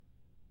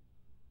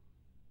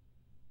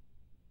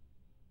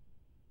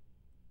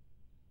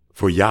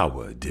For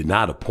Yahweh did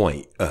not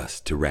appoint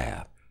us to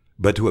wrath,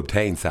 but to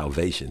obtain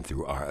salvation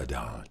through our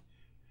Adon,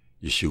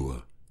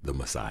 Yeshua the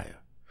Messiah,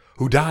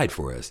 who died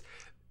for us,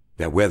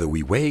 that whether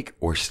we wake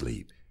or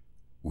sleep,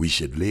 we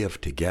should live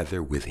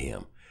together with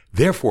him.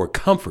 Therefore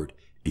comfort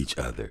each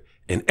other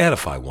and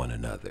edify one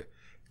another,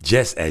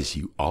 just as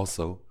you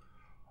also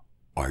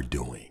are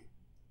doing.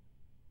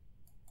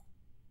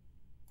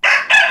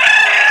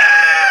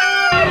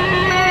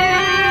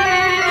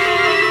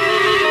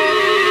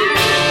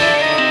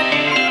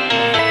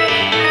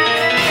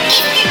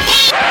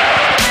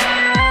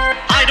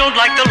 I don't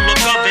like the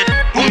look of it.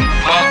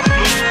 Oompa,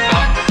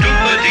 loompa,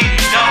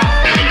 doobadee-da.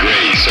 Darren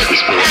Gray,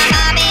 Circus Parade.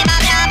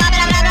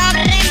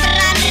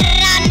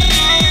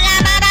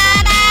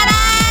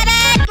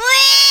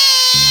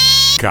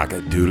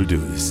 Cock-a-doodle-doo.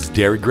 This is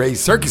Darren Gray's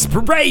Circus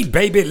Parade,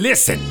 baby.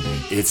 Listen,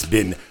 it's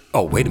been...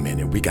 Oh, wait a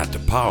minute. We got to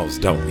pause,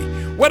 don't we?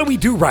 What do we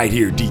do right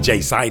here, DJ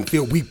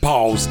Seinfeld? We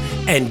pause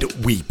and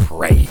we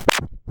pray.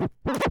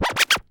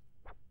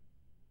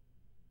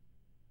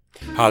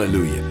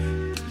 Hallelujah.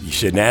 You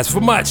shouldn't ask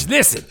for much.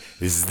 Listen,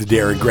 this is the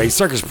Darren Gray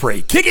Circus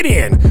Parade. Kick it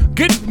in.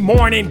 Good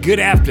morning,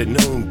 good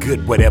afternoon,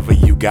 good whatever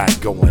you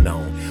got going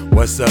on.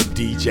 What's up,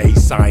 DJ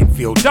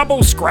Seinfeld?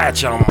 Double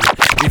scratch 'em.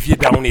 If you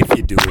don't, if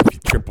you do, if you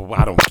triple,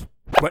 I don't...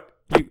 What?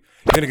 You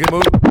in a good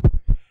mood?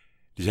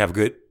 Did you have a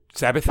good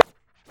Sabbath?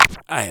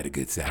 I had a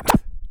good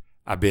Sabbath.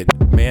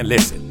 Man,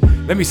 listen.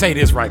 Let me say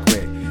this right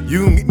quick.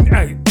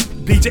 DJ,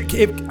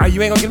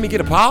 you ain't gonna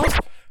get a pause?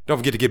 Don't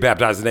forget to get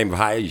baptized in the name of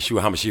Yeshua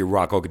HaMashiach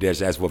Ruach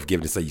HaKodesh. Ask for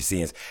forgiveness of your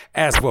sins.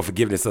 Ask for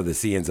forgiveness of the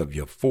sins of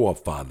your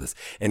forefathers.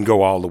 And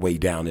go all the way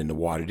down in the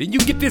water. Then you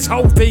get this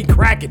whole thing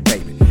cracking,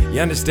 baby.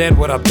 You understand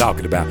what I'm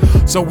talking about?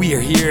 So we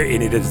are here,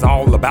 and it is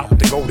all about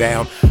to go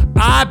down.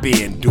 I've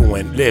been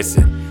doing,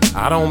 listen,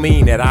 I don't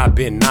mean that I've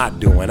been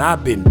not doing.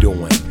 I've been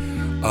doing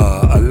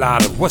a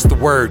lot of, what's the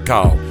word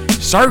called?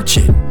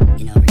 Searching.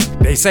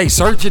 They say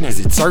searching.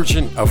 Is it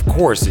searching? Of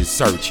course it's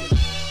searching.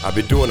 I've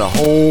been doing a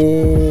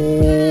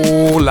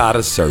whole lot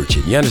of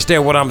searching. You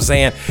understand what I'm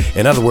saying?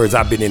 In other words,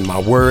 I've been in my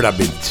word. I've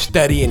been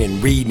studying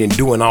and reading and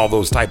doing all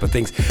those type of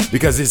things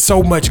because there's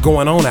so much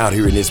going on out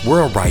here in this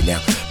world right now.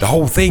 The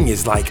whole thing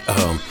is like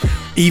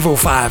Evo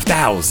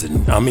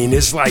 5000. I mean,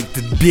 it's like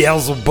the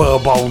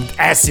Beelzebub on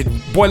acid.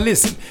 Boy,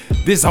 listen,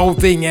 this whole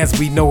thing as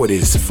we know it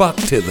is fuck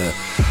to the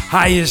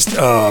highest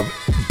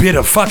bit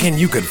of fucking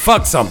you could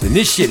fuck something.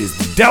 This shit is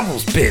the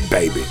devil's pit,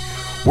 baby.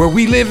 Where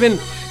we living,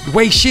 the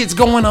way shit's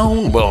going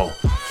on, well,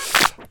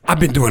 I've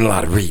been doing a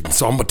lot of reading,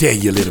 so I'm going to tell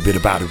you a little bit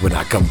about it when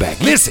I come back.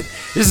 Listen,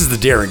 this is the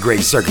Darren Gray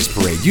Circus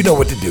Parade. You know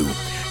what to do.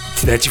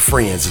 Let your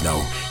friends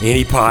know.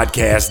 Any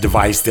podcast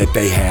device that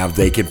they have,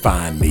 they can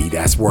find me.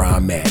 That's where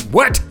I'm at.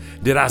 What?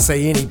 Did I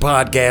say any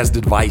podcast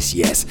device?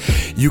 Yes.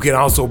 You can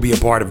also be a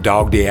part of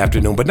Dog Day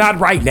Afternoon, but not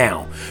right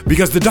now,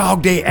 because the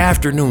Dog Day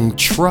Afternoon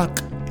truck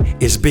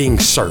is being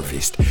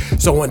serviced.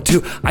 So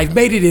I've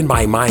made it in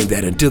my mind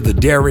that until the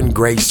Darren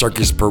Gray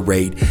Circus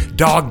Parade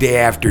Dog Day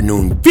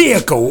Afternoon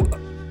vehicle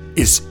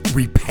is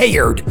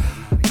repaired,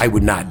 I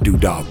would not do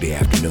Dog Day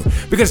Afternoon.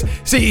 Because,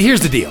 see,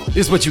 here's the deal.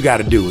 This is what you got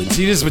to do. And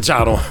see, this is what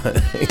y'all don't...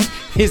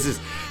 This is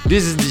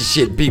the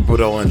shit people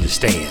don't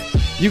understand.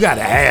 You got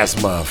to ask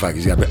motherfuckers.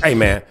 You got to be, hey,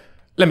 man,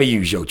 let me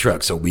use your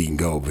truck so we can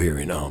go over here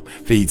and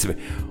feed some...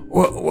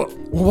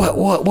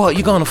 What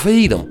you going to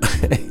feed them?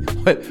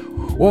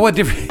 What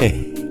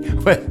different...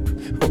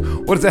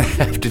 What does that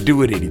have to do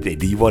with anything?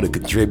 Do you want to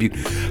contribute?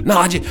 No,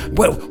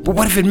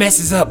 what if it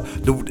messes up?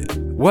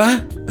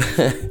 What?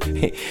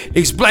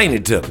 Explain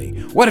it to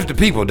me. What if the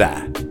people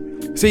die?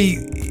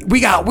 See,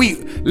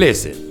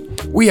 listen,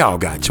 we all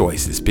got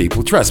choices,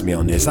 people. Trust me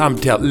on this.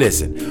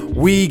 Listen,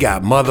 we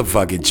got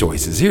motherfucking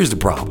choices. Here's the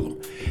problem.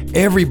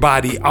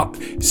 Everybody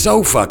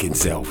so fucking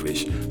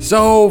selfish.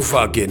 So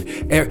fucking,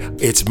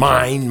 it's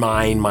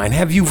mine.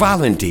 Have you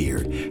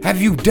volunteered?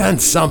 Have you done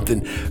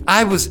something?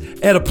 I was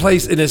at a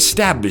place, an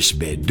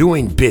establishment,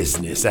 doing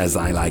business, as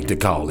I like to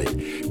call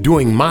it,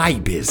 doing my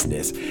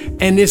business.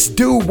 And this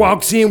dude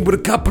walks in with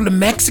a couple of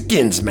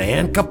Mexicans,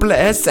 man, couple of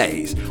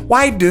essays.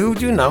 White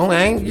dude,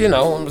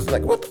 I'm just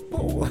like,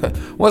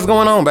 what's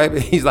going on, baby?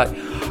 He's like,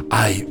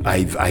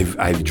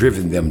 I've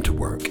driven them to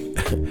work.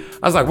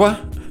 I was like, what?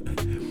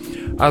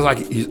 I was like,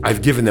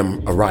 I've given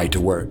them a ride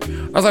to work.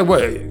 I was like,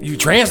 what, you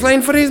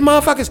translating for these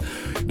motherfuckers?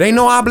 They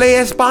know habla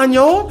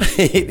español?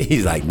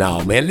 He's like,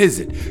 no, man,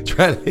 listen.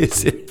 Try to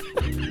listen.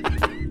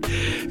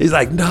 He's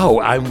like, no,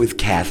 I'm with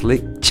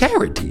Catholic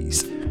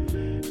Charities.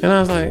 And I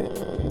was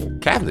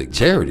like, Catholic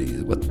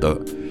Charities? What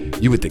the?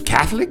 You with the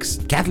Catholics?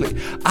 Catholic?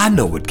 I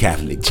know what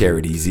Catholic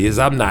Charities is.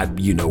 I'm not,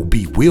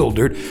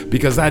 bewildered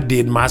because I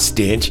did my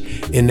stench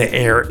in the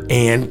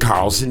Ann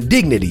Carlson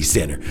Dignity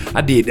Center.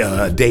 I did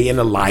a day in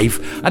the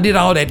life. I did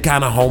all that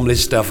kind of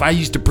homeless stuff. I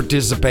used to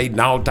participate in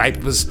all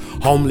types of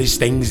homeless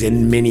things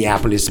in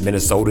Minneapolis,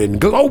 Minnesota,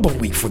 and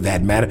globally for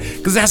that matter,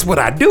 because that's what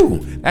I do.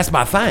 That's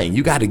my thing.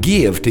 You got to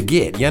give to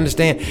get. You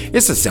understand?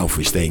 It's a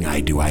selfish thing I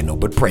do, I know,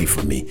 but pray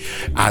for me.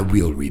 I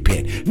will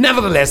repent.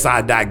 Nevertheless,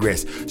 I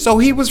digress. So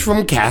he was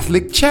from Catholic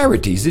Catholic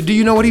Charities. Do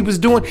you know what he was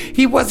doing?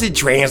 He wasn't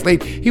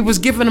translating. He was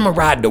giving them a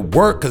ride to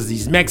work because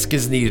these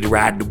Mexicans needed a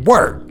ride to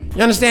work.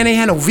 You understand? They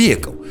had no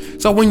vehicle.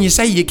 So when you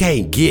say you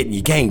can't get and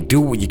you can't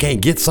do it, you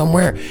can't get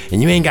somewhere,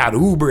 and you ain't got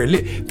Uber,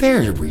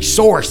 there's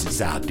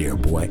resources out there,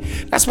 boy.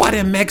 That's why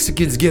them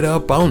Mexicans get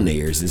up on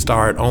theirs and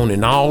start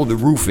owning all the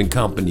roofing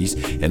companies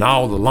and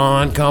all the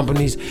lawn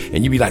companies,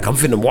 and you be like, I'm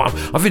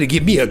finna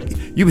get me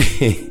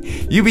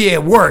you be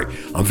at work,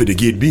 I'm finna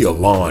get me a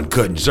lawn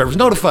cutting service.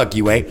 No, the fuck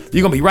you ain't.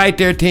 You're gonna be right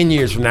there 10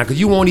 years from now because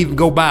you won't even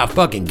go buy a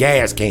fucking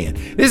gas can.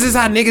 This is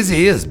how niggas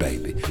is,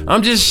 baby.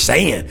 I'm just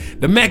saying.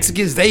 The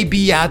Mexicans, they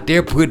be out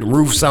there putting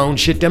roofs on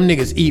shit. Them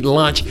niggas eat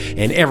lunch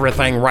and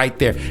everything right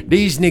there.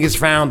 These niggas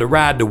found a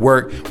ride to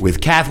work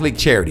with Catholic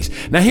Charities.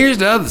 Now here's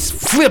the other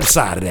flip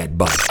side of that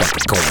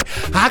motherfucking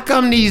coin. How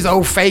come these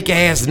old fake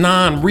ass,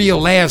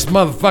 non-real ass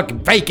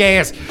motherfucking fake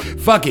ass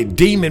fucking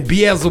demon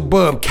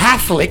Beelzebub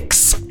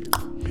Catholics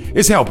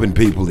is helping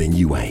people and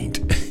you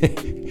ain't?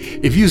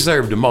 If you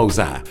serve the Most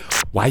High,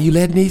 why you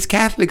letting these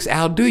Catholics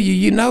outdo you?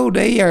 You know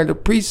they are the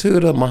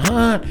priesthood of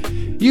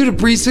Mahan. You the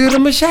priesthood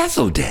of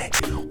Melchizedek.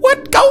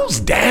 What goes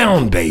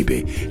down,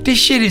 baby? This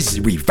shit is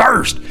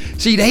reversed.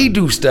 See, they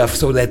do stuff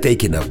so that they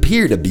can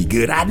appear to be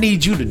good. I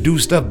need you to do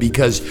stuff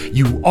because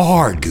you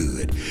are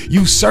good.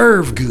 You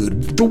serve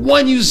good. The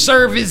one you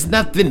serve is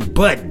nothing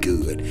but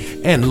good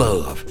and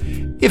love.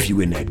 If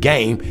you in that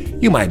game,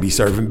 you might be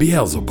serving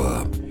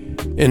Beelzebub.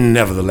 And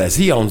nevertheless,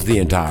 he owns the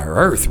entire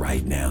earth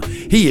right now.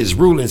 He is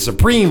ruling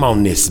supreme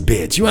on this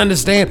bitch. You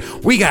understand?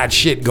 We got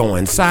shit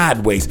going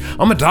sideways. I'm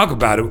gonna talk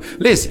about it.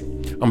 Listen,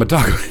 I'm gonna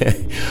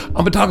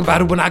talk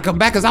about it when I come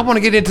back because I want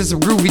to get into some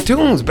groovy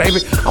tunes,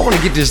 baby. I want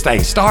to get this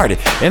thing started,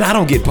 and I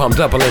don't get pumped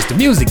up unless the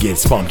music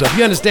gets pumped up.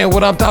 You understand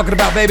what I'm talking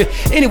about, baby?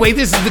 Anyway,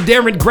 this is the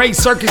Darren Gray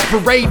Circus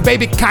Parade,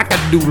 baby.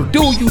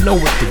 Cock-a-doodle-doo. You know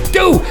what to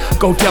do.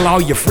 Go tell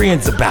all your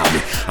friends about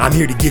me. I'm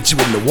here to get you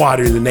in the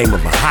water in the name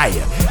of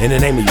Ahia, in the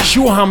name of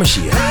Yeshua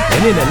HaMashiach,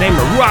 and in the name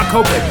of Ruach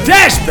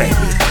HaKodesh,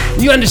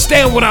 baby. You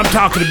understand what I'm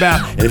talking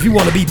about? And if you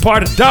want to be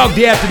part of Dog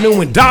Day Afternoon,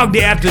 when Dog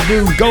Day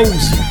Afternoon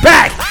goes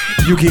back,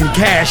 you can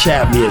cash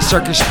out me at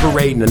Circus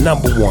Parade in the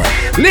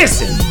 #1.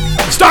 Listen,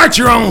 start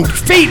your own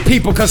feet,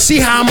 people, because see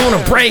how I'm on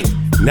a break?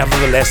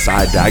 Nevertheless,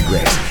 I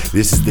digress.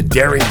 This is the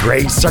Darren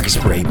Gray Circus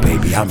Parade,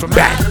 baby. I'm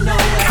back.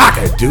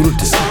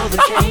 Cock-a-doodle-doo.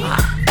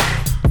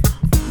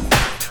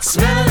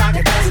 Smelling like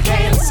a dozen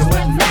cans, so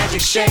what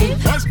magic shade?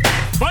 What's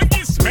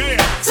funky smell?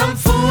 Some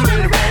fool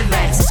in a red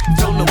mask,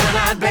 don't know what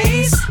I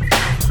base.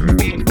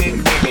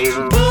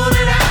 Pulled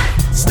it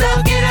out,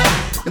 stuck it up.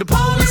 The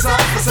police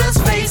officer's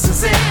face and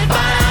said,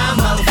 bye,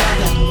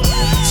 motherfucker,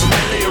 so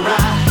really you're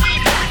right.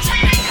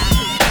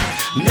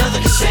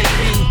 Nothing can save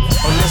you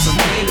unless his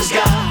name is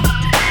God.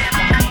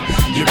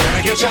 You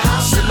better get your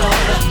house in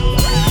order,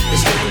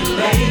 it's getting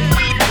late.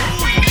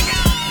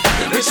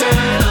 The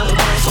return of the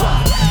bomb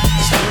squad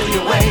is coming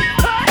your way.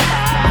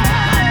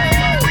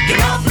 Get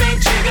off me,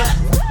 jigger,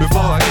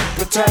 before it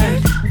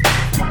returns.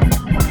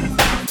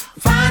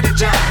 Find a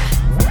job,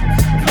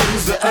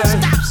 lose the earth.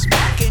 Stop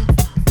smoking.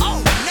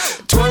 Oh no.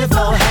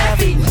 24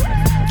 heavy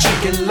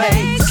chicken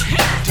legs.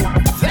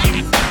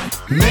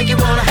 Make you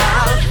wanna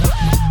holler,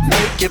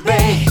 make you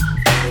beg.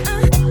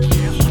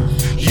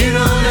 You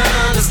don't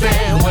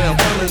understand where I'm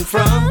coming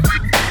from.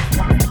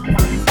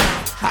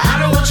 I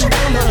don't want your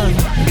woman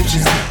if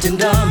she's acting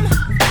dumb.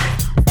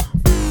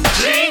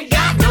 She ain't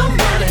got no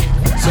money,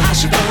 so how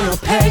she gonna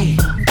pay?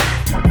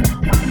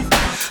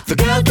 The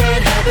girl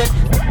can't help it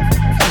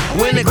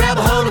when they grab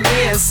a hold of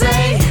me and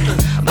say,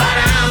 but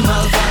I'm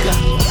motherfucker,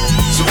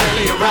 so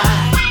really you're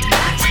right.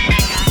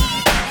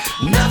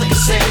 Nothing can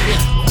save you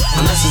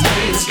unless his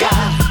name is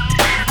God.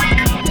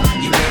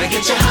 You better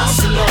get your house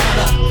in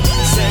order,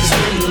 said it's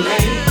really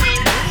late.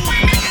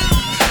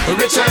 The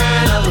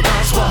return of the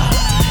bomb squad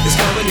is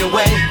coming your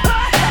way.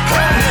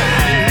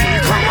 Hey,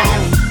 come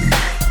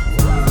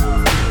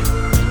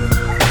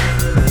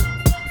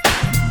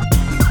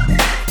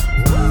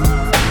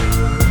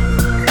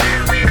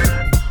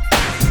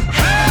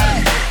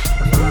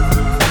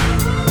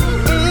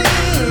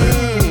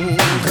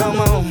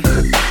on.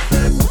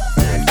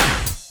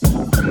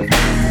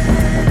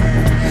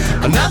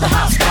 Another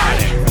house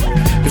party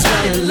is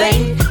running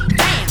late.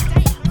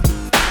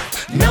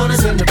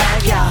 Nona's in the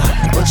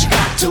backyard, but she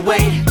got to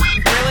wait.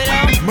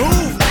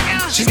 Move!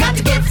 She's got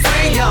to get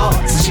free, y'all,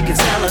 so she can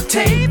sell a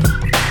tape.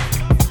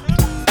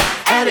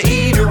 Had to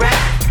eat a rat,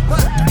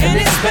 and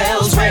it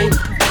spells rape.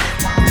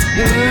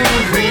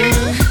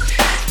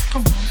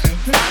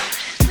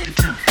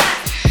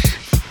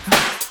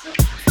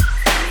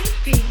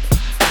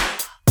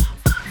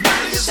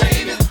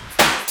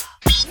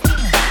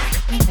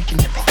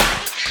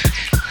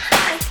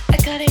 I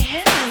got a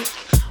headache.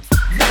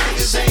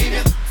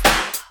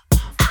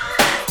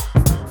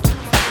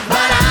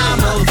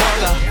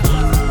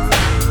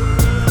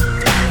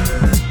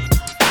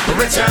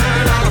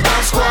 Return on the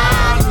bomb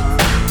squad.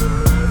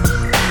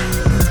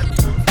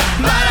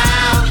 But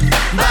out.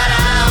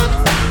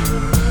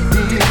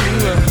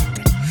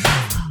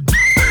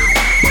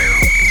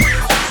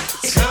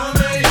 It's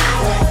coming your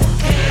way.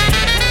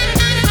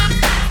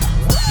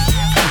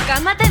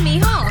 Cálmate,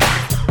 mijo.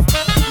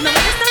 No me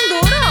des tan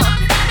duro.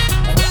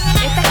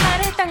 Estas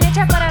madres están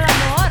hechas para el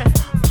amor.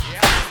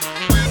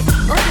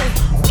 Oye,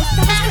 ¿qué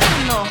estás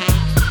haciendo?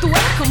 Tú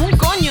eres como un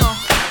coño.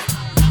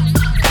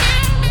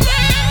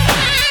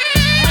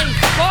 Ay,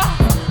 oh.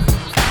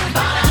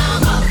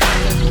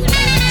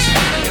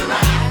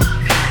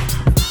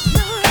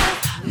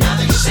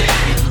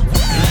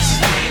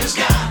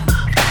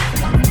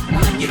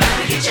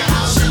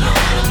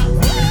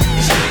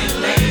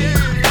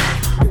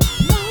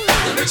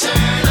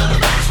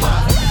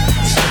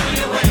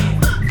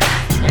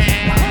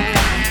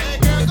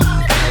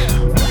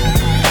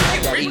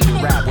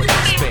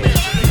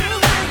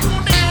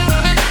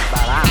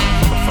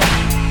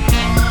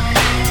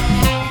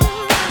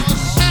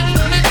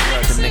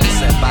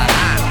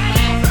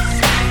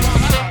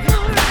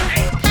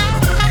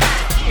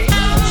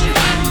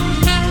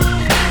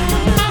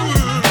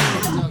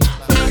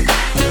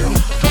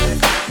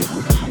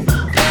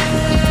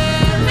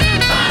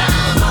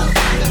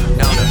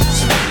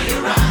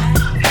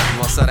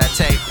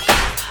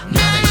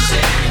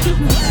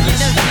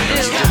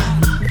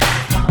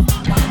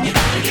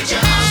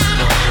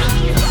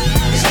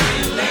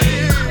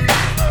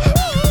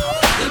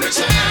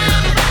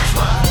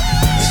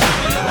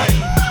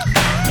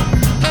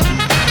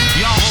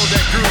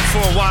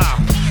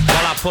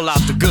 Pull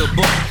out the good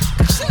book.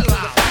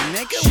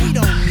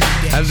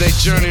 As they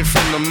journeyed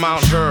from the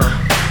Mount Hur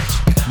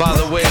by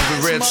the way of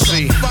the Red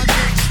Sea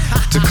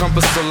to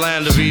compass the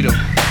land of Edom,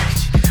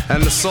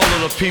 and the soul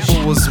of the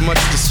people was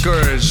much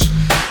discouraged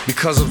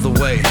because of the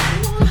way,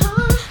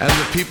 and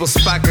the people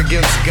spake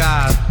against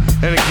God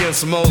and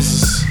against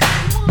Moses.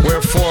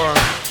 Wherefore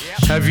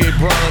have ye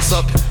brought us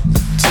up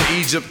to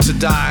Egypt to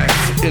die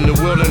in the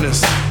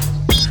wilderness?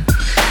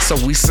 So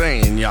we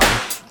saying, y'all,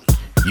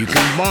 you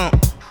can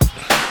bump,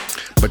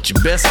 but you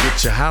best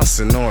get your house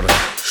in order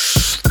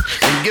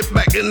and get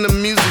back in the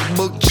music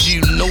books,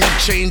 you know,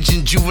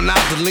 changing juvenile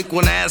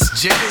delinquent ass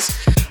jiggers,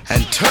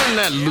 and turn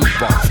that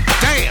loop off.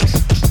 Damn!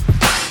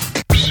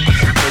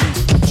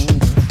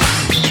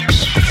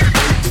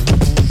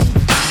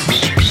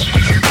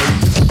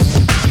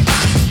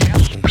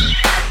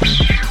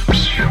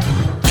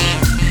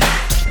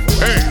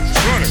 Hey,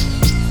 Sonny.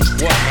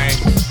 What, man?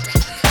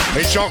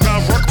 Ain't y'all got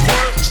work for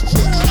it?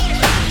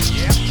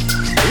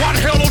 Why the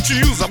hell don't you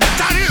use them?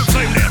 Down here,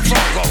 same damn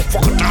songs all the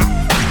fucking time.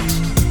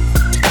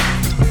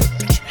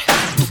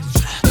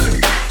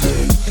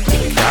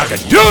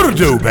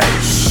 Cock-a-doodle-doo, baby.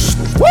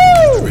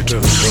 Woo!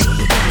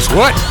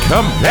 What?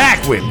 Come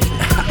back with me.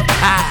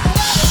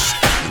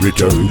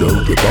 Return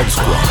of the Bump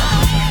Squad.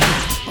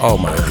 Oh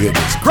my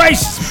goodness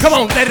gracious! Come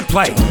on, let it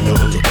play.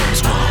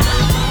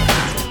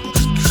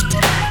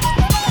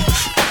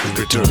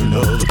 Return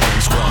of the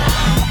Bump Squad.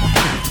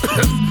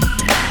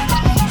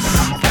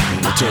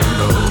 Return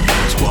of the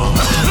Bump Squad.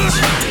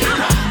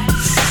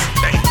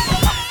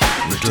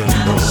 Return of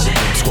the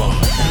Bump Squad.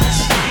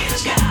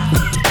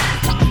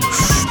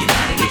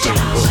 Return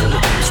of the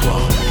Bump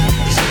Squad.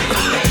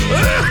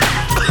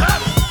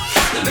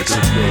 Return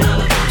of the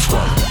Bump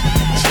Squad.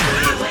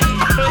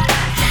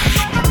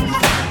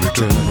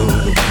 Return of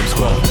the Bump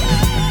Squad.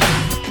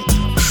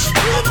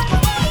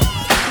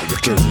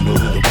 Return of the Bump Squad. Return of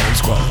the Bump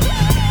Squad.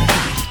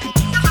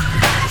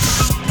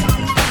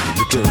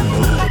 Return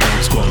of the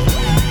Bump Squad.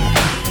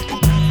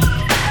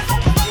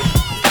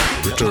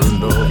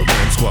 Return of the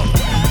Bump Squad.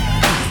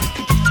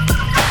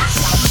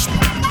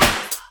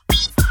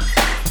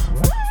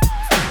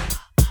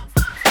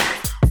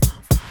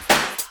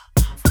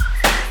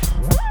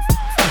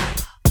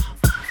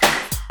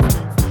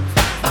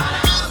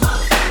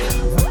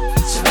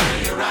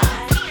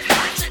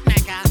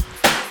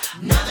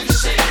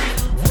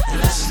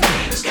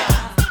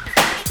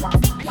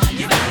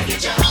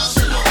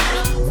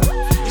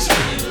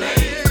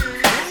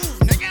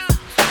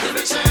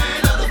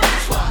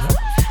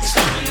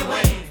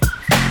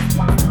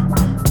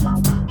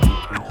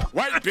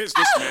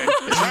 Businessman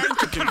trying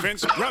to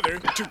convince brother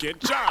to get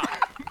job.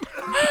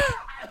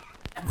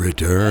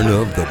 Return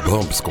of the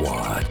Bump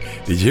Squad.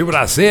 Did you hear what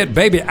I said,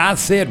 baby? I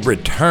said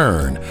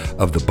return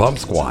of the Bump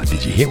Squad.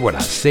 Did you hear what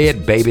I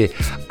said, baby?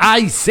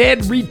 I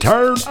said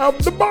return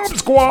of the Bump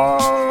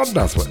Squad.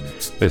 That's what.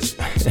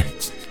 Listen,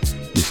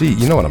 you see,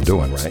 you know what I'm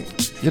doing, right?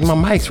 Getting my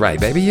mics right,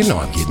 baby. You know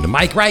I'm getting the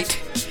mic right.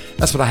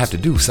 That's what I have to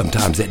do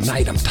sometimes at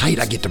night. I'm tight.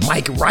 I get the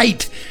mic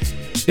right.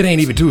 It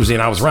ain't even Tuesday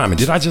and I was rhyming.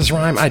 Did I just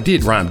rhyme? I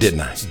did rhyme, didn't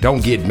I?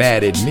 Don't get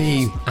mad at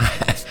me.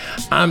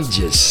 I'm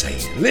just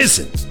saying.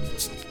 Listen,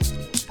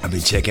 I've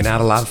been checking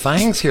out a lot of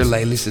things here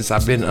lately since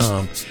I've been,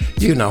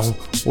 you know,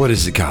 what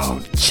is it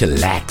called?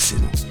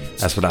 Chillaxing.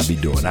 That's what I be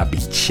doing. I be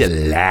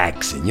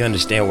chillaxing. You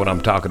understand what I'm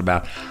talking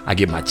about? I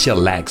get my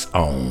chillax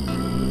on.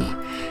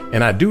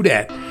 And I do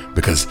that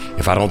because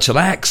if I don't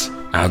chillax,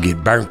 I'll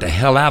get burnt the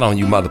hell out on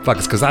you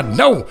motherfuckers, because I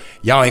know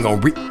y'all ain't gonna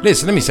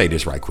listen, let me say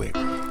this right quick.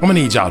 I'm gonna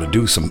need y'all to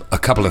do a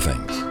couple of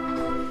things.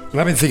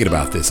 And I've been thinking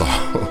about this a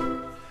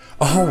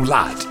whole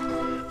lot.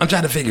 I'm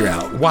trying to figure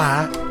out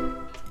why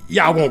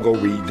y'all won't go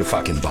read the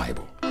fucking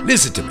Bible.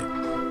 Listen to me.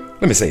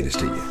 Let me say this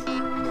to you.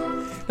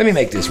 Let me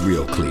make this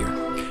real clear.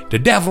 the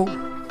devil,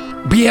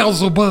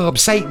 Beelzebub,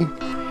 Satan,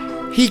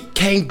 he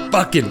can't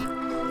fucking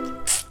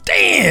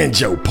stand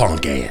your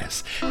punk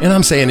ass. And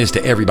I'm saying this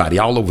to everybody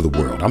all over the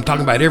world. I'm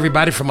talking about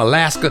everybody from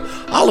Alaska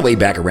all the way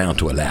back around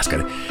to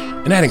Alaska.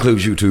 And that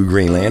includes you too,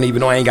 Greenland,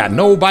 even though I ain't got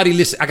nobody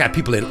listen. I got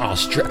people in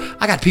Australia.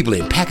 I got people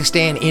in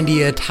Pakistan,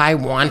 India,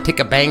 Taiwan,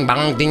 ticka bang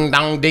bong, ding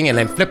dong ding, and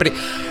then flippity.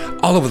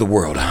 All over the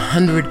world,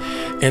 100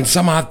 and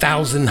some odd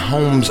thousand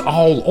homes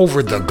all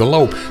over the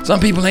globe. Some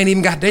people ain't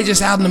even got, they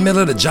just out in the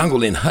middle of the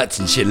jungle in huts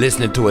and shit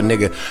listening to a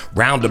nigga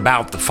round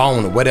about the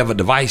phone or whatever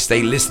device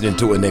they listening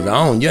to a nigga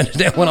on. You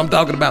understand what I'm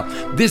talking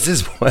about? This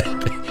is what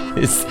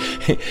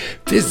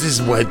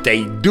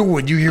they do.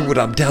 And you hear what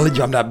I'm telling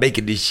you? I'm not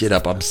making this shit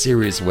up. I'm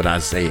serious when I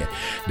say it.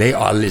 They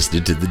are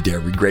listening to the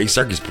Darren Gray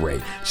Circus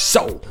Parade.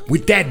 So,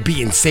 with that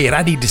being said,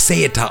 I need to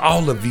say it to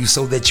all of you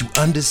so that you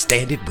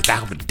understand it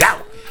without a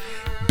doubt.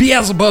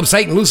 Beelzebub,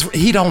 Satan, Lucifer,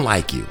 he don't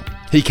like you.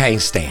 He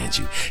can't stand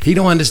you. He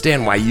don't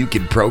understand why you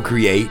can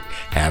procreate,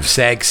 have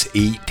sex,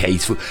 eat,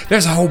 taste food.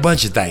 There's a whole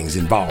bunch of things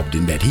involved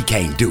in that he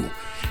can't do.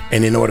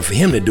 And in order for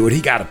him to do it, he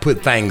got to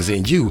put things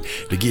in you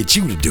to get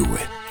you to do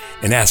it.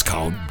 And that's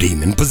called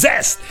demon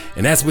possessed.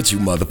 And that's what you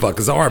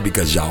motherfuckers are,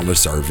 because y'all are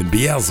serving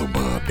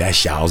Beelzebub.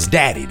 That's y'all's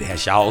daddy.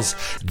 That's y'all's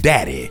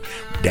daddy.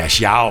 That's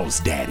y'all's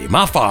daddy.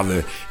 My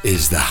father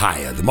is the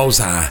higher, the most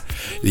high,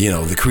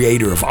 the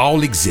creator of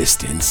all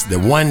existence, the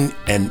one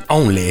and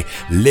only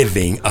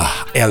living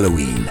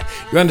Elohim.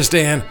 You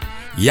understand?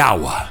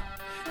 Yahweh.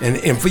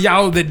 And for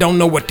y'all that don't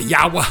know what the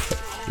Yahweh,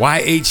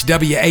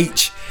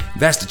 YHWH,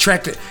 that's the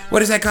tractor.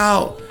 What is that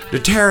called? The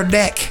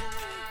pterodactyl.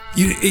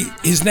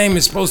 His name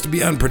is supposed to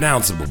be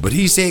unpronounceable, but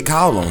he said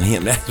call on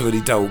him. That's what he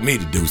told me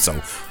to do.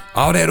 So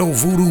all that old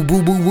voodoo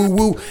boo boo woo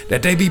woo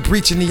that they be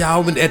preaching to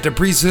y'all at the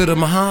priesthood of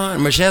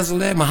Mahan,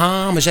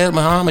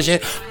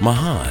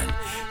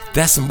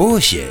 that's some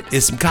bullshit.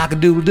 It's some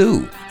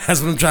cock-a-doodle-doo.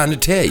 That's what I'm trying to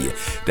tell you.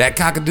 That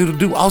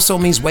cock-a-doodle-doo also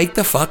means wake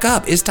the fuck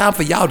up. It's time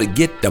for y'all to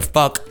get the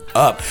fuck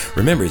up.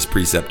 Remember, it's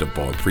precept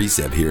upon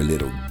precept, here a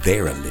little,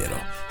 there a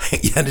little.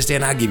 You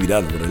understand? I'll give you the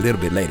other one a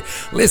little bit later.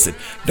 Listen,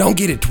 don't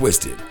get it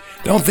twisted.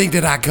 Don't think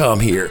that I come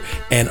here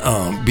and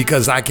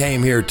because I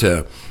came here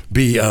to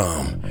be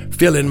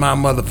filling my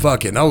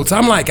motherfucking oats.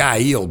 I'm like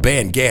Aiel,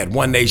 Band Gad,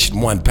 One Nation,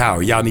 One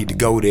Power. Y'all need to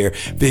go there,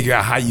 figure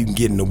out how you can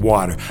get in the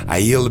water.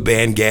 Aiel,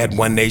 Band Gad,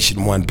 One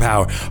Nation, One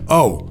Power.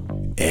 Oh,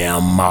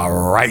 am I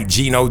right?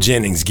 Geno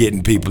Jennings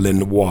getting people in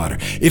the water.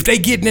 If they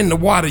getting in the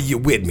water, you're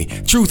with me.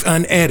 Truth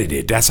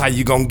unedited. That's how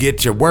you gonna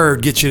get your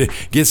word.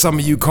 Get some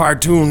of you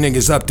cartoon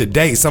niggas up to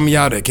date. Some of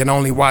y'all that can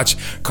only watch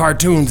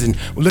cartoons and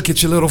look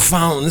at your little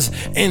phones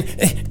and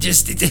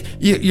just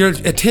your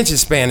attention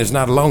span is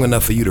not long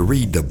enough for you to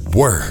read the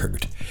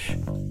word.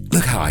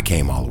 Look how I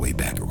came all the way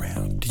back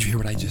around. Did you hear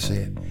what I just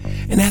said?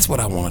 And that's what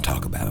I want to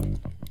talk about.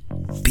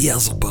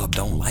 Beelzebub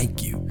don't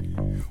like you.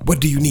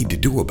 What do you need to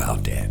do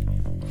about that?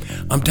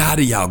 I'm tired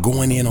of y'all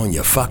going in on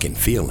your fucking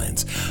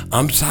feelings.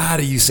 I'm tired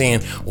of you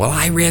saying, well,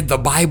 I read the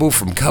Bible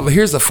from cover.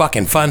 Here's a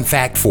fucking fun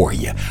fact for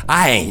you.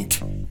 I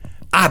ain't.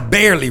 I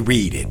barely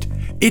read it.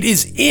 It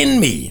is in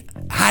me.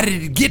 How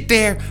did it get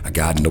there? I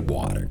got in the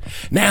water.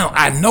 Now,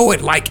 I know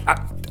it like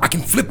I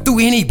can flip through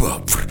any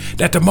book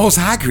that the Most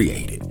High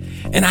created.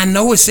 And I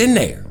know it's in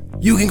there.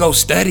 You can go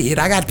study it.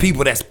 I got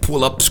people that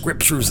pull up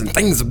scriptures and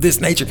things of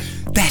this nature.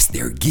 That's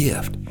their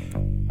gift.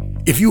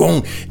 If you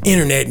on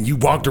internet and you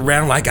walked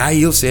around like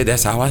Aiel said,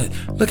 that's how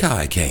look how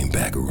I came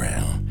back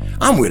around.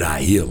 I'm with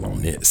Aiel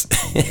on this.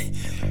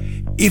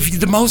 If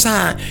the Most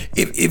High,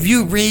 if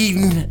you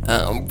reading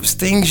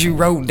things you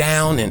wrote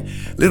down and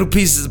little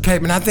pieces of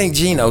paper, and I think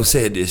Geno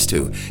said this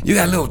too. You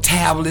got little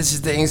tablets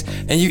and things,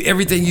 and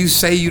everything you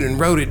say you done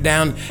wrote it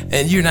down,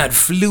 and you're not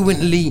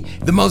fluently.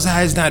 The Most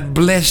High has not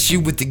blessed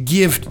you with the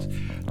gift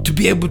to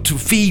be able to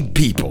feed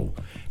people.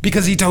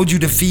 Because he told you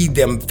to feed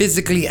them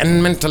physically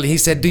and mentally. He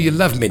said, do you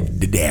love me,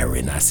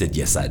 Darren? I said,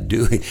 yes, I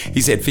do. He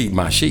said, feed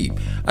my sheep.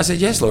 I said,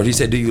 yes, Lord. He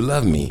said, do you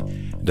love me,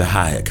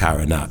 Dahaya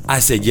Karana? I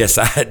said, yes,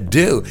 I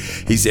do.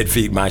 He said,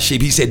 feed my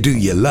sheep. He said, do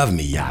you love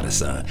me, Yada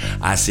son?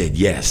 I said,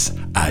 yes,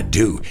 I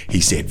do.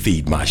 He said,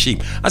 feed my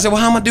sheep. I said,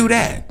 well, how am I do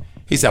that?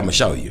 He said, I'm gonna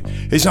show you.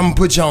 He said, I'm gonna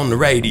put you on the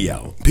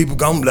radio. People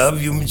gonna love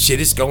you and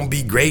shit, it's gonna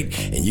be great.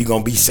 And you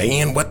gonna be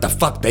saying what the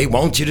fuck they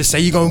want you to say.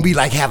 You're gonna be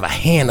like, have a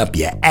hand up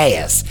your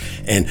ass.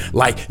 And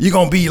like, you're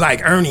gonna be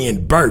like Ernie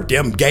and Bert,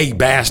 them gay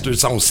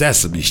bastards on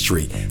Sesame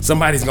Street.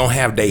 Somebody's gonna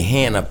have their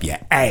hand up your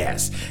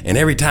ass. And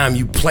every time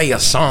you play a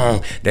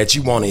song that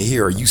you wanna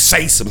hear, or you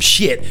say some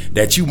shit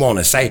that you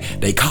wanna say,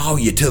 they call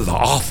you to the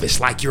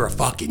office like you're a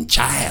fucking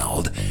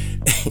child.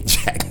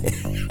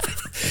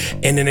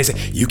 And then they say,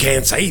 you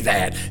can't say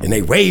that. And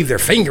they wave their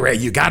finger at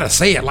you. You gotta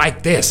say it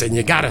like this, and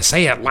you gotta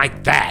say it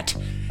like that.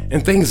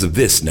 And things of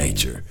this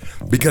nature.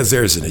 Because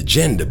there's an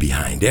agenda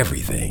behind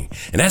everything.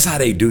 And that's how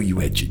they do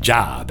you at your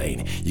job,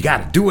 ain't it? You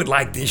gotta do it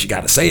like this, you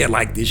gotta say it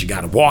like this, you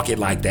gotta walk it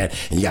like that,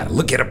 and you gotta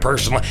look at a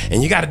person,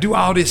 and you gotta do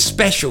all this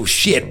special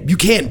shit. You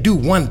can't do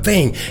one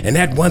thing, and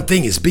that one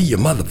thing is be your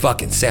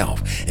motherfucking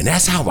self. And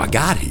that's how I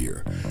got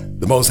here.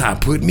 The Most High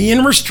put me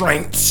in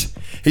restraints.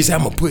 He said,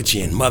 I'm gonna put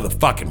you in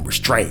motherfucking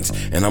restraints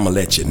and I'm gonna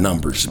let your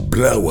numbers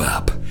blow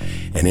up.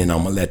 And then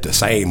I'm gonna let the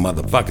same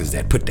motherfuckers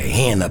that put their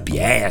hand up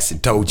your ass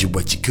and told you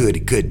what you could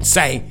and couldn't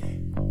say,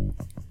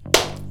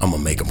 I'm gonna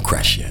make them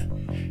crush you.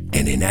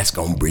 And then that's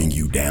gonna bring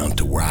you down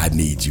to where I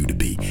need you to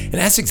be. And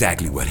that's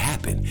exactly what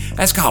happened.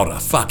 That's called a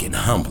fucking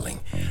humbling.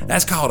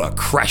 That's called a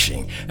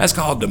crushing. That's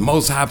called the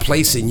Most High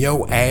placing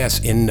your ass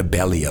in the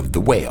belly of the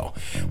whale.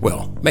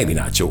 Well, maybe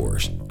not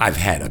yours. I've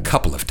had a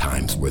couple of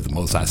times where the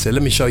Most High said,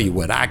 let me show you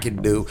what I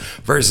can do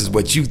versus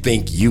what you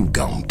think you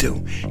gon'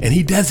 do. And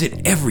he does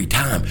it every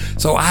time.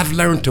 So I've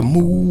learned to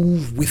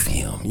move with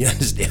him. You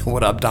understand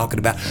what I'm talking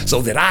about?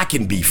 So that I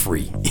can be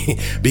free.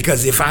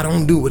 Because if I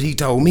don't do what he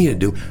told me to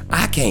do,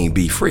 I can't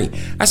be free.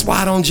 That's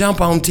why I don't jump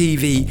on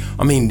the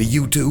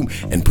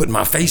YouTube, and put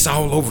my face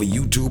all over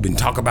YouTube and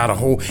talk about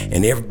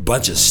every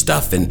bunch of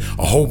stuff and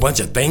a whole bunch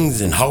of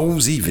things and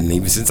hoes, even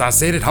since I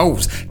said it,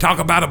 hoes. Talk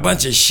about a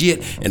bunch of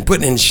shit and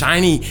put in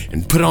shiny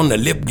and put on the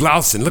lip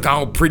gloss and look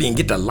all pretty and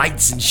get the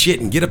lights and shit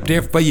and get up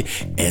there for you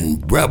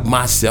and rub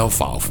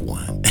myself off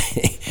one.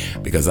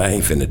 Because I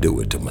ain't finna do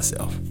it to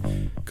myself.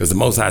 Because the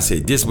Most High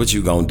said, this is what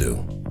you gonna do.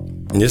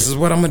 And this is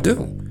what I'm gonna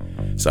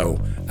do. So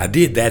I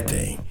did that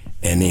thing.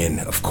 And then,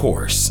 of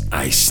course,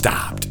 I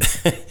stopped.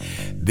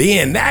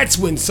 Then that's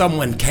when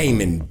someone came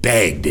and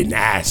begged and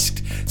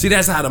asked. See,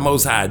 that's how the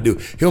Most High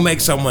do. He'll make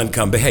someone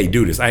come, but hey,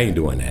 do this. I ain't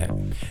doing that.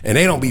 And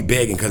they don't be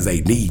begging because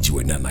they need you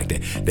or nothing like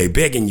that. They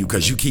begging you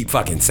because you keep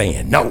fucking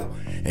saying no.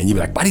 And you be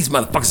like, why these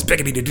motherfuckers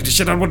begging me to do this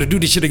shit? I don't want to do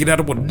this shit again. I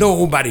don't want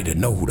nobody to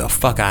know who the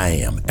fuck I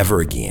am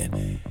ever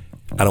again.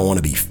 I don't want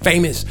to be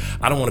famous.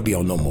 I don't want to be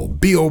on no more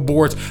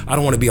billboards. I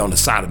don't want to be on the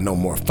side of no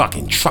more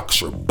fucking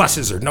trucks or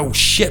buses or no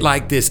shit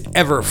like this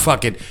ever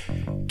fucking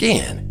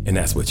again. And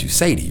that's what you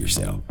say to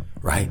yourself,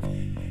 right?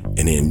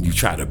 And then you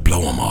try to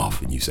blow them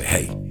off and you say,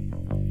 hey,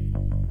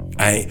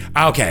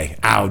 okay,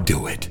 I'll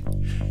do it.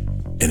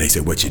 And they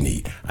said, what you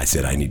need? I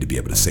said, I need to be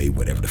able to say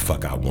whatever the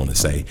fuck I want to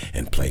say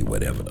and play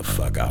whatever the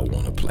fuck I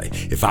want to play.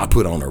 If I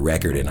put on a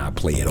record and I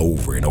play it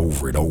over and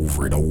over and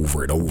over and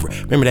over and over,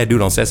 remember that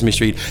dude on Sesame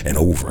Street? And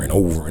over and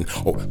over and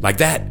over, like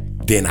that,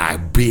 then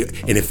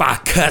and if I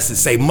cuss and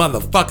say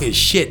motherfucking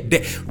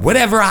shit,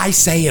 whatever I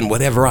say and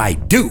whatever I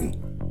do,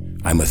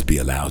 I must be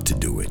allowed to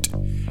do it.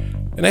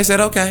 And they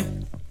said, okay.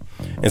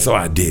 And so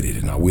I did it,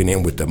 and I went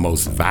in with the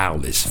most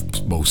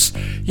vilest,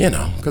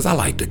 because I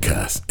like to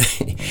cuss.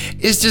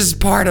 It's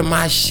just part of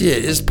my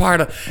shit. It's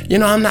part of,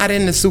 I'm not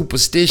in the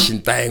superstition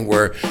thing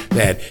where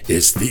that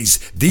it's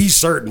these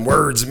certain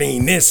words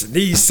mean this, and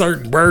these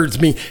certain words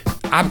mean.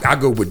 I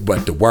go with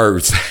what the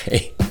words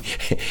say.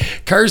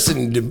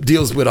 Cursing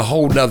deals with a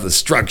whole nother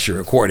structure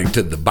according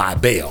to the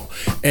Bible.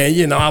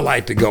 And, I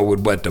like to go with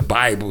what the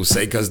Bible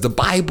say because the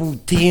Bible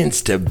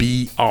tends to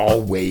be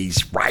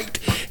always right.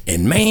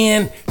 And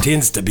man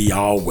tends to be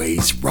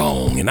always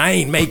wrong. And I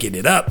ain't making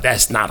it up.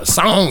 That's not a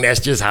song. That's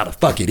just how the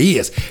fuck it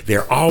is.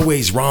 They're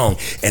always wrong.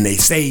 And they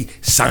say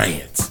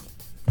science.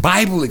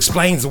 Bible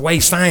explains away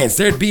science.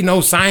 There'd be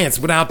no science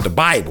without the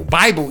Bible.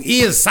 Bible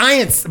is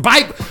science.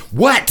 Bible.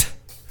 What?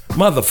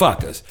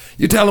 Motherfuckers.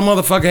 You tell a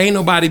motherfucker ain't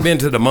nobody been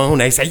to the moon.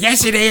 They say,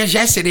 yes it is,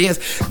 yes it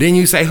is. Then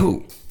you say,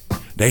 who?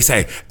 They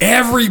say,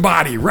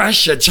 everybody,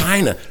 Russia,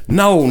 China.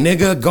 No,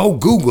 nigga, go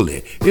Google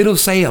it. It'll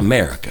say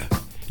America.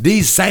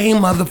 These same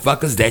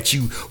motherfuckers that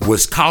you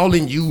was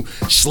calling you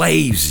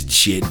slaves and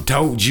shit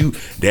told you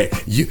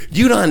that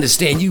you don't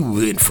understand. You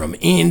went from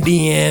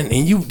Indian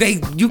and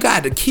you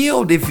got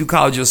killed if you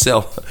called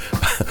yourself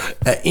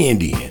an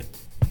Indian.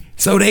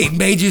 So they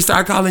made you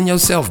start calling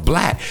yourself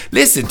black.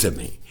 Listen to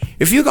me.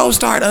 If you go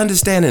start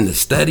understanding the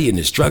study and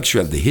the structure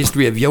of the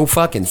history of your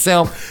fucking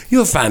self,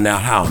 you'll find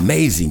out how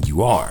amazing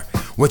you are.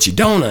 What you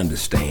don't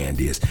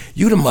understand is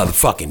you the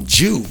motherfucking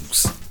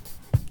Jews.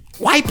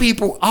 White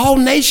people, all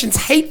nations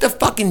hate the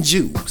fucking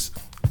Jews.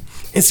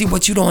 And see,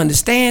 what you don't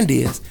understand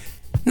is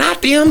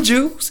not them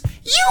Jews,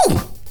 you.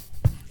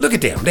 Look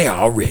at them, they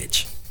all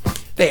rich.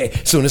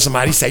 As soon as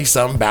somebody say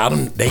something about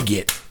them, they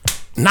get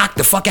knocked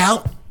the fuck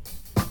out.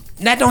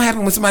 That don't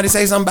happen when somebody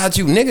say something about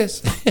you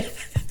niggas.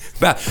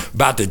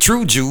 About the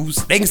true Jews,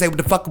 they can say what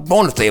the fuck they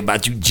want to say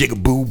about you,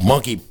 jigaboo,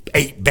 monkey,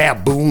 ape,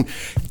 baboon,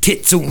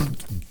 titsoon,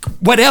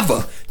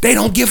 whatever. They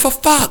don't give a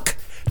fuck.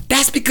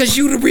 That's because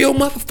you the real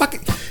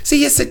motherfucker.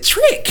 See, it's a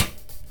trick.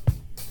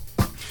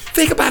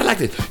 Think about it like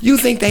this. You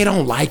think they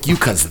don't like you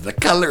because of the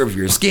color of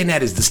your skin?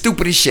 That is the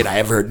stupidest shit I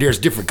ever heard. There's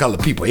different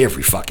colored people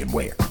every fucking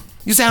where.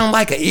 You sound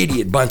like an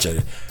idiot bunch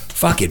of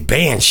fucking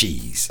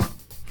banshees.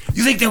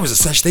 You think there was a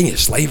such thing as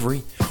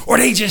slavery? Or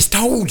they just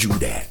told you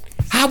that?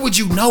 How would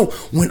you know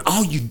when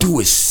all you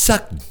do is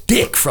suck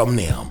dick from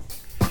them?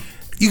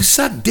 You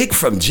suck dick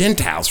from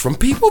Gentiles, from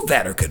people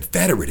that are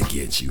Confederate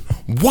against you.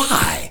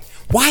 Why?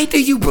 Why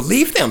do you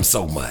believe them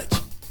so much?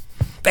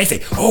 They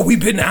say, oh, we've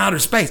been to outer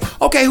space.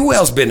 Okay, who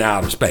else been to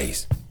outer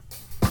space?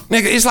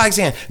 Nigga, it's like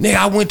saying, nigga,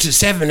 I went to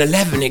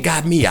 7-Eleven and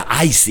got me an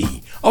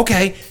icy.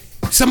 Okay,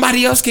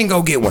 Somebody else can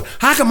go get one.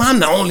 How come I'm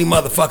the only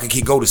motherfucker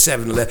can go to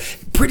 7-Eleven?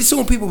 Pretty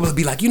soon people will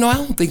be like, I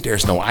don't think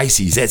there's no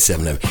ices at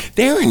 7-Eleven.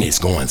 Darren is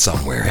going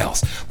somewhere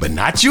else. But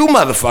not you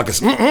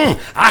motherfuckers.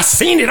 I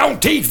seen it on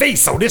TV,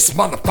 so this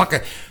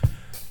motherfucker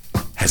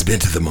has been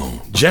to the moon.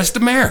 Just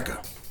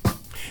America.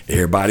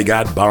 Everybody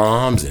got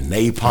bombs and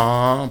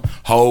napalm,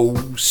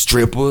 hoes,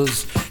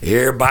 strippers.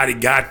 Everybody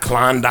got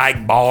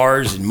Klondike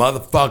bars and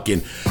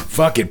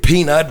fucking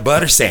peanut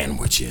butter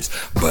sandwiches.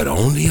 But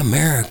only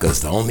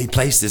America's the only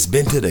place that's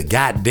been to the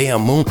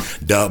goddamn moon.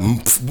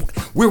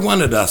 We're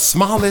one of the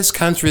smallest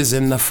countries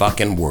in the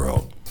fucking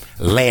world.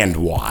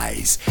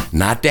 Land-wise.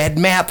 Not that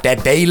map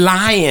that they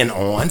lying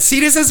on. See,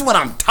 this is what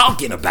I'm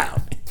talking about.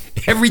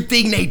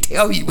 Everything they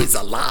tell you is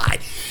a lie.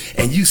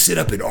 And you sit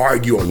up and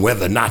argue on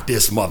whether or not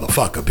this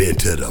motherfucker been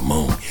to the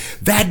moon.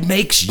 That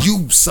makes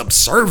you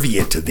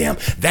subservient to them.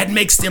 That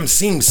makes them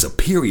seem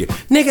superior.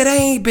 Nigga, they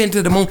ain't been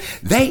to the moon.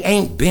 They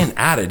ain't been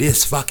out of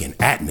this fucking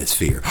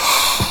atmosphere.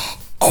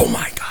 Oh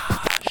my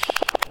gosh.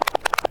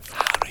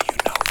 How do you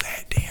know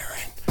that,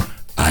 Darren?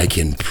 I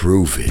can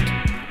prove it.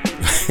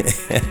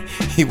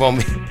 You want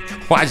me?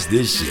 Watch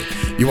this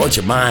shit. You want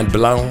your mind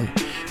blown?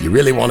 You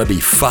really want to be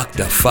fucked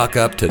the fuck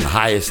up to the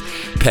highest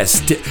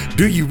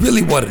Do you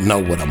really want to know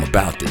what I'm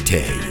about to tell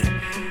you?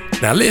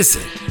 Now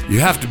listen, you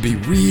have to be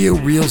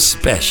real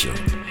special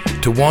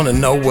to want to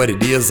know what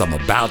it is I'm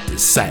about to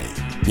say.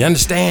 You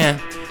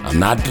understand? I'm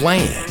not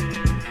playing.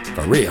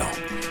 For real.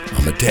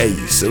 I'm going to tell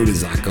you as soon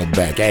as I come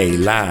back. I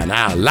ain't lying,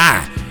 I'll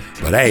lie.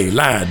 But I ain't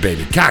lying,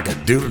 baby.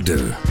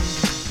 Cock-a-doodle-doo.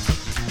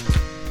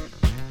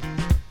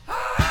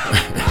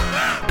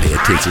 Pay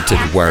attention to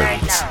the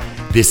words.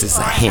 This is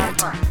a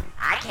hint.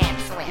 I can't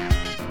swim.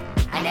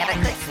 I never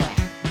could swim.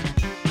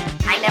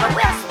 I never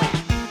will swim.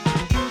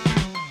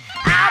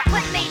 I'll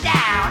put me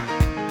down.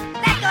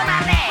 Let go my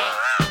leg.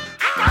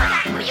 I told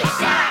you, will you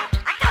shut up?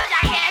 I told you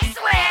I can't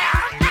swim.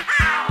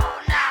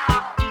 Oh no.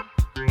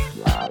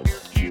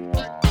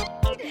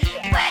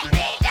 Put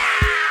me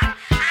down.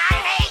 I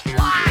hate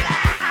water.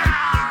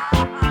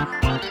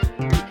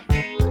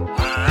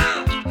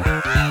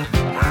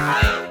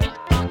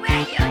 Will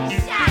you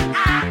shut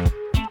up?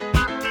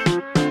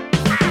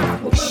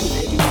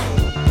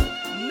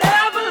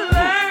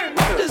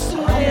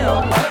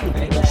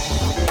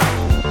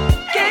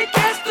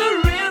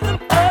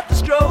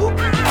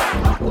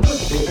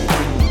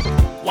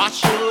 Why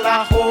should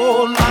I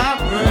hold my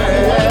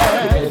breath?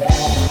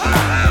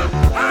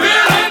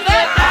 Feeling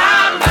that I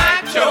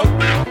might choke.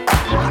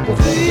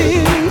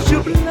 Things you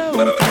blow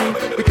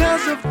through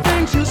because of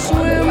things you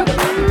swim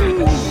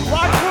through.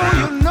 Why pull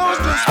your nose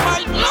to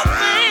spite your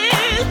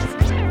face?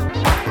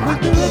 With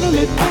the rhythm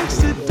it takes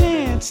to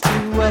dance to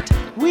what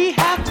we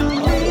have to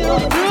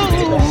live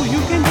through. You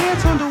can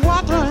dance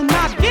underwater and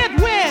not get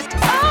wet.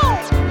 Oh!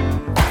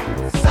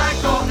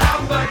 Psycho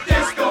Alpha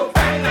Disco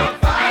Beta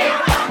Fire.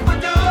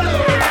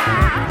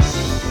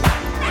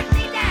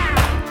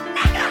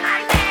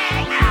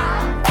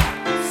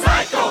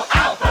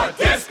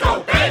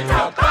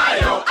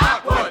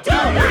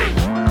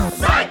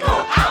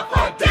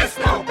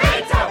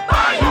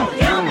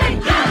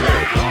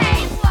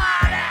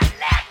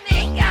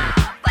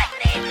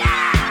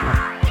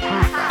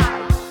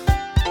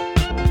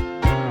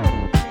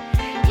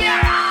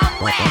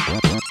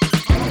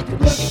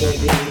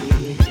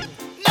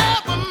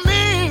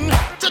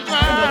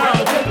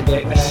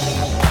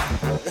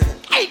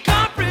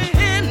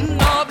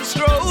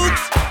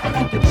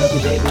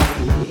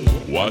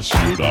 Why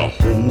should I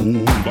hold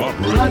my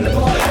breath?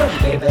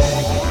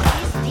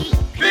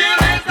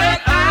 Feelings that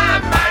I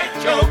might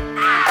choke.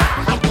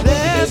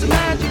 There's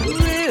magic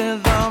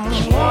rhythm,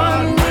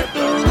 one with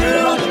the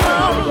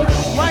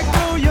rhythm. Right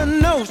through your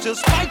nose to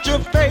spite your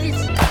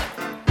face.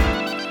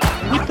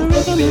 With the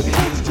rhythm it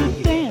takes to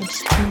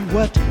dance to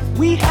what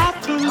we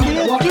have to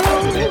live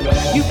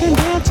through. You can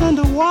dance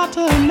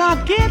underwater and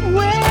not get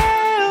wet.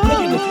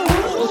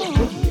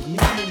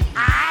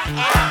 I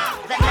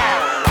am the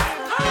nose.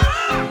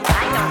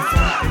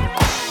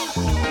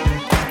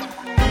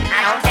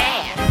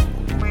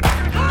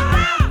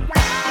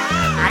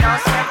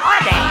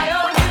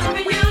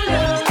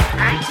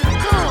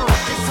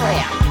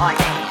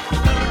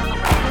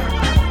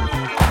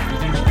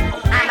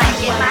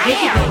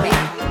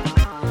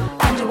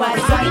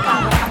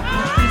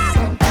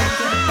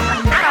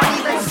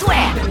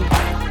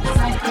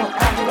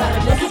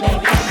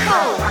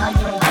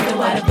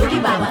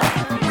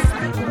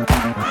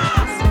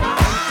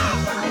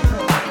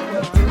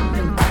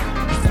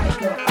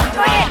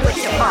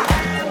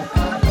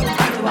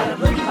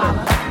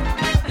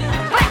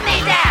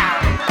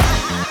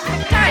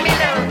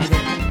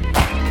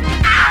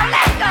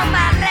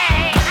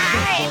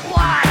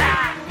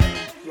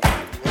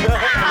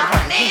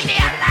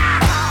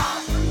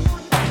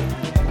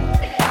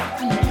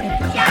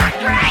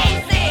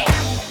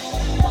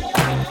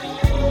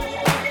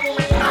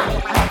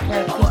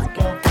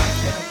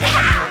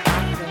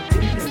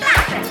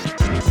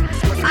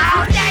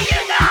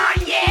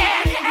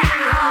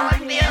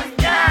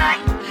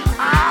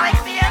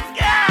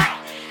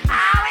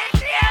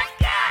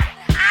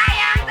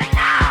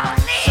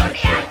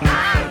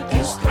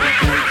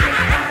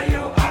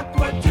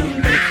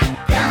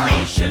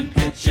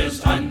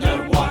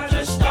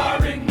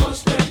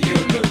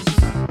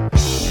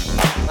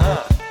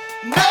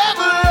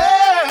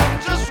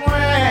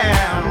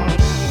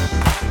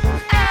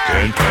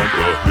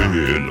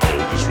 in all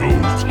these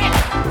roads.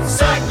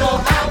 Psycho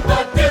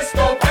Alpha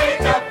Disco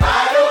Beta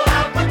Bio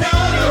Alpha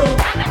Doodoo.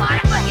 I'm the one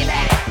boogie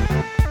back.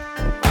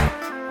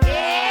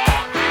 Yeah.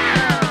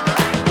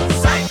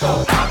 Psycho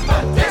Alpha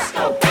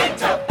Disco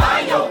Beta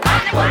Bio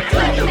Alpha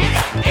Doodoo.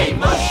 A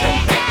motion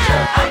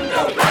picture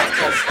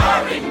underwater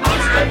starring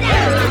Monster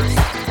News.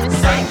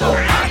 Psycho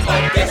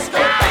Alpha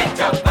Disco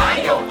Beta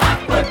Bio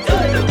Alpha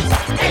Doodoo.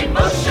 A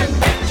motion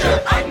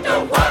picture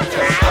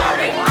underwater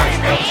starring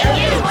Monster News.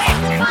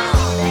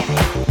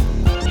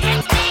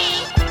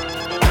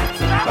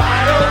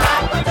 Bio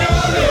Alpha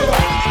Doodoo.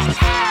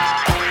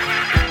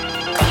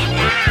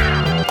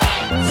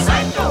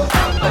 Psycho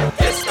Alpha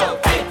Disco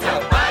Beta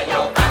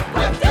Bio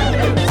Alpha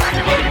Doodoo.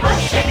 A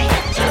motion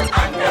picture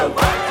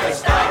underwater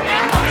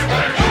starring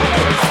Monster News.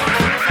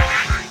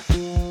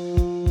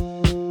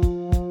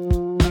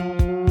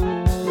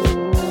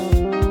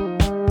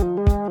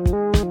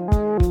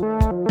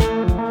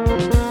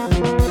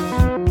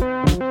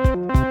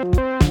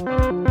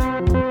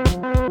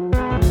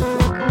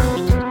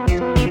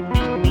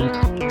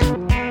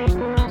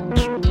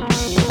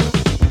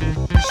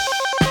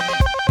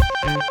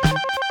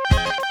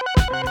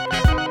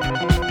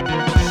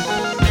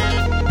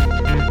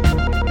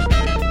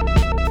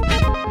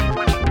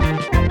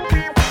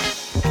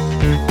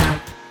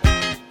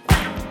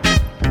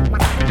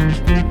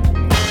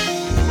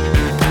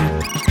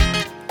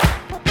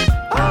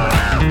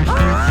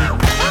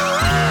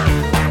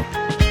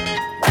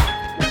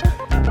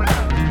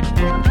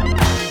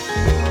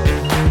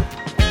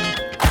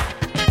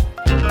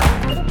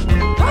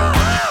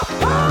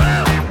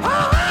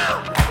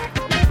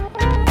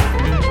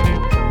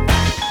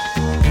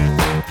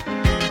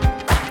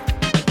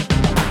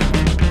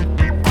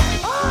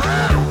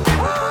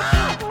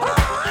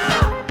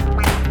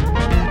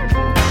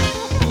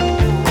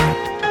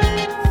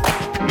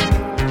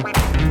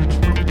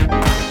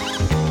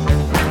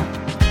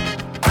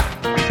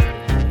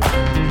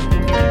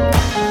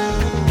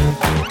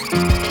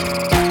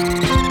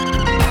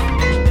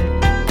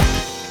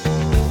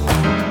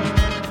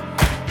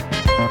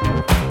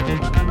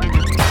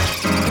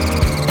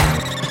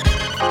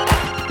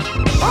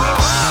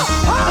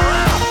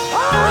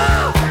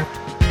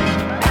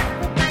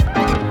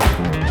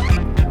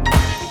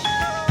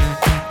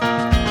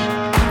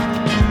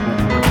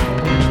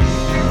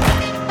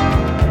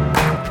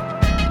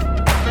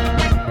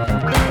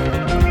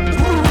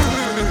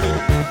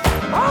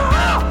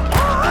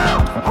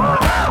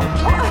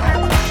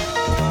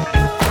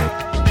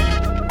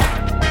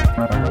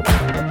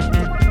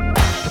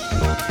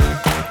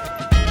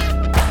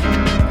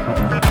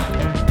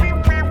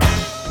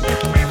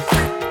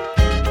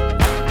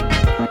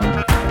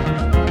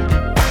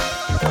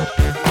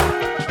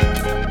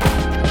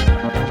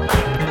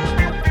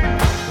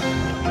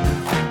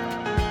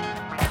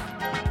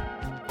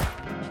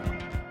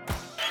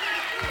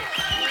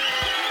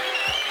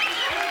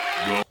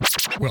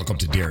 Welcome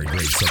to Derek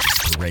Gray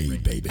Circus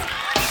Parade, baby.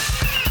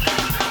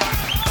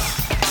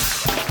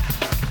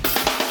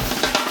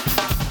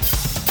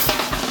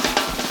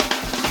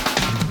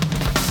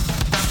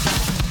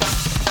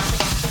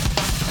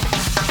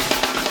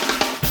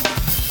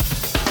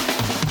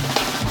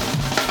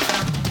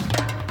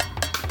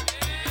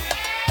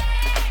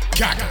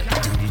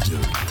 Cock-a-doodle-doo.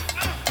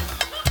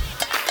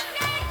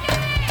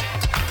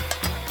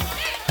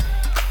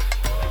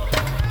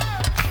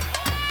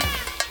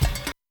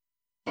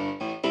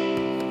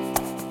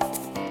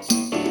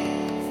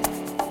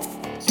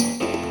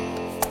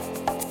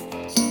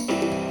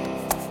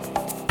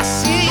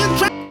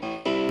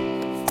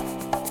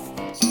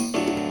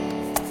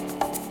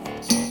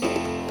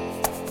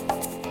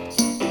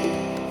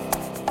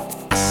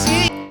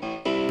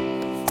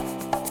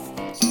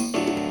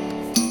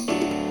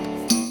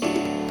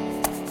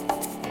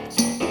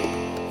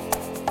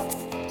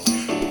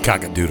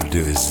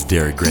 Cock-a-doodle-doo, this is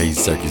Derek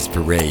Gray's Circus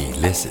Parade.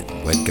 Listen,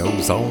 what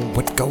goes on,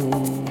 what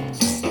goes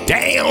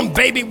down,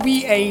 baby.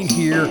 We ain't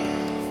here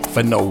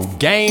for no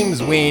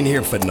games. We ain't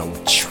here for no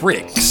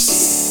tricks.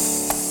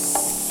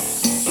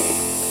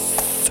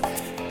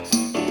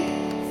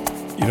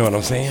 You know what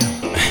I'm saying?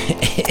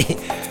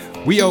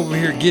 We over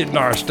here getting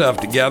our stuff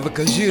together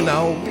because, you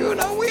know,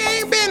 we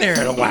ain't been here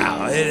in a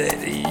while.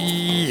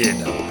 You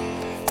know,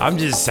 I'm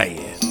just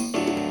saying.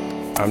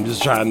 I'm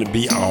just trying to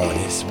be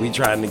honest. We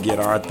trying to get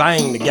our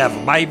thing together,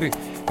 baby.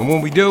 And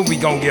when we do, we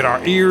gonna get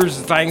our ears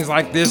and things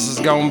like this is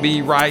gonna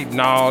be right and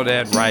all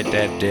that, right,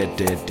 that,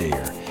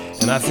 there.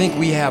 And I think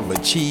we have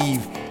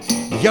achieved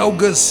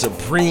Yoga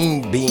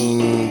Supreme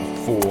Being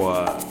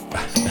for,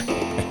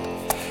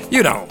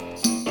 you know,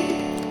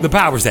 the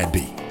powers that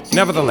be.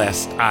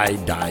 Nevertheless, I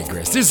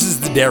digress. This is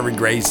the Derek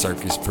Gray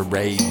Circus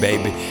Parade,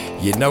 baby.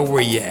 You know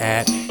where you're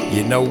at.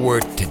 You know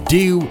what to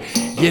do.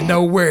 You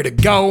know where to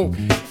go.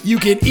 You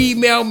can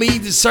email me,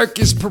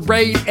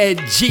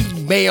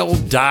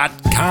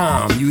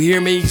 thecircusparade@gmail.com. You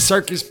hear me?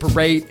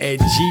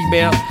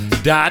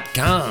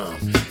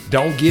 Circusparade@gmail.com.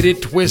 Don't get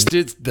it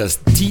twisted. The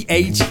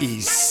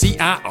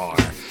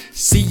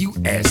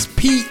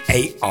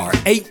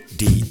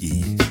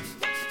THECIRCUSPARADE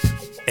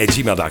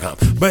 @gmail.com.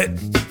 But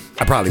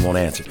I probably won't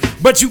answer.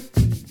 But you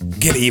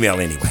get an email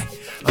anyway.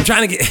 I'm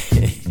trying to get...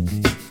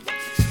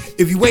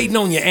 If you're waiting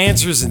on your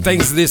answers and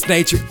things of this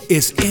nature,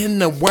 it's in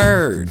the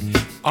Word.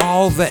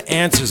 All the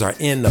answers are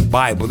in the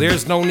Bible.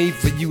 There's no need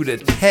for you to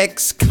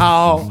text,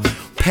 call,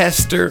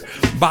 pester,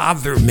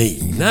 bother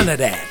me. None of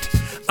that.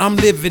 I'm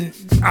living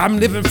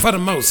for the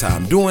Most High.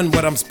 I'm doing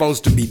what I'm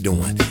supposed to be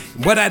doing.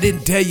 What I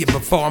didn't tell you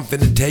before, I'm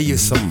finna tell you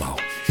some more.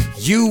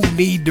 You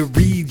need to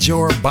read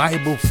your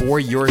Bible for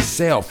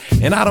yourself.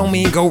 And I don't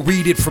mean go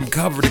read it from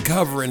cover to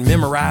cover and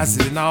memorize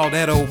it and all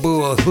that old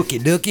bull hooky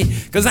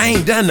dooky, because I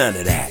ain't done none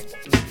of that.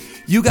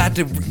 You got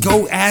to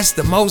go ask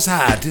the Most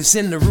High to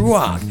send the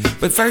Ruach.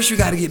 But first you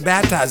got to get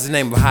baptized in the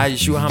name of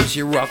Yeshua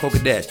HaMashiach Ruach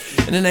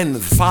HaKodesh. In the name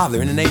of the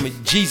Father, in the name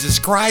of Jesus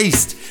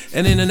Christ,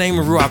 and in the name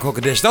of Ruach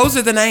HaKodesh. Those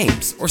are the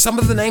names, or some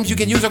of the names you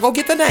can use, or go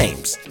get the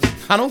names.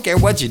 I don't care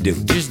what you do,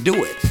 just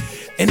do it.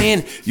 And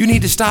then you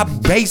need to stop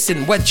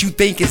basing what you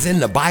think is in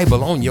the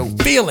Bible on your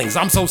feelings.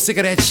 I'm so sick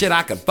of that shit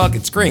I could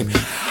fucking scream.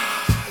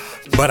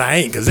 But I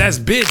ain't, because that's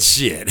bitch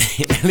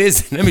shit.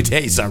 Listen, let me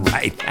tell you something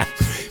right now.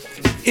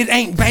 It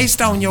ain't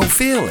based on your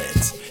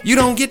feelings. You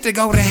don't get to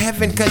go to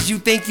heaven because you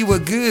think you were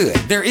good.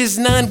 There is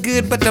none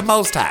good but the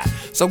Most High.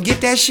 So get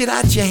that shit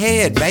out your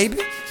head, baby.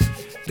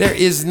 There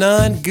is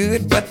none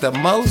good but the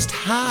Most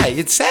High.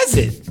 It says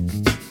it.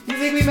 You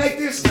think we make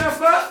this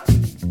stuff up? You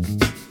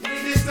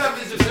think this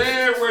stuff is just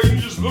there where you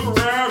just look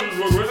around and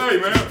look, hey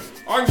man,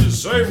 I can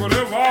just say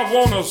whatever I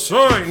want to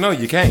say. No,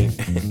 you can't.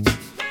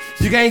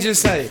 You can't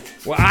just say,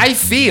 well, I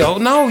feel.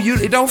 No,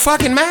 it don't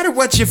fucking matter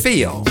what you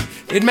feel.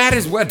 It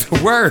matters what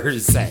the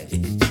words say.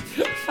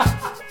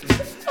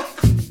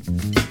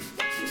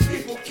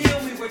 People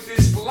kill me with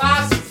this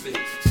philosophy,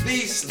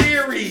 these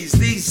theories,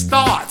 these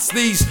thoughts,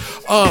 these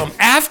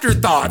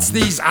afterthoughts,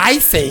 these I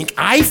think,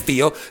 I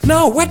feel.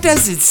 No, what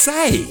does it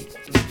say?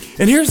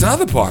 And here's the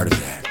other part of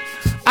that.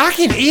 I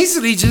can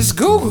easily just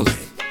Google it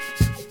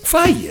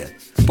for you.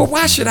 But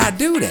why should I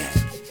do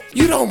that?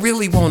 You don't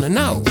really want to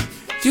know.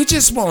 You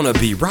just want to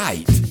be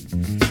right.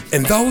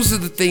 And those are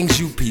the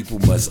things you people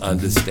must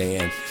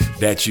understand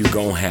that you're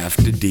going to have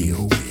to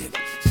deal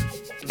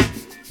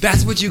with.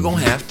 That's what you're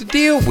going to have to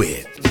deal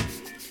with.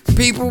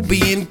 People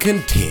being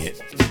content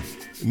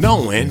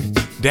knowing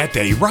that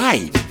they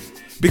right.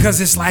 Because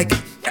it's like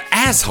an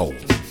asshole.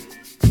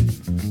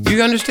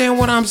 You understand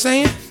what I'm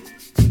saying?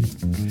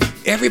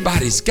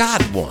 Everybody's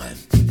got one.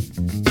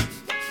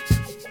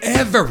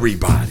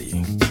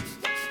 Everybody.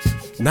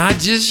 Not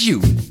just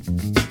you.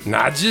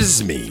 Not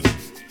just me.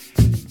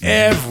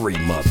 Every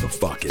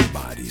motherfucking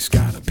body's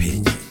got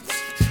opinions.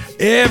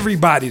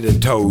 Everybody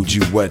done told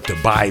you what the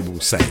Bible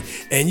say.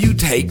 And you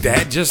take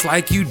that just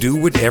like you do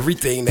with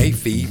everything they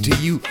feed to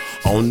you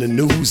on the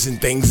news and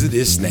things of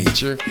this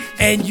nature.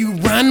 And you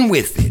run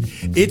with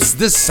it. It's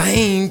the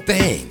same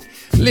thing.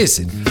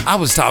 Listen, I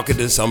was talking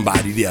to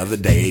somebody the other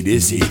day,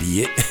 this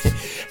idiot.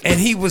 And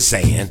he was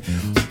saying,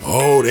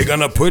 oh, they're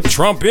gonna put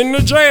Trump in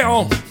the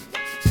jail.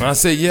 I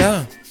said,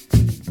 yeah.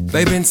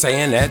 They've been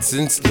saying that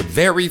since the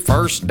very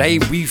first day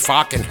we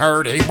fucking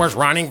heard he was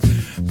running,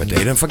 but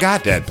they done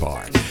forgot that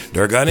part.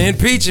 They're gonna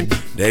impeach him.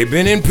 They've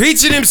been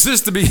impeaching him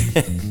since the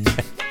beginning.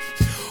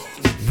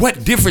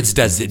 What difference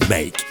does it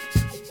make?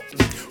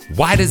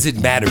 Why does it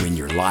matter in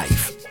your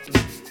life?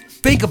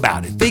 Think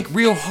about it. Think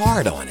real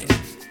hard on it.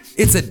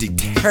 It's a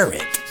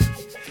deterrent.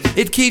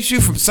 It keeps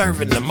you from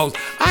serving the most.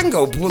 I can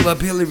go pull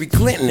up Hillary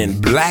Clinton in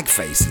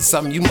blackface and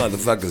some of you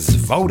motherfuckers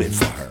voted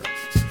for her.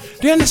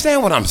 Do you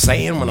understand what I'm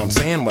saying when I'm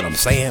saying what I'm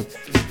saying?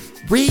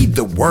 Read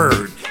the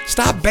word.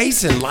 Stop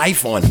basing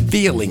life on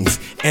feelings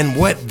and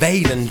what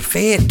they done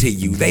fed to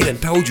you. They done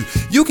told you.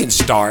 You can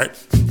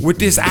start with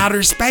this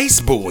outer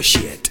space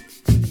bullshit.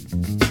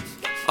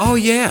 Oh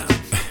yeah.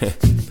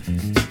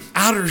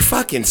 Outer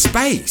fucking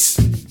space.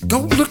 Go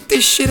look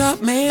this shit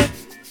up, man.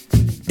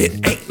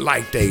 It ain't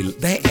like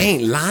they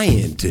ain't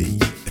lying to you.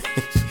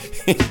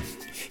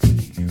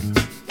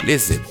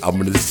 Listen, I'm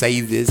gonna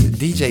say this.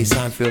 DJ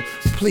Seinfeld,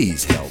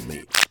 please help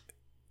me.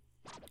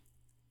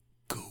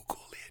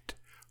 Google it.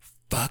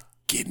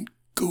 Fucking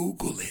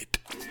Google it.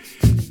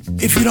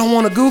 If you don't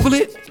want to Google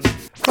it,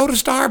 go to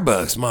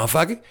Starbucks,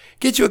 motherfucker.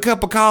 Get you a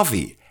cup of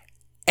coffee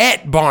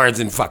at Barnes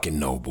and fucking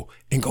Noble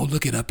and go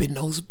look it up in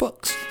those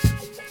books.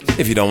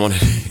 If you don't want to.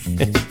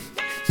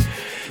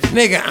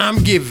 Nigga,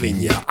 I'm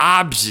giving you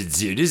options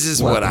here. This is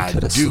what I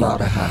do.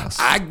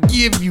 I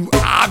give you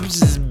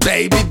options,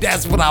 baby.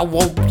 That's what I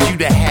want you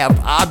to have,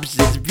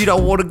 options. If you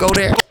don't want to go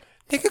there,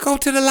 nigga, go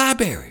to the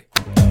library.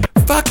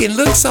 Fucking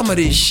look some of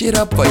this shit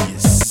up for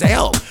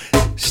yourself.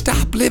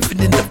 Stop living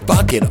in the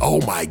fucking,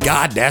 oh my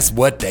God, that's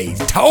what they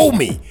told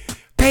me.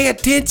 Pay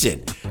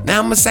attention. Now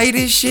I'm gonna say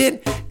this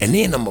shit, and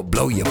then I'm gonna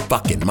blow your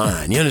fucking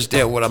mind. You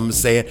understand what I'm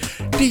saying?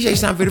 DJ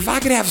Seinfeld, if I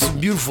could have some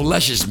beautiful,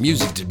 luscious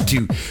music to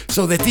do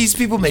so that these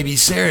people may be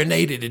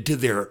serenaded into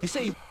their... You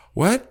see...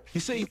 What? You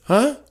see...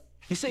 Huh?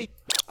 You see...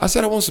 I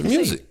said I want some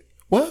music.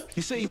 What?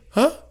 You see...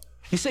 Huh?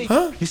 You see...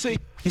 Huh? You see...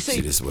 You see...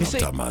 See, this is what I'm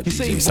talking about. You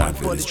DJ see,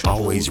 Seinfeld is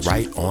always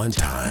right on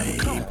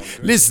time.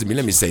 Listen to me.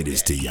 Let me say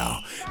this to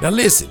y'all. Now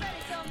listen.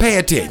 Pay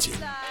attention.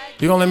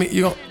 You gonna let me...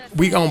 You gonna...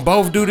 we gonna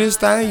both do this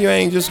thing? You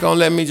ain't just gonna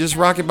let me just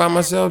rock it by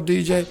myself,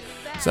 DJ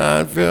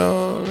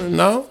Seinfeld?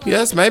 No?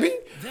 Yes? Maybe?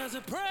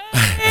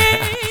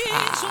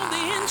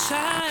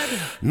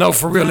 No,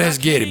 for real, let's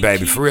get it,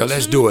 baby. For real,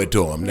 let's do it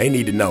to them. They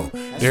need to know.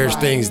 There's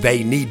things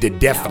they need to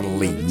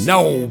definitely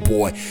know,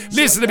 boy.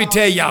 Listen, let me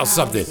tell y'all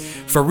something.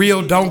 For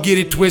real, don't get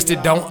it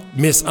twisted. Don't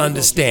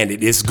misunderstand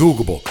it. It's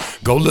Googleable.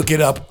 Go look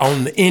it up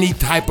on any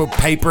type of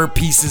paper,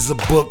 pieces of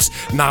books,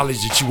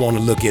 knowledge that you want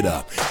to look it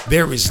up.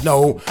 There is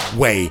no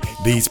way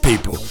these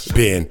people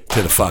been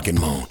to the fucking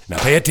moon. Now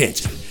pay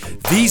attention.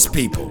 These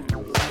people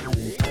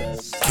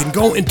can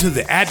go into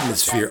the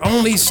atmosphere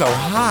only so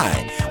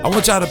high. I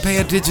want y'all to pay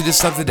attention to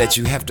something that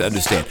you have to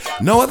understand.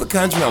 No other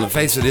country on the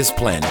face of this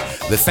planet,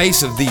 the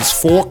face of these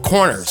four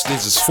corners,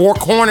 this is four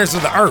corners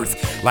of the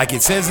earth, like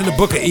it says in the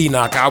book of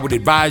Enoch. I would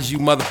advise you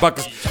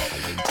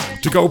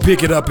motherfuckers to go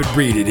pick it up and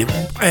read it.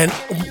 And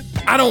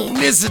I don't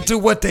listen to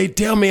what they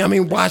tell me. I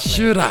mean, why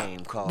should I?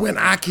 When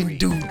I can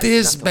do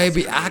this,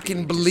 baby, I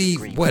can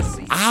believe what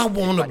I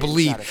want to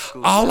believe.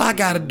 All I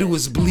got to do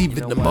is believe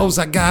in the Most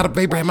High God of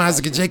Abraham,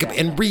 Isaac, and Jacob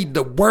and read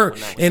the word,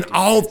 and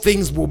all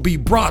things will be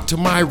brought to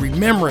my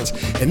remembrance.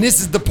 And this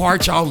is the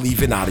part y'all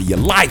leaving out of your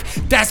life.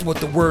 That's what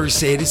the word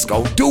said it's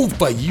going to do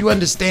for you. You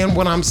understand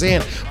what I'm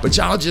saying? But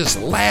y'all just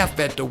laugh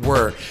at the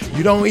word.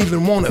 You don't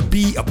even want to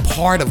be a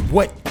part of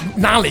what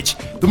knowledge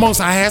the Most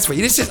High has for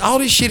you. All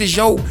this shit is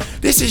your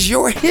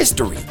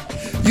history.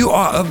 You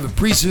are of the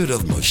priesthood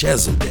of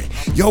Melchizedek.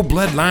 Your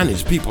bloodline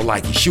is people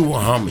like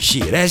Yeshua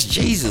HaMashiach. That's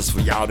Jesus for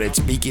y'all that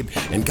speak him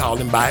and call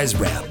him by his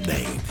rap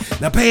name.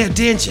 Now pay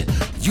attention.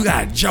 You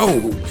got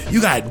Job.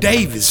 You got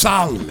David,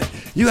 Solomon.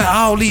 You got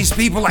all these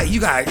people like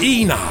you got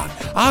Enoch.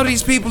 All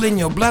these people in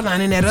your bloodline.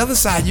 And that other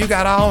side, you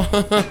got all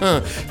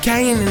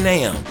Cain and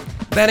them.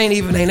 That ain't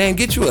even their name.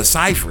 Get you a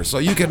cipher so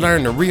you can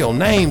learn the real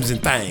names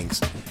and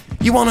things.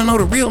 You want to know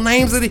the real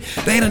names of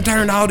they done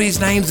turned all these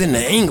names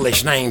into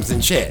English names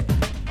and shit.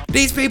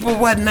 These people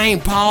wasn't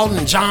named Paul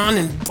and John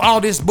and all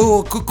this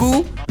bull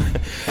cuckoo.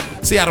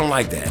 See, I don't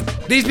like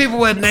that. These people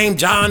wasn't named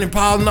John and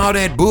Paul and all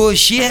that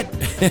bullshit.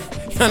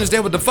 You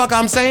understand what the fuck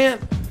I'm saying?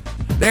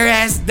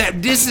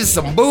 This is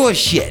some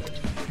bullshit.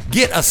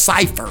 Get a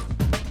cipher.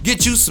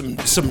 Get you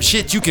some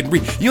shit you can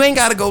read. You ain't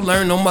gotta go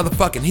learn no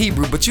motherfucking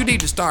Hebrew, but you need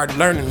to start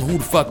learning who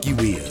the fuck you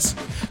is.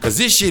 Cause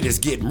this shit is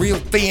getting real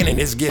thin and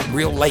it's getting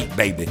real late,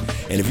 baby.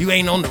 And if you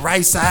ain't on the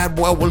right side,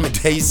 boy, well, let me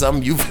tell you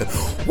something.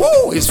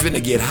 It's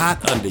finna get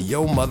hot under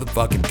your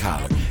motherfucking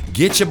collar.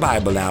 Get your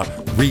Bible out,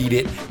 read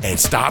it, and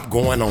stop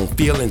going on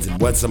feelings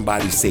and what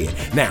somebody said.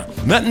 Now,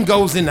 nothing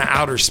goes into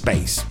outer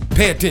space.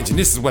 Pay attention.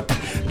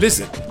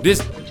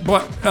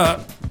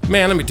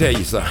 Man, let me tell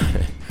you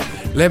something.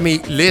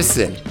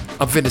 Listen.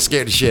 I'm finna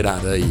scare the shit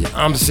out of you.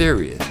 I'm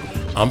serious.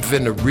 I'm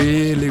finna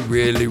really,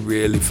 really,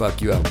 really fuck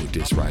you up with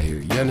this right here.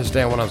 You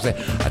understand what I'm saying?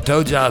 I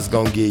told you I was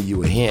gonna give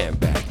you a hint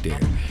back there.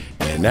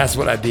 And that's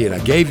what I did. I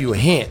gave you a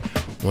hint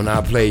when I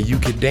played You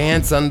Could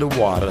Dance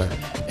Underwater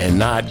and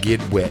Not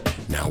Get Wet.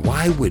 Now,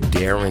 why would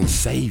Darren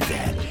say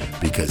that?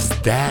 Because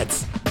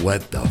that's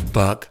what the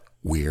fuck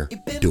we're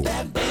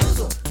doing.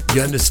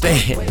 You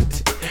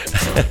understand?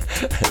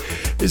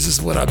 This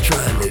is what I'm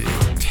trying to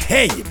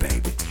tell you,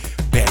 baby.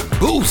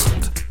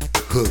 Bamboozled.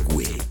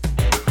 Hoogwig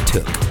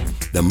took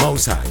the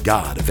Most High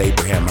God of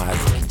Abraham,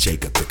 Isaac, and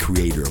Jacob, the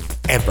creator of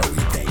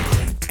everything.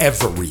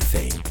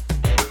 Everything.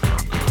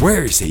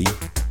 Where is he?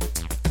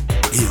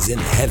 He's in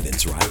the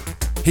heavens, right?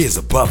 He is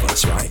above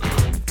us, right?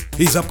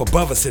 He's up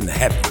above us in the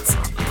heavens.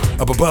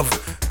 Up above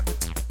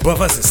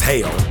us is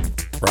hell,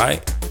 right?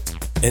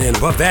 And then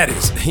above that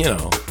is,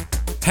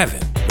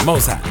 heaven. The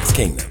Most High is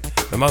kingdom.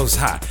 The Most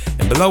High.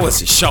 And below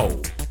us is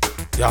Sheol.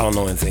 Y'all don't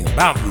know anything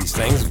about these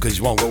things because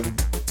you won't go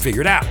figure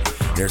it out.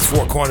 There's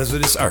four corners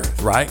of this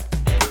earth, right?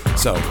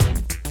 So,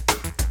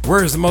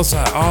 where is the Most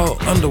High?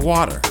 All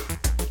underwater.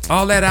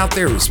 All that out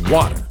there is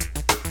water.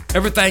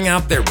 Everything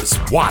out there is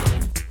water.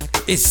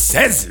 It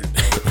says it.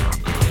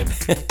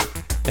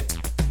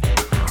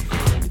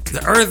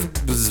 The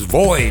earth was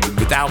void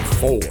without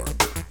form,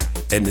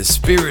 and the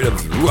spirit of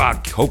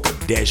Ruach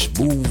HaKodesh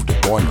moved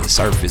upon the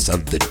surface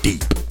of the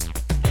deep.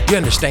 You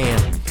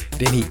understand?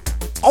 Then he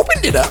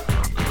opened it up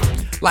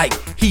like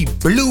he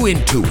blew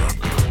into it.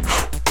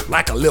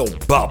 Like a little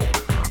bubble.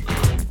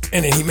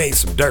 And then he made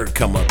some dirt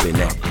come up in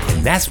that.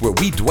 And that's where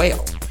we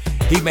dwell.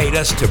 He made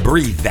us to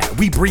breathe that.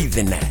 We breathe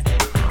in that.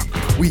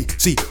 We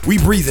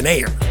breathe in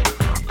air.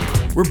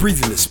 We're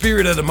breathing the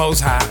spirit of the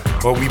Most High,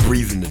 or we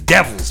breathe in the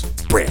devil's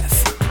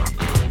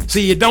breath.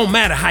 See, it don't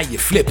matter how you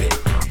flip it.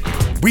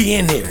 We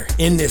in here,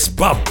 in this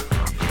bubble.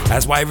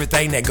 That's why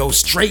everything that goes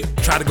straight,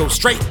 try to go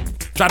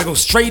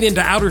straight into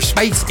outer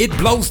space, it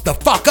blows the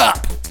fuck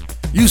up.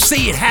 You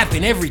see it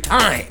happen every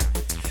time.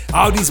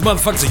 All these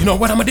motherfuckers say, you know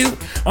what I'm gonna do?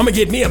 I'm gonna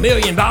get me $1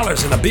 million and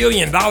 $1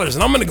 billion and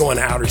I'm gonna go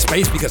into outer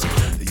space because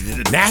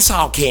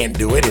NASA can't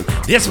do it and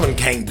this one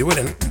can't do it.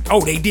 And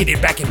they did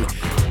it back in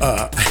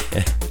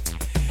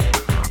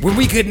when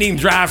we couldn't even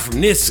drive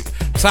from this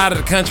side of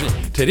the country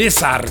to this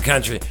side of the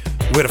country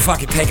with a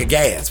fucking tank of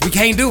gas. We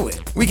can't do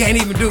it. We can't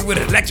even do it with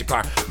an electric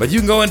car. But you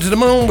can go into the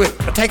moon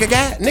with a tank of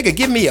gas? Nigga,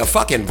 give me a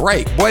fucking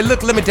break. Boy,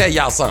 look, let me tell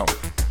y'all something.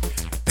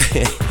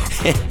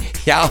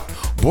 y'all,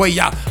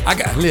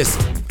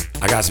 listen,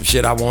 I got some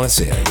shit I want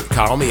to sell you.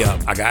 Call me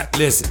up. I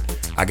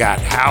got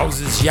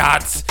houses,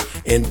 yachts,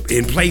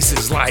 in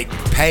places like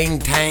Pang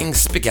Tang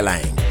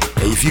Spickelang.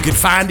 If you can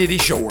find it,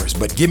 it's yours,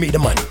 but give me the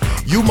money.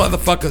 You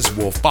motherfuckers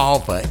will fall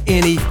for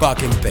any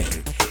fucking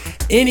thing.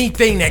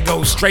 Anything that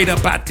goes straight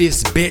up out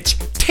this bitch,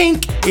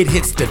 tink, it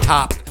hits the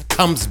top,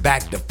 comes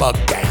back the fuck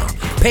down.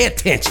 Pay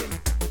attention.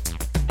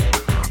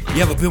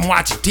 You ever been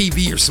watching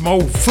TV or some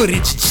old footage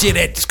and shit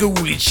at school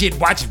and shit,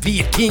 watching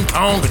via King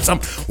Kong or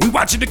something? We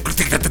watching and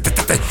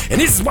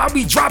this is why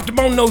we dropped them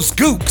on those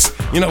gooks.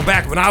 You know,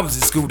 back when I was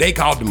in school, they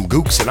called them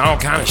gooks and all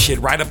kind of shit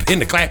right up in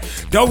the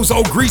class. Those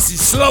old greasy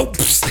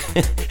slopes.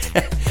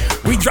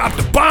 We dropped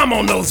a bomb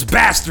on those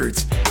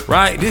bastards,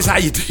 right? This is how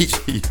you teach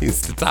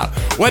the top.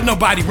 Wasn't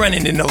nobody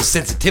running in those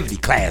sensitivity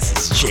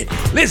classes and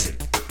shit. Listen.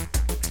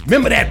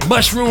 Remember that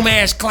mushroom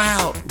ash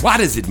cloud? Why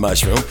does it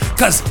mushroom?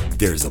 Cause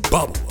there's a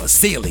bubble, a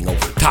ceiling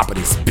over the top of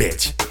this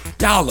bitch.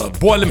 Y'all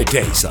boy, let me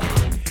tell you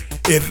something.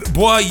 If,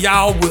 boy,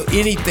 y'all will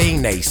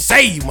anything they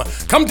say you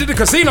must. Come to the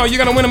casino, you're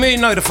gonna win $1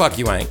 million. No, the fuck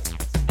you ain't.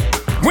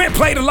 Went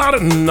played a lot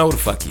of, no, the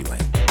fuck you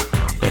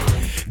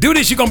ain't. Do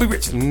this, you're gonna be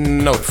rich.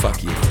 No, the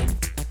fuck you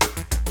ain't.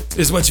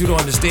 This is what you don't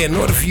understand. In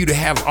order for you to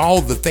have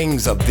all the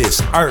things of this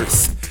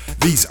earth,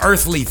 these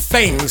earthly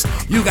things,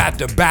 you got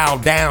to bow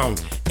down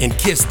and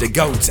kiss the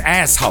goat's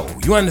asshole.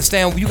 You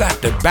understand? You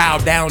got to bow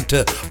down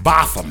to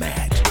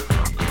Baphomet.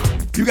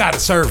 You got to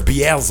serve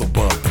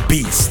Beelzebub, the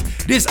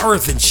beast. This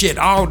earth and shit,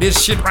 all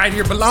this shit right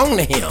here belong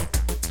to him.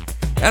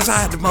 That's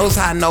how the Most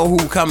High know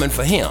who coming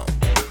for him.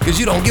 Because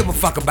you don't give a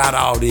fuck about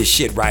all this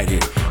shit right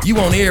here. You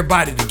want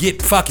everybody to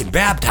get fucking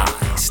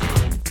baptized.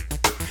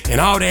 And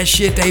all that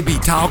shit they be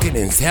talking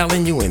and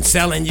telling you and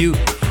selling you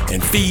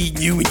and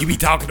feeding you, and you be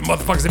talking to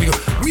motherfuckers and they go,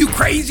 you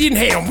crazy in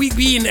hell, we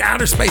be in the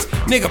outer space.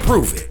 Nigga,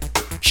 prove it.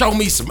 Show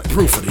me some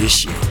proof of this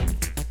shit.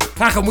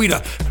 How come we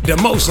the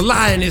most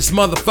lionest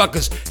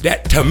motherfuckers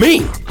that, to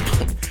me,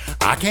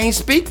 I can't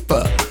speak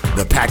for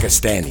the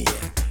Pakistani,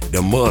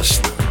 the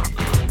Muslim,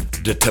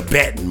 the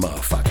Tibetan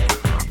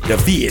motherfucker, the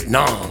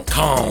Vietnam,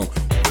 Kong,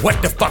 what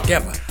the fuck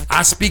ever.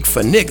 I speak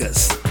for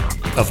niggas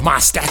of my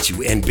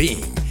stature and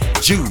being.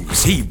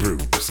 Jews,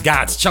 Hebrews,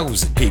 God's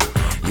chosen people.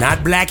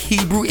 Not black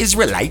Hebrew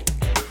Israelite.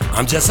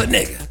 I'm just a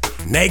nigga.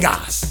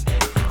 Negas.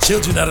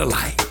 Children of the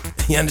light.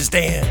 You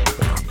understand?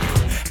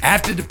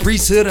 After the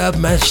priesthood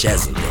of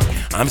Melchizedek,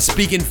 I'm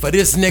speaking for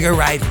this nigga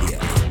right here.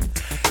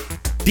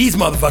 These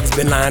motherfuckers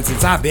been lying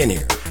since I've been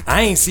here.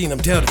 I ain't seen them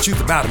tell the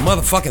truth about a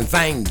motherfucking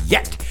thing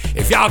yet.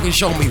 If y'all can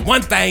show me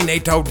one thing they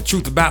told the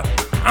truth about,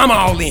 I'm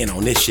all in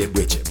on this shit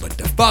with you. But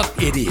the fuck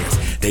it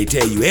is. They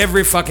tell you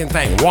every fucking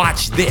thing.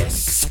 Watch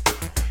this.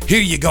 Here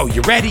you go.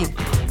 You ready?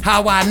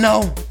 How I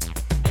know?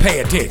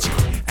 Pay attention.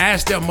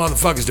 Ask them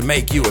motherfuckers to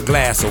make you a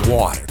glass of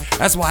water.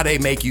 That's why they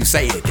make you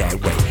say it that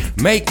way.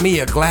 Make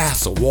me a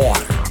glass of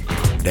water.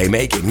 They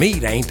making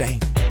meat, ain't they?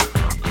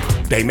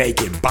 They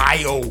making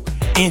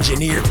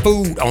bio-engineered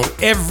food on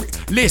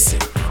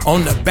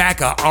on the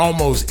back of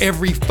almost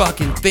every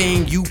fucking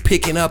thing you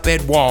picking up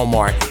at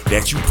Walmart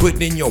that you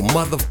putting in your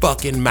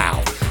motherfucking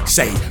mouth.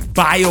 Say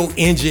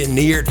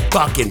bio-engineered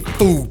fucking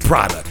food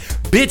product.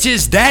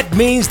 Bitches, that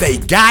means they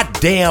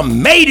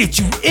goddamn made it,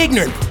 you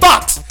ignorant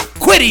fucks.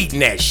 Quit eating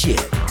that shit.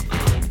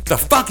 The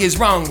fuck is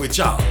wrong with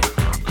y'all?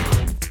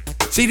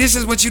 See, this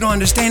is what you don't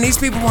understand. These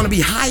people want to be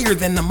higher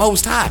than the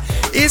Most High.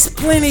 It's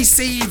plenty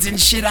seeds and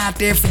shit out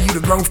there for you to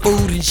grow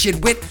food and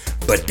shit with,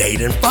 but they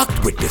done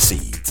fucked with the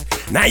seeds.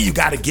 Now you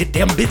gotta get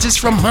them bitches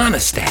from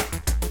Monistat.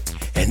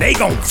 And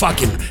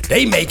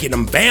they making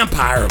them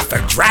vampire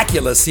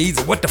Dracula seeds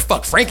or what the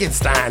fuck,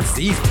 Frankenstein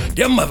seeds.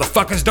 Them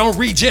motherfuckers don't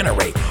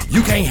regenerate.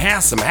 You can't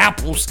have some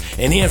apples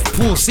and then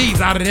pull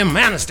seeds out of them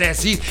Monistat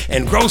seeds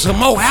and grow some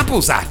more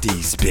apples out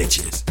these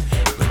bitches.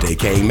 But they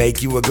can't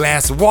make you a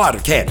glass of water,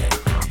 can they?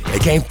 They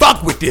can't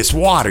fuck with this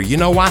water. You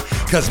know why?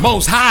 Because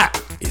Most High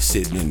is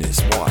sitting in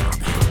this water.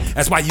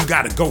 That's why you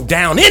gotta go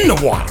down in the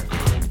water.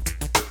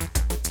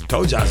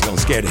 Told you I was gonna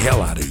scare the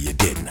hell out of you,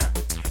 didn't I?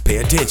 Pay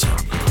attention.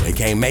 They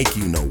can't make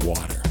you no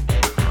water.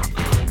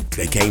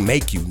 They can't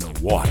make you no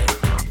water.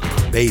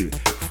 They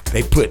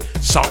put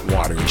salt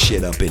water and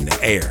shit up in the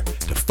air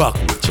to fuck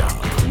with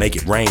y'all, to make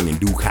it rain and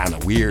do kind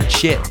of weird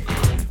shit.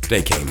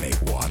 They can't make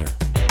water.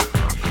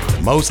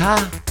 The Most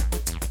High,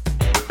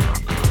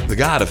 the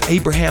God of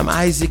Abraham,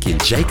 Isaac,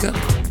 and Jacob.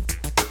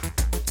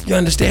 You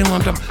understand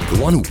what I'm talking about?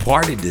 The one who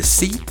parted the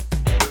sea.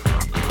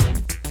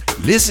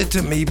 Listen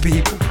to me,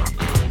 people.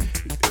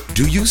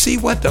 Do you see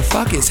what the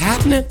fuck is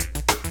happening?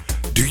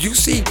 Do you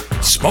see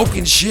smoke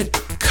and shit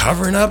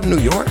covering up New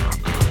York?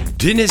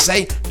 Didn't it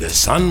say the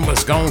sun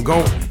was gonna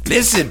go?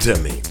 Listen to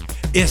me.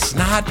 It's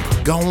not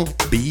gonna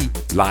be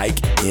like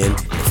in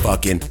the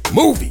fucking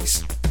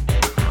movies.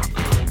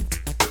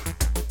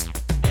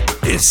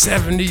 It's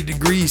 70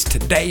 degrees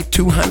today,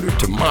 200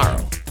 tomorrow,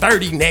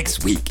 30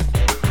 next week.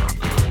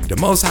 The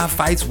Most High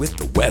fights with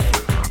the weather.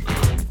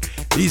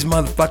 These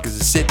motherfuckers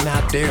are sitting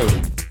out there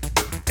in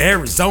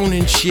Arizona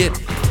and shit,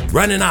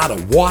 running out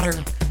of water.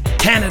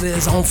 Canada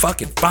is on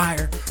fucking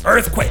fire.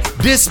 Earthquake.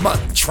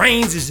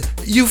 Trains is,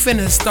 you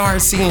finna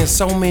start seeing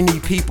so many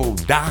people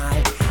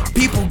die.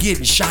 People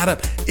getting shot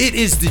up. It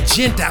is the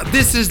Gentile.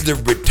 This is the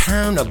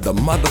return of the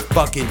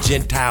motherfucking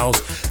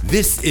Gentiles.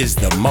 This is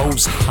the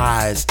Most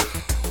High's.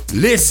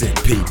 Listen,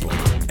 people,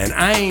 and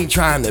I ain't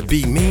trying to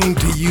be mean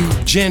to you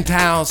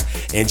Gentiles,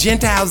 and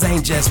Gentiles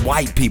ain't just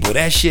white people.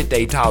 That shit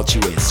they taught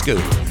you at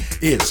school.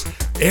 It's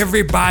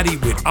everybody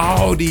with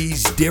all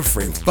these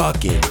different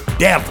fucking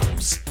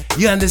devils.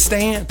 You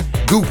understand?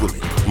 Google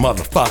it,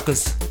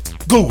 motherfuckers.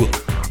 Google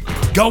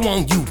it. Go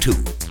on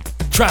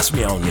YouTube. Trust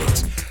me on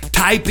this.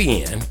 Type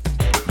in,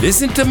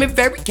 listen to me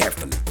very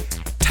carefully.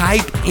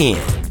 Type in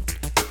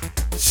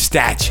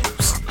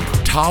statues.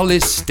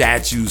 Tallest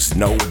statues,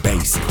 no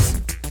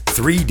bases.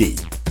 3D.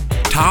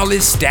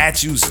 Tallest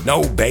statues,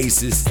 no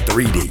bases,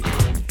 3D.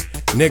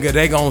 Nigga,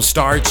 they gonna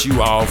start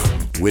you off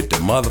with the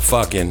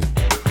motherfucking,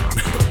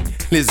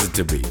 listen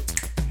to me.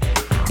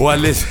 Boy,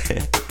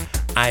 listen,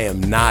 I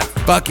am not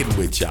fucking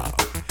with y'all.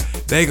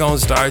 They gonna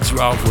start you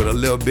off with a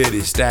little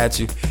bitty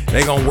statue.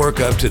 They gonna work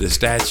up to the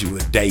statue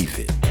of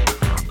David.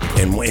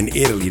 And in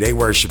Italy, they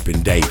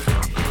worshiping David.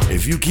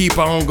 If you keep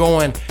on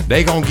going,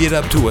 they gonna get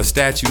up to a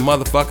statue.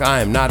 Motherfucker,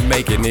 I am not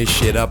making this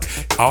shit up.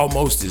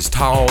 Almost as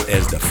tall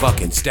as the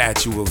fucking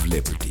Statue of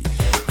Liberty.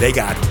 They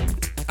got,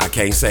 I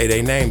can't say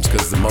their names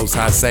because the Most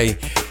High say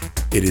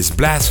it is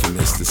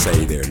blasphemous to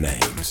say their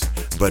names.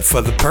 But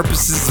for the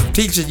purposes of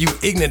teaching you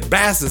ignorant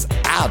bastards,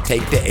 I'll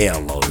take the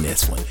L on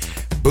this one.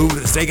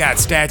 Buddhas, they got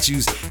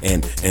statues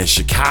and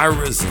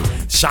Shakiras and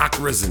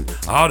chakras and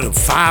all the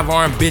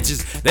 5-armed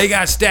bitches. They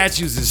got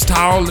statues as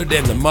taller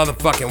than the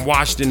motherfucking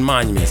Washington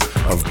monuments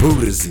of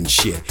Buddhas and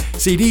shit.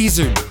 See, these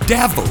are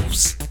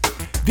devils.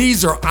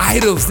 These are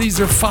idols. These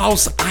are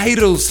false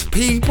idols,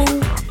 people.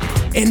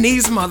 And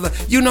these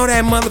you know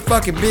that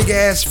motherfucking big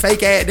ass,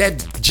 fake ass,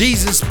 that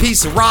Jesus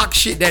piece of rock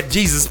shit, that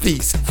Jesus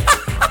piece.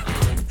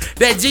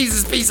 That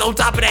Jesus piece on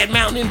top of that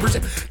mountain in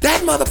Brazil.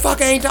 That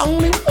motherfucker ain't the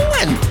only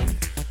one.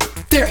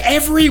 They're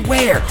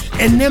everywhere,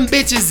 and them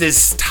bitches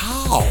is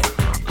tall.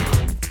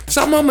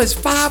 Some of them is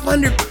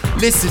 500.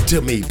 Listen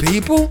to me,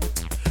 people.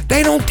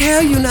 They don't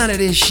tell you none of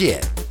this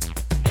shit.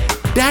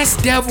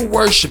 That's devil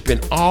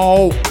worshiping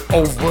all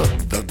over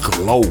the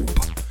globe.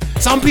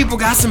 Some people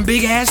got some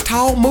big ass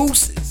tall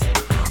mooses.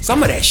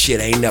 Some of that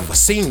shit ain't never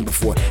seen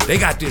before. They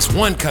got this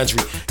one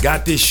country,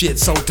 got this shit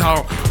so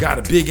tall, got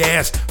a big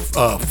ass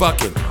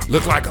fucking,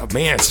 look like a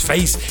man's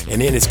face,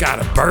 and then it's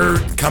got a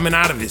bird coming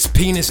out of his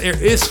penis.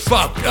 It's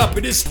fucked up,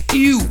 it is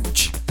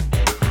huge.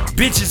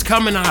 Bitches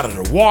coming out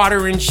of the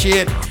water and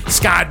shit.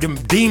 Them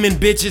demon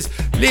bitches.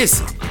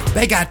 Listen,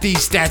 they got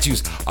these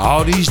statues,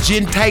 all these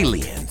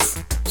Gentilians.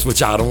 That's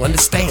what y'all don't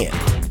understand.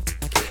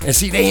 And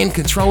see, they in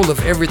control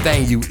of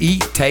everything you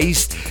eat,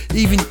 taste.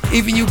 Even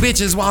you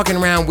bitches walking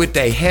around with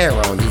their hair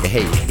on your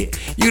head.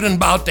 You done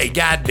bought their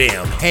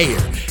goddamn hair,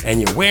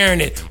 and you're wearing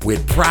it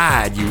with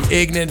pride, you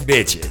ignorant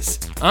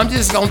bitches. I'm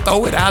just gonna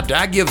throw it out there.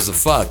 I gives a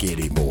fuck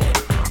anymore.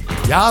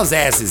 Y'all's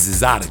asses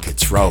is out of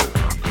control.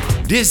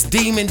 This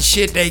demon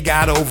shit they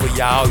got over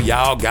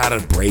y'all gotta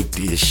break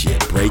this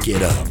shit. Break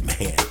it up,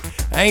 man.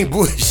 I ain't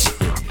bullshit.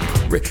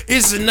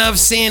 It's enough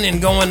sinning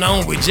going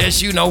on with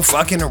just,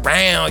 fucking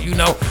around,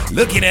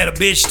 looking at a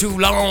bitch too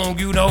long,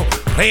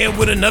 playing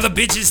with another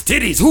bitch's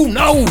titties. Who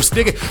knows,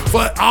 nigga?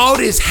 For all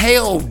this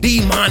hell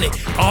demonic,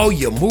 all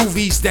your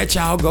movies that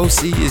y'all go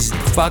see is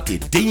fucking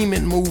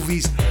demon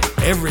movies,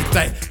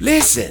 everything.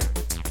 Listen,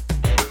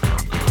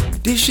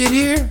 this shit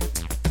here,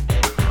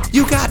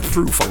 you got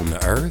proof on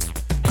the earth.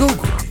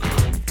 Google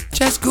it.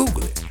 Just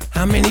Google it.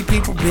 How many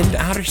people been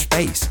to outer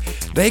space?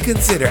 They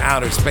consider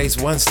outer space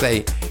once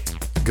they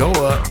go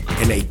up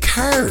and they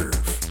curve.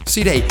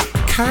 See, they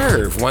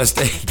curve once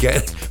they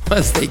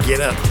get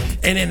up,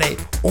 and then they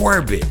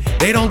orbit.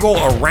 They don't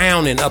go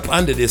around and up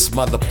under this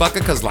motherfucker,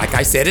 because like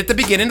I said at the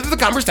beginning of the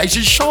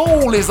conversation,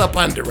 Shoal is up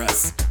under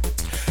us.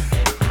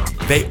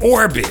 They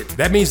orbit.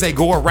 That means they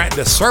go around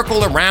the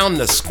circle around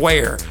the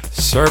square.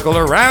 Circle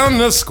around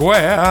the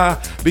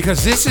square,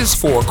 because this is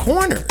 4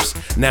 corners.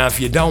 Now, if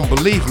you don't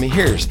believe me,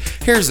 here's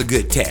a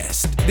good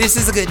test. This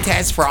is a good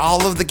test for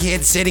all of the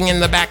kids sitting in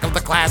the back of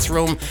the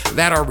classroom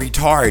that are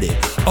retarded.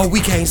 Oh, we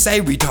can't say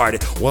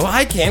retarded. Well,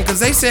 I can, because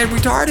they said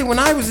retarded when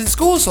I was in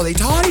school, so they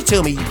taught it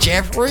to me,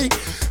 Jeffrey.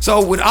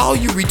 So with all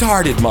you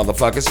retarded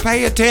motherfuckers,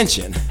 pay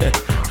attention.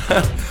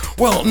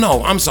 Well,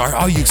 no, I'm sorry,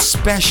 all you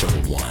special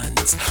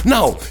ones.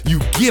 No, you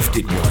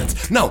gifted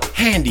ones. No,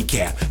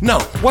 handicap. No,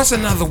 what's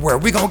another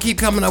word? We're gonna keep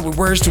coming up with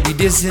words till we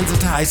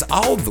desensitize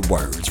all the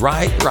words.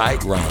 Right,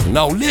 wrong.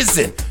 No,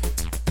 listen.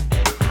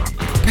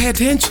 Pay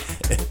attention.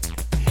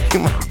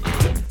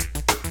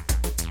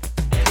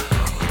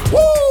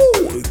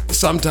 Woo!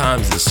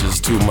 Sometimes it's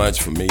just too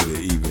much for me to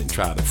even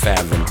try to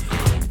fathom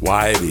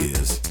why it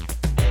is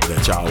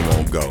that y'all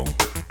won't go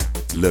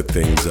look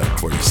things up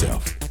for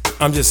yourself.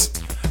 I'm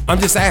just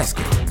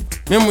asking.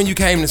 Remember when you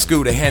came to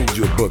school, they handed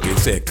you a book, it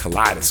said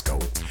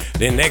Kaleidoscope.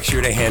 Then next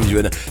year they hand you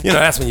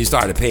that's when you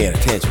started paying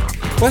attention.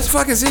 What the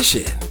fuck is this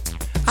shit?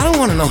 I don't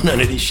want to know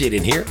none of this shit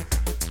in here.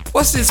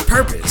 What's this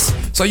purpose?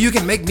 So you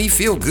can make me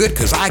feel good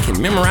because I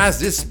can memorize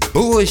this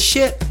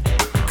bullshit?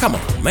 Come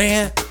on,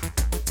 man.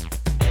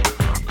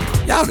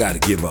 Y'all got to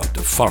give up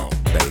the funk,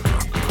 baby.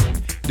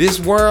 This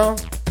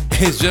world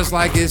is just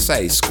like it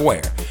say,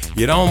 square.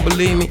 You don't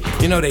believe me?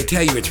 They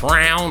tell you it's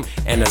round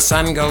and the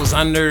sun goes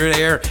under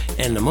there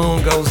and the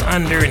moon goes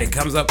under and it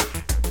comes up.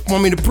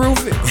 Want me to prove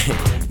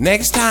it?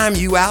 Next time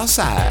you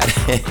outside,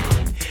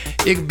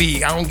 it could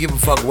be, I don't give a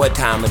fuck what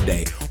time of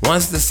day.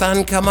 Once the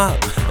sun come up,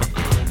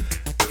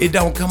 it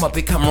don't come up,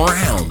 it come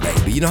around,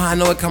 baby. You know how I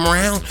know it come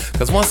around?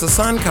 Because once the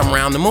sun come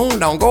around, the moon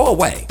don't go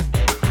away.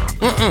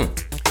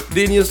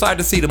 Then you'll start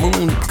to see the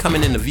moon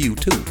coming into view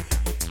too.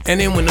 And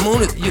then when the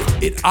moon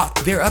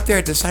they're up there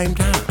at the same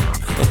time.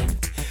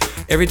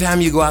 Every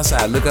time you go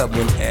outside, look up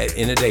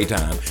in the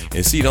daytime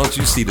and see, don't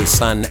you see the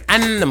sun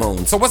and the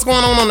moon? So what's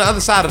going on the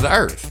other side of the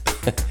earth?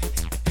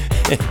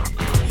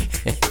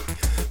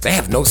 They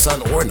have no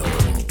sun or no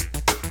moon.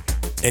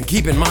 And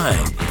keep in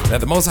mind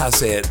that the Most High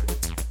said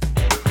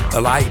a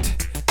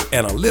light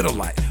and a little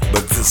light.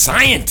 But the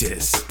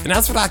scientists, and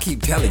that's what I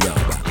keep telling y'all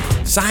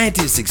about,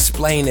 scientists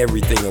explain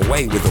everything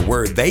away with a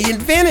word they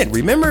invented.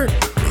 Remember,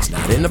 it's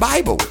not in the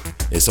Bible.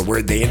 It's a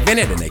word they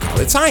invented and they call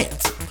it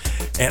science.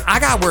 And I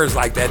got words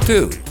like that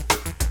too.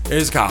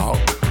 It's called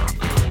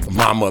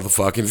my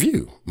motherfucking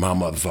view, my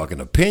motherfucking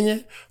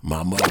opinion,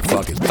 my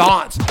motherfucking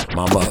thoughts,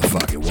 my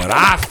motherfucking what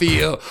I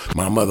feel,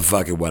 my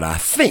motherfucking what I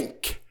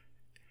think.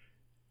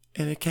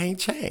 And it can't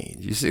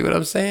change. You see what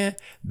I'm saying?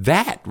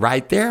 That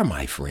right there,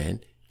 my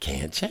friend,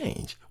 can't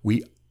change.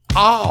 We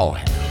all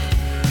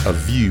have a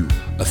view,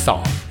 a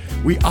thought.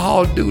 We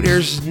all do.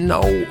 There's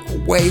no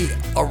way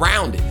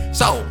around it.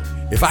 So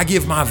if I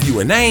give my view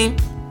a name,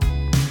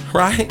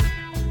 right?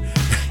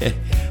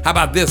 How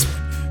about this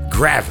one?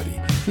 Gravity.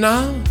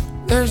 No,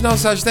 there's no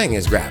such thing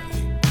as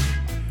gravity.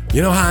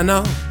 You know how I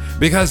know?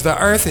 Because the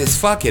earth is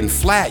fucking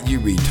flat, you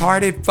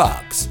retarded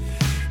fucks.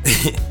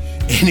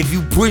 And if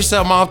you push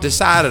something off the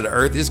side of the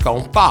earth, it's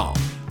gonna fall.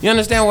 You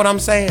understand what I'm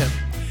saying?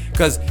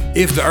 Because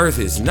if the earth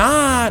is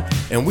not,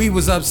 and we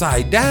was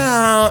upside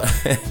down,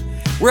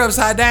 we're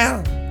upside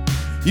down.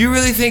 You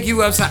really think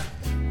you upside?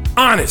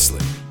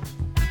 Honestly,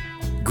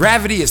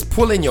 gravity is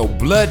pulling your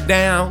blood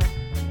down.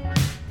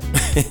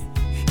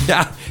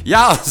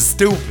 Y'all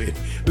stupid.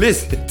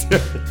 Listen to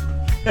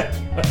me.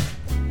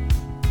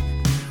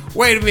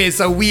 Wait a minute,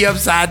 so we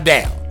upside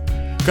down.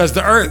 Because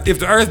the earth, if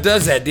the earth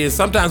does that, then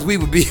sometimes we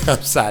would be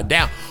upside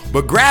down.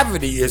 But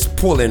gravity is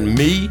pulling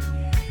me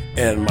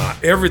and my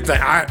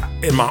everything.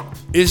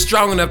 It's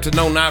strong enough to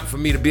know not for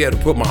me to be able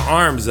to put my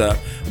arms up,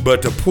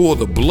 but to pull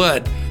the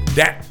blood.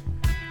 That,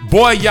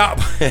 boy, y'all.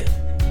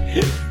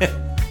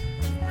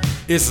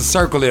 It's a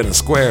circle and a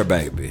square,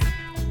 baby.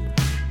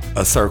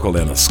 A circle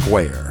and a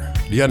square.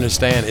 Do you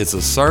understand? It's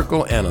a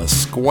circle and a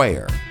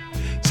square.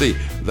 See,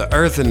 the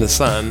earth and the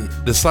sun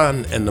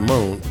and the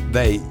moon,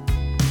 they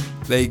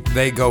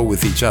go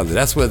with each other.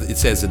 That's what it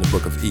says in the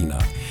book of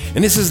Enoch.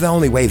 And this is the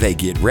only way they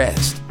get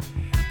rest,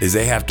 is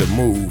they have to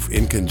move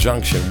in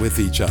conjunction with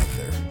each other.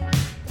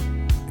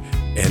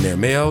 And they're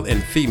male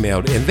and female,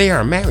 and they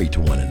are married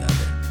to one another.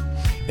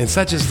 And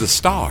such as the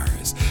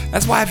stars.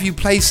 That's why if you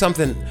place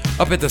something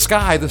up at the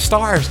sky, the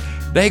stars,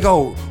 they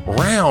go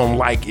round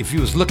like if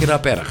you was looking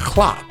up at a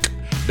clock.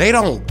 They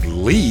don't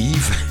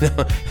leave.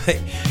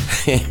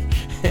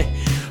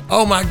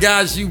 Oh my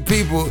gosh, you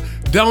people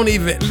don't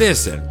even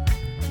listen.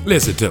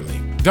 Listen to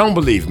me. Don't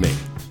believe me.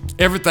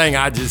 Everything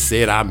I just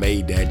said, I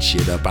made that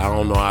shit up. I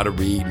don't know how to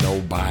read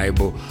no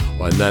Bible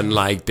or nothing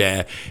like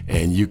that.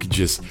 And you could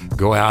just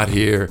go out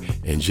here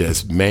and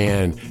just,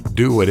 man,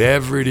 do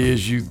whatever it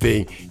is you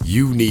think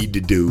you need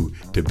to do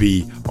to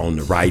be on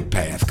the right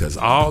path. Because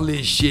all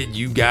this shit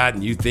you got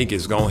and you think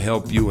is going to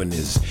help you and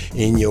is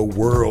in your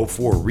world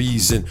for a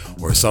reason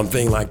or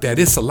something like that,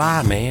 it's a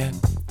lie, man.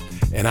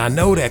 And I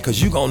know that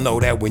because you're going to know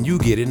that when you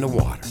get in the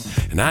water.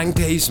 And I can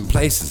tell you some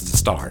places to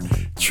start.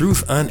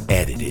 Truth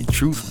unedited,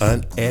 truth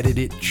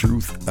unedited,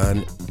 truth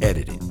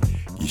unedited.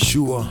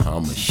 Yeshua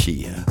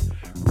HaMashiach,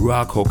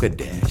 Ruach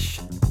HaKodesh.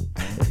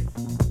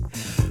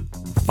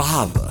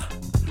 Father,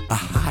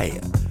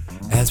 Ahia,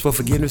 ask for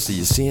forgiveness of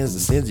your sins,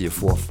 the sins of your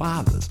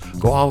forefathers.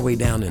 Go all the way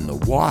down in the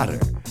water.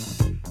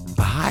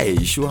 Ahia,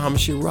 Yeshua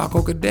HaMashiach, Ruach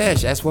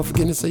HaKodesh. Ask for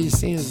forgiveness of your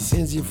sins, the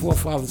sins of your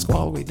forefathers. Go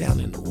all the way down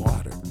in the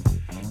water.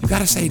 You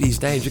gotta say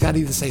these names. You gotta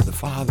either say the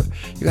Father.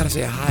 You gotta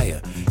say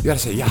Ahia. You gotta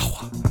say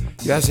Yahweh.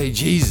 You gotta say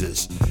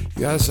Jesus.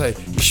 You gotta say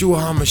Yeshua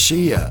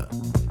HaMashiach.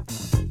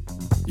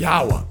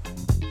 Yahweh.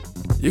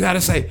 You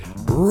gotta say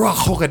Ruach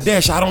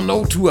HaKodesh. I don't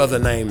know two other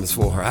names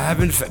for her. I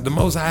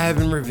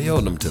haven't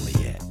revealed them to me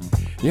yet.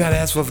 You gotta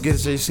ask for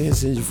forgiveness of your sins,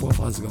 sins your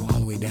forefathers go all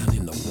the way down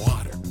in the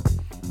water.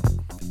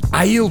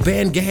 Aiel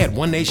Ben Gad,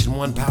 one nation,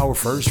 one power,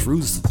 first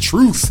fruits of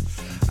truth.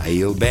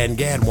 Aiel Ben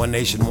Gad, one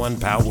nation, one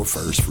power,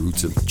 first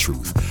fruits of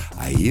truth.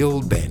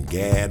 Aiel Ben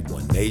Gad,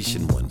 one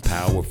nation, one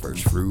power,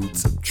 first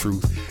fruits of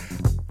truth.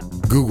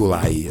 Google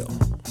Aiel.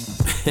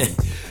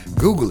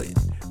 Google it.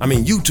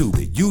 YouTube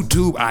it.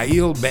 YouTube,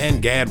 Aiel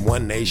Bangad,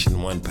 One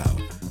Nation, One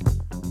Power.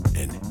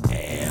 And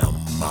am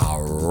I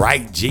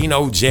right?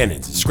 Geno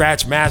Jennings,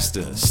 Scratch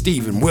Master,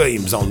 Stephen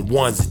Williams on the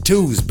ones and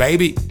twos,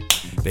 baby.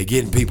 They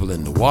getting people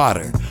in the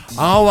water.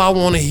 All I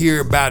want to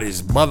hear about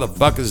is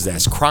motherfuckers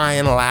that's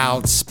crying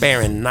loud,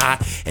 sparing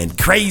not, and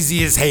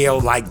crazy as hell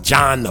like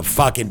John the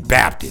fucking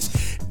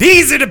Baptist.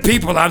 These are the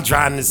people I'm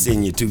trying to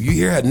send you to. You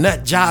hear a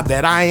nut job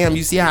that I am?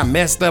 You see how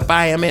messed up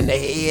I am in the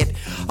head?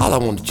 All I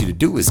wanted you to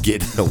do is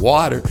get in the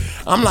water.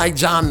 I'm like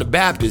John the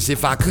Baptist.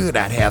 If I could,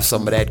 I'd have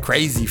some of that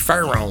crazy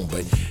fur on,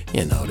 but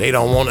they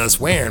don't want us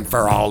wearing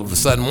fur all of a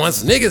sudden.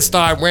 Once niggas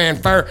start wearing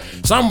fur,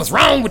 something was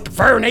wrong with the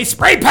fur and they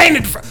spray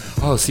painted the fur.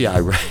 Oh, see,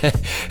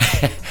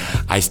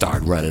 I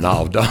started running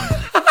off, dog.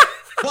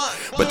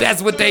 But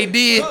that's what they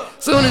did.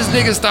 Soon as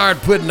niggas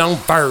started putting on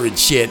fur and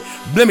shit,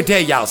 let me tell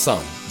y'all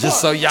something. Just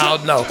so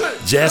y'all know,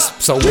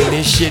 just so when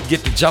this shit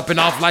get to jumping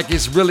off like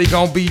it's really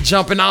gonna be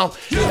jumping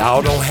off,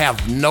 y'all don't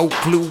have no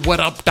clue what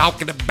I'm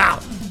talking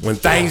about. When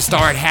things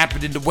start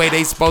happening the way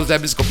they supposed to,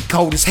 it's gonna be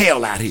cold as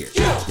hell out here.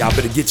 Y'all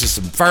better get you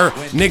some fur.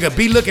 Nigga,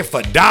 be looking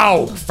for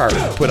dog fur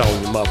to put on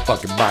your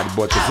motherfucking body,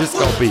 boy, cause it's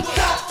gonna be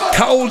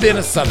cold in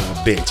a son of a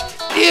bitch.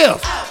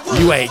 If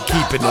you ain't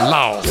keeping the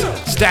laws,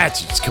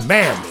 statutes,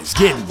 commandments,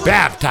 getting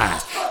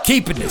baptized,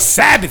 keeping the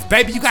Sabbath,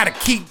 baby, you gotta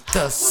keep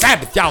the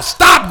Sabbath. Y'all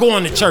stop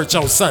going to church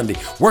on Sunday,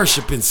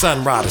 worshiping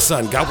sun rod or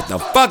sun god. What the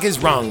fuck is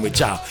wrong with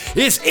y'all?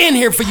 It's in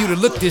here for you to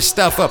look this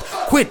stuff up.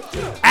 Quit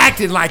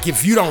acting like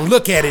if you don't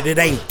look at it, it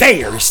ain't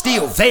there. It's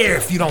still there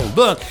if you don't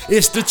look.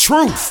 It's the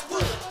truth.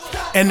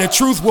 And the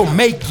truth will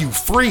make you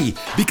free,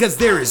 because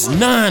there is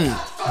none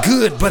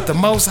good but the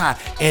Most High,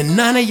 and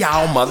none of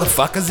y'all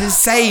motherfuckers is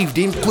saved,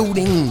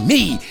 including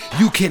me.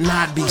 You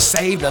cannot be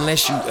saved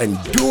unless you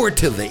endure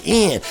to the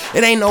end.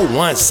 It ain't no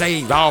one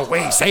saved,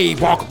 always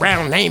saved, walk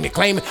around, name it,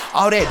 claim it,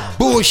 all that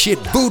bullshit,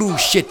 voodoo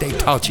shit they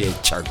taught you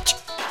at church.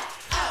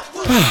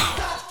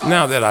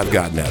 Now that I've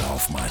gotten that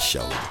off my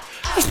shoulder,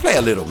 let's play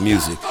a little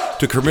music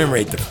to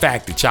commemorate the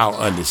fact that y'all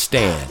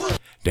understand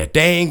that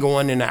they ain't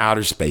going into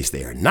outer space.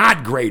 They are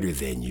not greater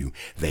than you.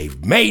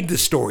 They've made the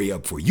story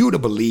up for you to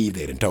believe.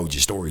 They done told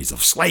you stories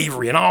of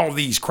slavery and all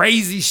these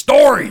crazy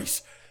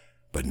stories,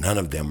 but none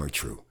of them are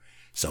true.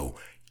 So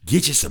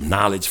get you some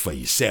knowledge for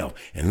yourself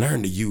and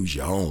learn to use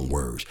your own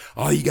words.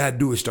 All you got to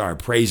do is start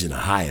praising the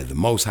higher, the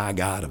Most High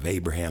God of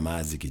Abraham,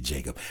 Isaac, and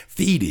Jacob.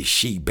 Feed his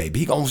sheep, baby.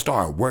 He gonna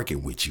start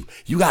working with you.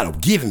 You got to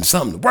give him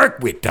something to work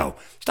with, though.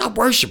 Stop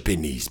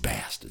worshiping these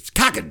bastards.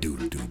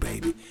 Cock-a-doodle-doo,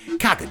 baby.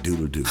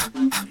 Cock-a-doodle-doo.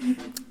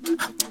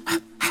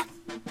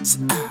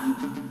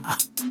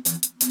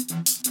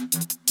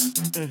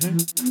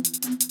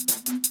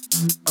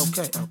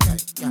 Okay,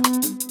 yeah.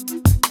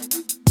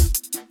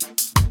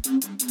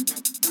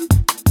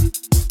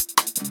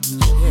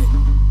 Shit.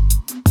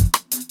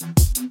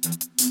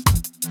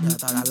 Yeah, I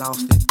thought I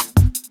lost it.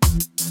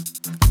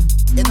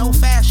 In no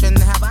fashion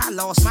have I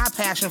lost my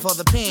passion for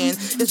the pen.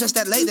 It's just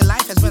that lately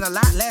life has been a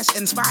lot less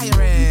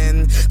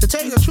inspiring. To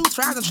tell you the truth,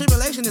 trials and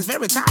tribulation is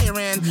very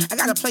tiring. I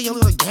gotta play a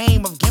little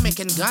game of gimmick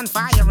and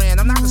gunfiring.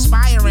 I'm not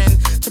aspiring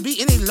to be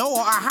any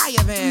lower or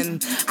higher than.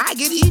 I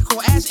get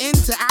equal as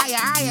into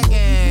I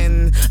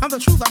again. I'm the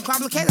truth, I'm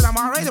complicated, I'm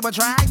already, but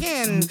try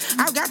again.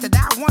 I've got to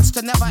die once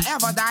to never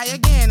ever die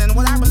again. And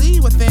what I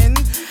believe within,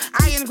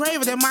 I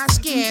engrave it in my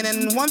skin.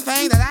 And one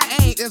thing that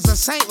I ain't is a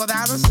saint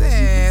without a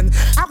sin.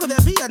 How could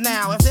there be a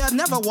now if there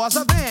never was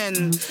a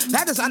then?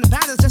 That is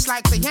unbalanced just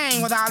like the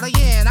yang without a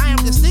yin. I am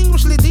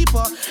distinguishedly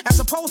deeper as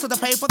opposed to the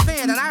paper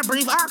thin. And I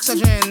breathe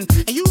oxygen,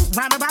 and you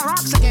rhyme about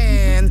rocks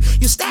again.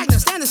 You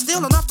stagnant, standing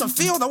still enough to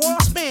feel the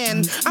world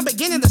spin. I'm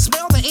beginning to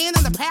smell the end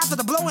and the path of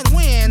the blowing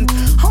wind.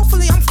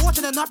 Hopefully I'm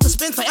fortunate enough to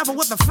spend forever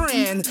with a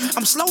friend.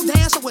 I'm slow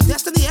dancing with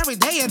destiny every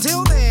day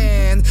until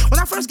then. When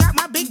I first got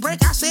my big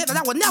break, I said that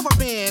I would never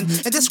bend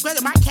and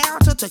discredit my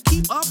character to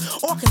keep up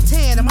or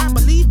contend. And my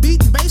belief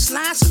beating bass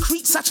lines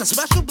secrete such a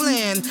special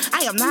blend.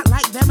 I am not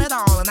like them at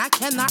all, and I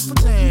cannot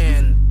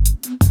pretend.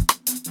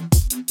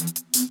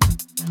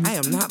 I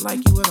am not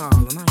like you at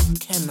all, and I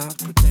cannot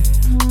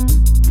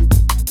pretend.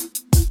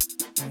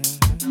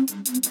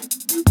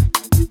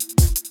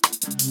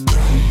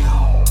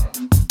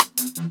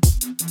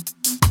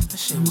 That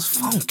shit was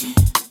funky.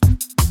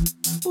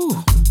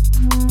 Ooh.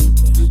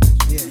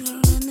 Yeah. You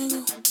heard that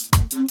nigga?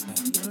 You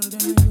heard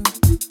that nigga?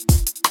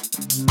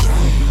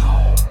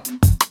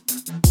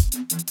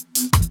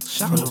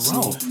 Shout out to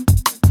Roll.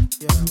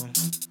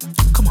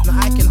 Come on. Now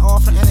I can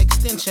offer an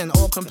extension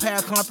or compare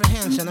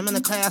comprehension. I'm in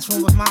the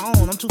classroom with my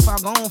own. I'm too far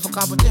gone for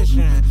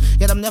competition.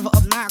 Yet I'm never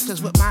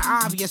obnoxious with my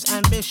obvious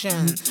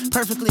ambition.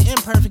 Perfectly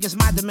imperfect is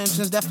my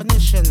dimension's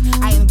definition.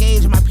 I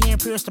engage in my pen,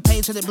 pierce the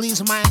page till it bleeds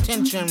from my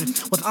intention.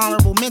 With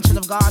honorable mention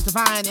of God's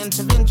divine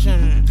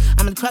intervention.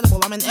 I'm incredible,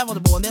 I'm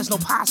inevitable, and there's no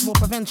possible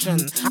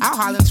prevention. I'll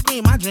holler and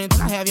scream my dream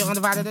till I have your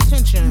undivided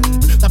attention.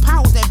 The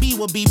powers that be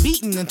will be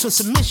beaten into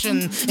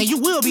submission, and you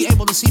will be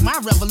able to see my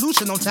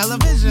revolution on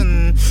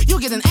television. You'll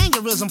get an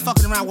aneurysm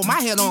fucking around with my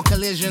head on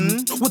collision.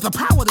 prison with the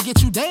power to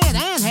get you dead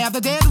and have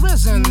the dead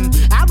risen.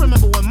 I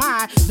remember when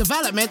my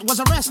development was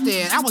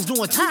arrested. I was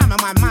doing time in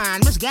my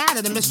mind,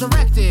 misguided and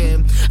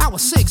misdirected. I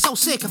was sick, so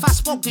sick if I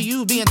spoke to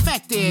you, be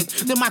infected.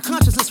 Then my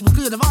consciousness was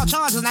good of all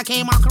charges and I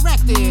came out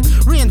corrected.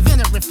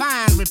 Reinvented,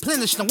 refined,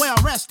 replenished, and well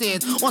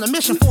rested. On a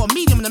mission for a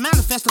medium to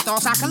manifest the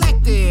thoughts I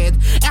collected.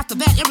 After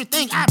that,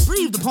 everything I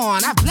breathed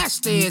upon, I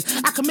blessed it.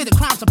 I committed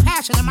crimes of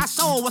passion and my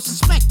soul was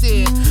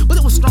suspected. But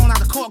it was thrown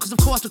out of court because of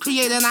course the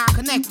Creator and I are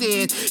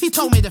connected. He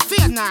told me to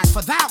fear not,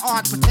 for thou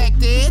art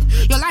protected.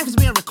 Your life is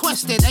being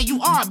requested and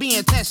you are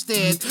being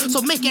tested.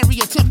 So make every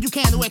attempt you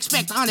can to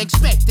expect the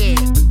unexpected.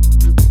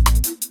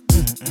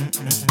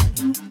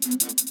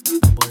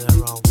 Boy, that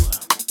wrong boy.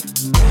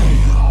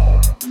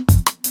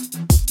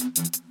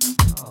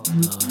 Oh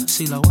Lord,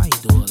 CeeLo, why you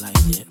do it like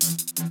that?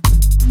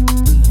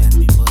 You had to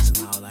be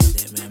busting all like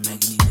that, man,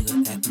 making these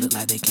niggas act look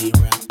like they can't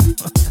rap.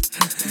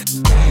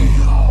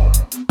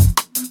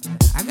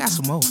 I got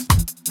some more.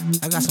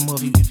 I got some more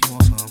if you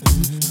want some.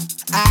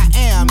 I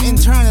am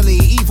internally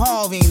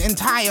evolving,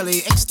 entirely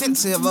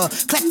extensive,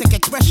 eclectic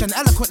expression,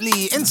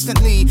 eloquently,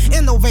 instantly,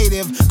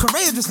 innovative,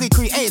 courageously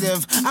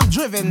creative. I'm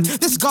driven,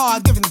 this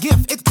God-given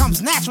gift, it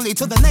comes naturally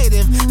to the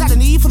native. Not a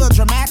need for the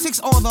dramatics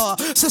or the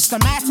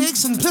systematic,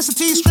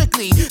 simplicity,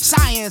 strictly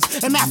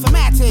science and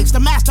mathematics.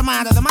 The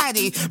mastermind of the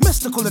mighty,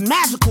 mystical and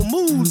magical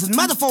moods and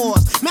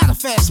metaphors,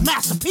 manifest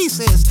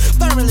masterpieces.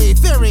 Thoroughly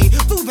theory,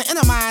 through the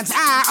inner mind's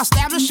eye,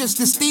 establishes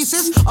this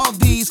thesis of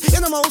these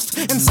innermost,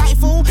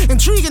 insightful,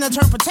 intriguing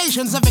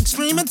interpretations of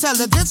extreme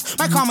intelligence.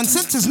 My common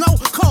sense is no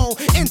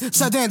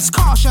coincidence.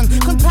 Caution,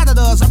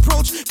 competitors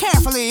approach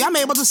carefully. I'm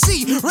able to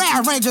see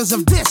rare ranges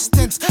of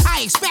distance.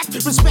 I expect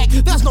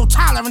respect. There's no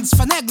tolerance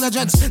for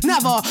negligence.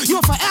 Never,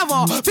 you'll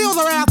forever feel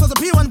the wrath of the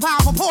pure and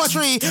powerful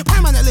poetry.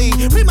 Permanently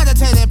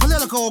premeditated,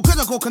 political,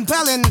 critical,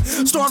 compelling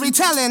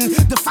storytelling,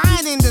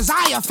 defining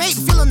desire, fate,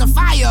 feeling the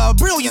fire,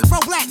 brilliant,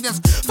 pro-blackness,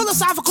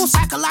 philosophical,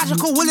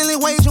 psychological, willingly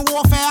waging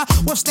warfare,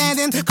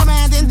 withstanding,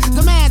 commanding,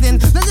 demanding,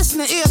 the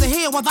listening ear to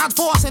hear without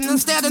forcing,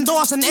 instead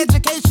endorsing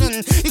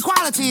education,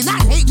 equality,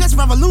 not hate, just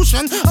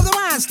revolution of the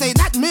mind state,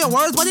 not mere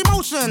words but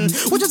emotion,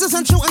 which is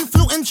essential,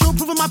 influential,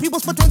 proving my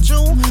people's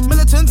potential,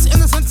 militants,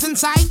 innocence in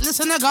sight,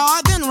 listen to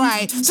God, then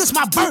right, since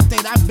my birthday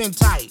I've been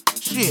tight,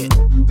 shit.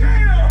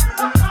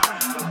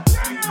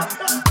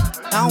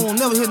 I won't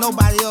never hear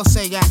nobody else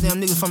say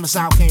goddamn niggas from the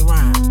South can't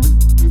rhyme.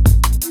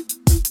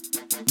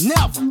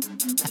 Never.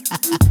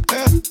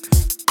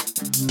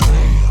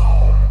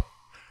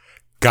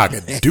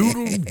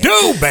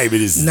 Cock-a-doodle-doo, baby.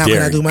 This is now Darren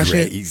can I do my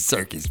Gray shit?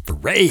 Circus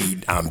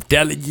Parade. I'm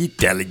telling you.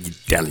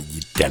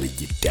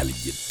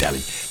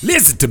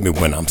 Listen to me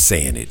when I'm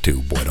saying it,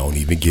 too. Boy, don't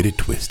even get it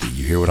twisted.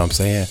 You hear what I'm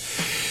saying?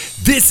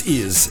 This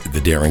is the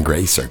Darren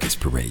Gray Circus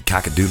Parade.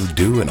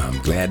 Cock-a-doodle-doo, and I'm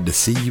glad to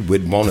see you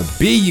wouldn't want to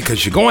be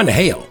because you're going to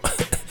hell.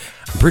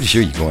 I'm pretty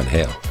sure you're going to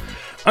hell.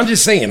 I'm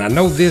just saying, I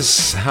know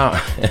this, how...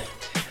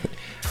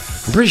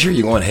 I'm pretty sure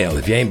you're going to hell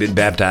if you ain't been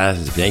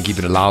baptized, if you ain't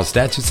keeping the law,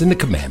 statutes, and the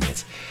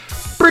commandments.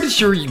 Pretty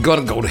sure you're going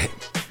to go to hell.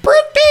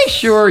 Pretty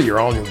sure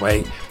you're on your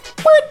way.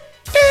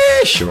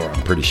 Pretty sure.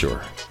 I'm pretty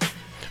sure.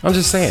 I'm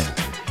just saying,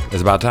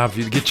 it's about time for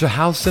you to get your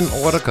house in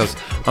order because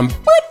I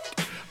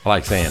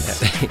like saying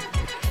that.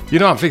 You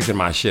know I'm fixing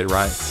my shit,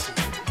 right?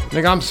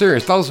 Nigga, I'm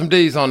serious. Throw some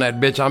D's on that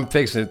bitch. I'm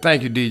fixing it.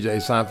 Thank you, DJ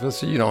Seinfeld.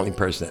 So you're the only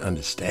person that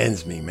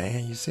understands me,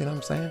 man. You see what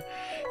I'm saying?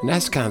 And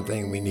that's the kind of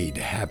thing we need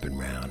to happen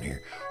around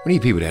here. We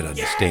need people that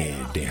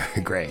understand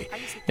Darren Gray.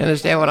 You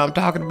understand what I'm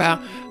talking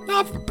about?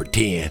 Not for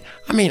pretend.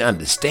 I mean,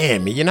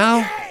 understand me, you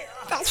know?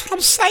 That's what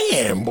I'm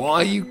saying,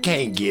 boy. You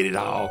can't get it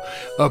all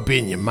up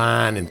in your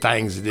mind and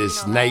things of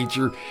this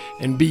nature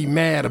and be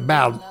mad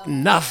about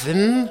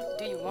nothing.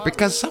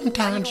 Because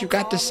sometimes you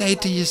got to say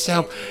to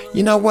yourself,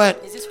 you know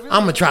what?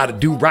 I'm going to try to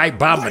do right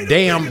by my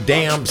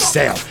damn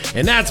self.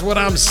 And that's what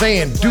I'm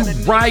saying. Do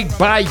right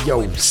by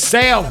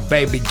yourself,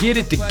 baby. Get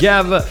it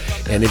together.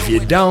 And if you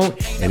don't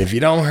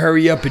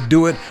hurry up and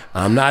do it,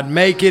 I'm not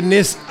making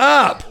this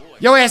up.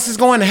 Your ass is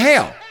going to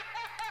hell.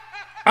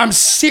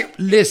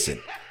 Listen,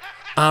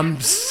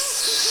 I'm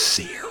serious.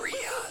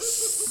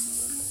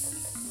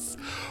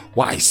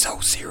 Why so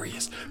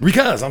serious?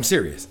 Because I'm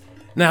serious.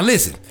 Now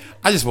listen,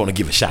 I just want to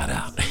give a shout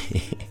out.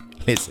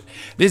 Listen,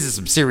 this is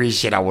some serious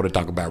shit I want to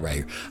talk about right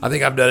here. I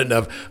think I've done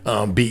enough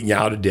beating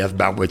y'all to death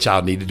about what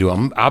y'all need to do.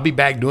 I'll be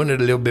back doing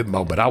it a little bit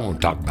more, but I want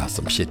to talk about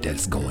some shit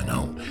that's going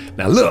on.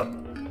 Now look,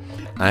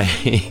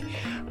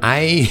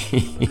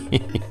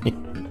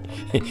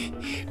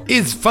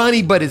 it's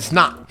funny, but it's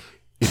not.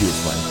 It is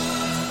funny.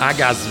 I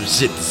got some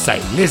shit to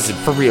say. Listen,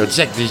 for real,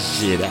 check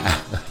this shit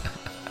out.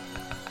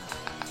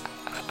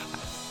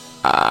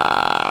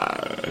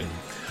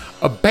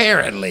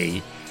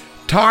 Apparently,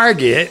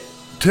 Target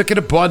took it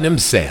upon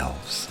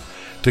themselves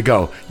to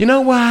go, you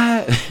know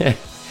what?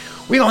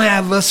 We don't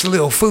have this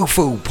little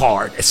foo-foo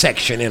part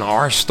section in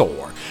our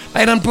store.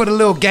 They done put a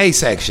little gay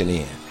section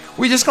in.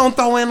 We just gonna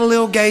throw in a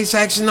little gay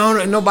section on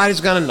it and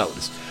nobody's gonna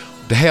notice.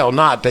 The hell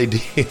not, they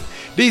did.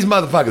 These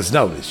motherfuckers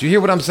noticed. You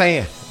hear what I'm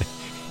saying?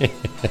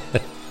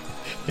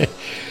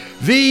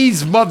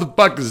 These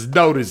motherfuckers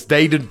noticed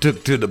they done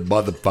took to the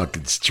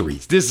motherfucking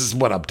streets. This is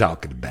what I'm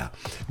talking about.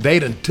 They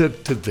done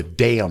took to the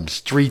damn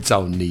streets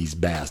on these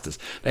bastards.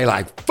 They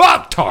like,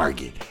 fuck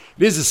Target.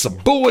 This is some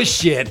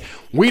bullshit.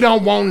 We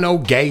don't want no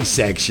gay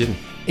section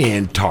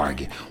in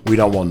Target. We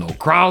don't want no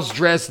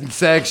cross-dressing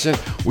section.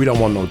 We don't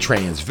want no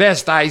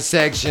transvestite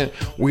section.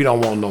 We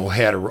don't want no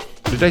hetero.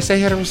 Did they say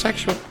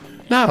heterosexual?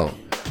 No,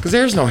 because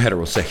there's no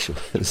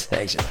heterosexual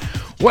section.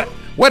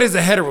 What is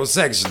a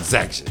heterosexual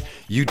section?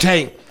 You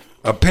take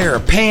a pair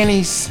of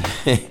panties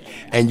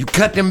and you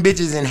cut them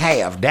bitches in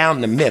half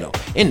down the middle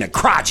in the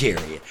crotch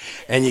area,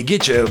 and you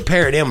get you a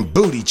pair of them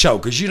booty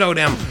chokers, you know,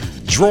 them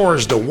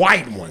drawers, the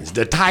white ones,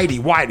 the tighty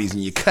whities,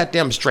 and you cut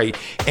them straight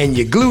and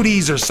you glue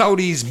these or sew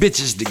these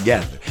bitches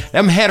together.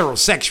 Them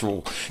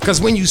heterosexual, because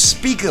when you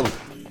speak of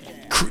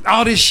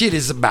all this shit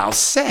is about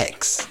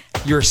sex.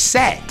 Your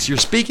sex. You're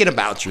speaking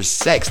about your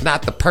sex,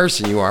 not the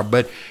person you are,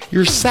 but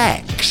your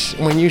sex.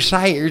 When you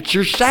say it's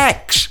your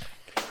sex.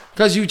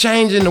 Because you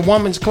change in the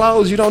woman's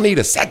clothes, you don't need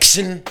a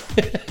section.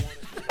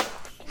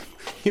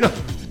 You know,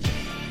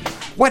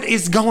 what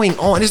is going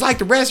on? It's like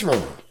the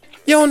restroom.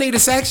 You don't need a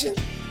section.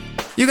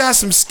 You got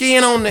some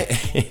skin on there.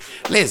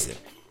 Listen,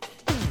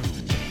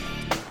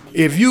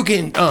 if you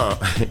can,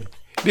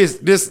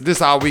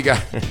 this all we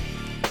got.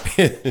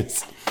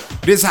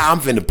 This how I'm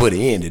finna put an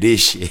end to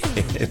this shit.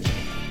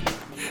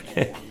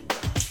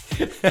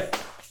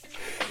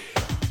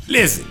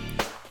 Listen,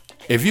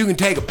 if you can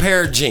take a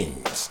pair of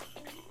jeans,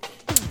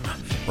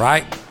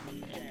 right,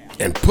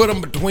 and put them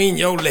between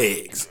your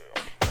legs,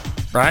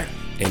 right,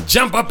 and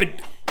jump up and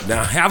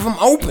now have them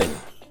open,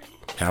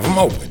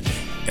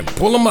 and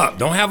pull them up.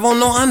 Don't have on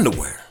no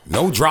underwear,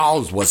 no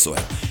drawers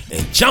whatsoever,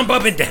 and jump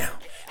up and down.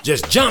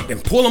 Just jump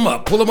and pull them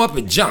up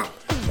and jump,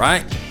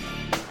 right?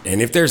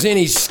 And if there's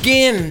any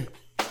skin,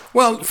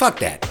 well, fuck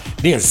that.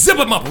 Then zip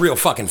them up real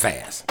fucking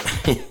fast.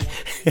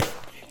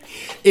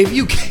 If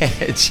you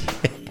catch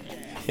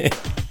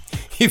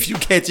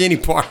any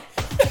part,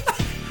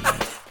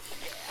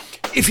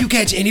 if you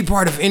catch any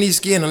part of any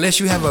skin,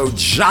 unless you have a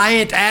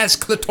giant ass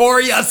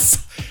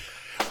clitorius,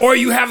 or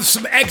you have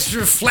some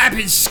extra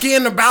flappy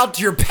skin about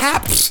your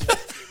paps,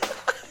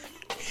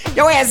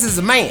 your ass is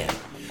a man.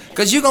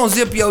 Cause you gonna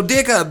zip your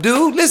dick up,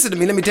 dude. Listen to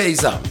me, let me tell you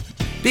something.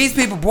 These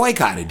people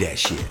boycotted that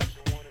shit.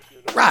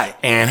 Right,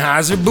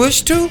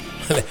 Anheuser-Busch too?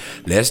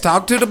 Let's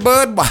talk to the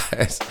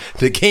Budweiser,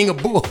 the king of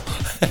bull.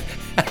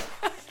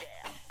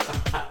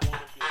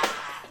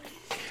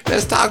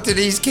 Let's talk to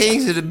these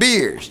kings of the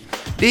beers.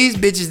 These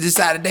bitches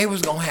decided they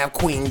was gonna have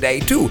Queen Day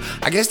too.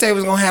 I guess they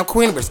was gonna have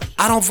Queen Beers.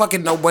 I don't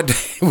fucking know what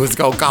they was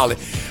gonna call it.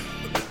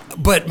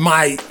 But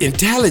my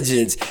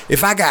intelligence,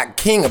 if I got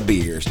King of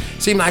Beers,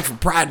 seemed like for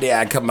Pride Day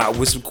I'd come out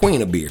with some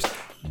Queen of Beers.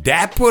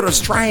 That put a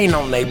strain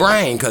on their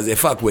brain because they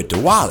fuck with the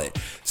wallet.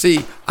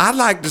 See, I'd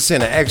like to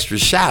send an extra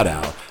shout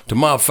out to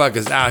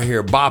motherfuckers out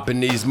here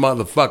bopping these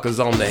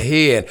motherfuckers on the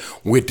head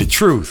with the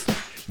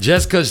truth.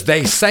 Just because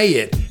they say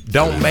it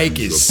don't make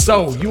it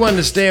so. You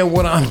understand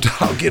what I'm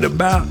talking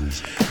about?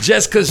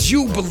 Just because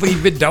you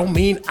believe it don't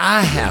mean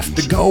I have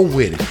to go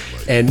with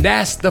it. And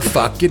that's the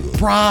fucking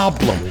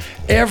problem.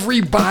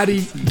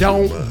 Everybody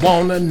don't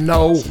want to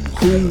know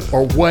who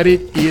or what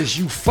it is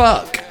you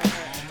fuck.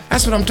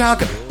 That's what I'm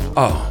talking about.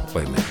 Oh,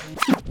 wait a minute.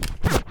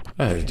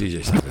 Hey,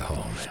 DJ Psycho, hold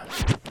on, man.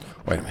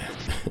 Wait a minute.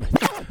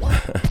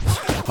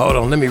 Hold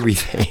on, let me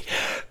rethink.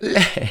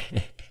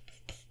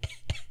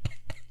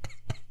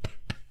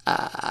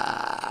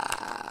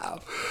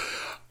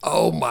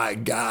 Oh my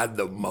God,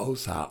 the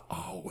Most High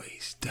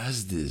always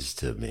does this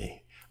to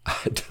me.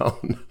 I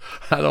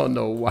don't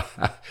know why.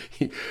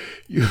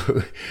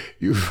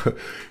 You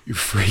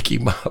freaky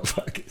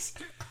motherfuckers.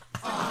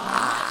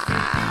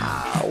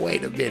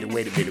 Wait a minute.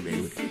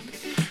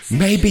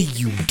 Maybe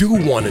you do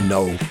want to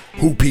know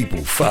who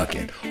people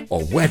fucking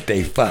or what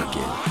they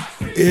fucking.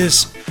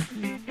 It's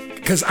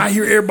because I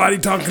hear everybody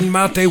talking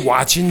about they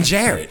watching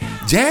Jared.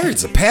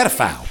 Jared's a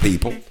pedophile,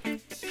 people.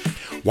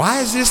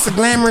 Why is this the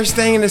glamorous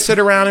thing to sit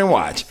around and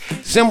watch?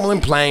 Simple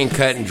and plain,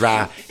 cut and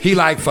dry. He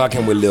like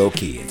fucking with little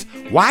kids.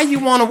 Why you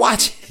want to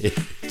watch it?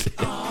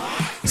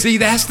 See,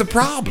 that's the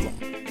problem.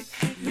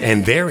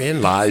 And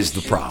therein lies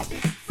the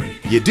problem.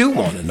 You do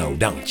want to know,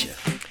 don't you?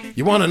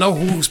 You want to know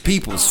who's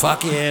people's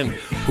fucking,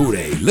 who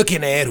they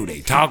looking at, who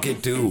they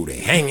talking to, who they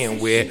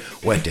hanging with,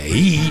 what they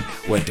eat,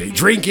 what they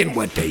drinking,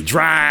 what they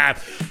drive.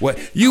 What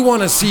you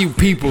want to see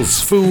people's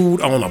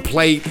food on a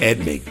plate at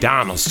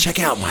McDonald's.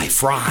 Check out my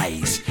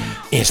fries,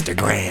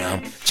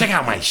 Instagram. Check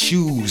out my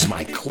shoes,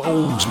 my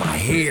clothes, my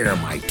hair,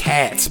 my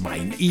tats,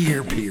 my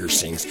ear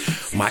piercings.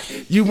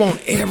 You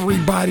want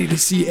everybody to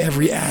see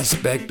every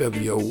aspect of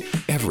your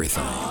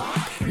everything.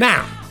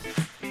 Now,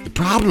 the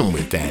problem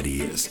with that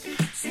is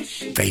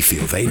they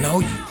feel they know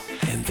you,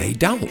 and they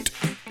don't.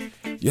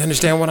 You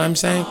understand what I'm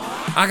saying?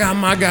 I got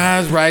my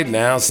guys right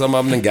now. Some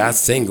of them got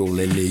single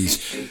in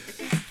these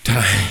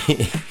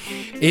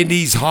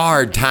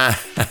hard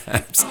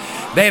times.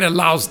 They'd have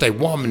lost a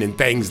woman and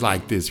things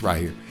like this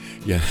right here.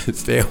 You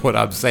understand what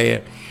I'm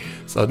saying?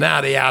 So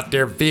now they out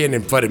there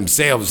fending for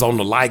themselves on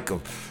the like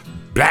of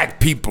black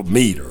people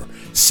meter,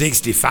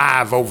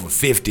 65 over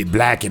 50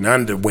 black in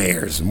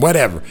underwears and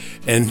whatever.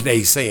 And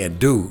they saying,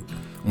 dude,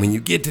 when you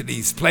get to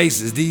these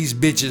places, these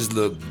bitches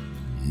look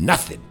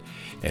nothing.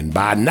 And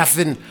by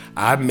nothing,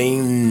 I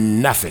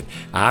mean nothing.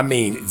 I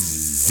mean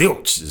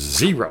zilch,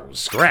 zero,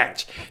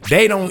 scratch.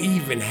 They don't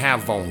even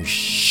have on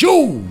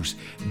shoes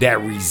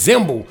that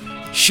resemble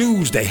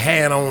shoes they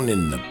had on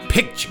in the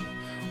picture.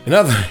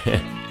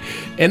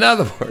 In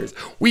other words,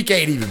 we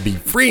can't even be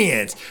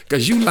friends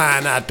because you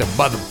lying out the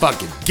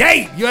motherfucking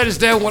gate. You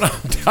understand what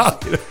I'm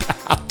talking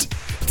about?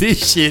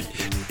 This shit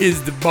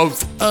is the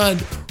most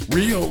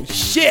unreal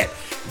shit.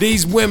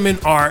 These women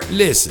are,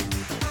 listen,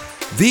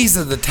 these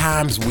are the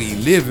times we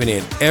living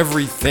in.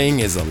 Everything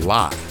is a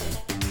lie.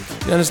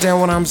 You understand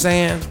what I'm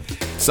saying?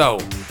 So,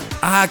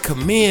 I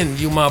commend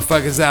you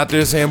motherfuckers out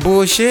there saying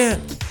bullshit.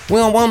 We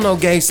don't want no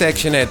gay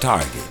section at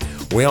Target.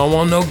 We don't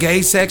want no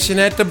gay section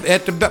at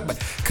the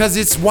cause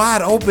it's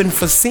wide open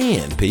for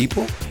sin,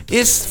 people.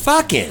 It's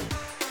fucking.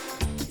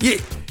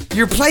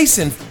 You're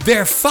placing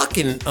their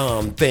fucking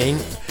thing.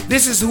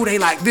 This is who they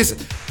like.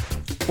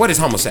 What is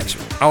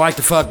homosexual? I like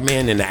to fuck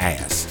men in the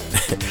ass.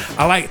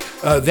 I like,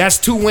 that's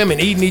two women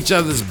eating each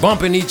other's,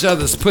 bumping each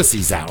other's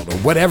pussies out, or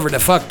whatever the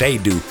fuck they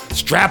do.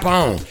 Strap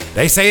on.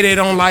 They say they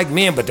don't like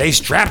men, but they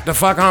strap the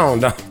fuck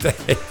on, don't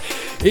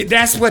they?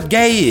 That's what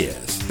gay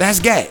is. That's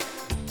gay,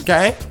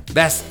 okay?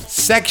 That's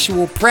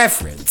sexual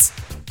preference.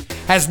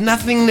 Has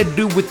nothing to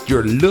do with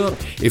your look.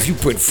 If you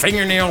put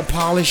fingernail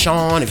polish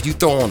on, if you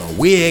throw on a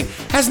wig,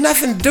 has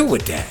nothing to do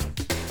with that.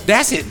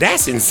 That's it.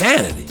 That's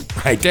insanity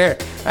right there.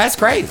 That's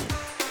crazy.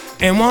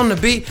 And wanting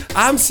to be,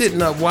 I'm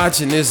sitting up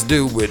watching this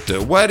dude with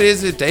what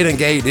is it? They done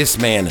gave this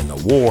man an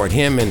award.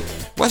 Him and,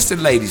 what's the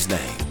lady's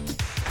name?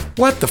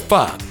 What the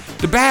fuck?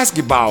 The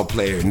basketball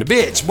player and the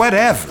bitch,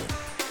 whatever.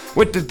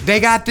 They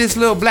got this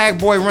little black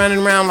boy running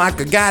around like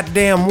a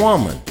goddamn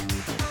woman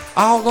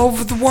all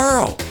over the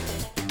world.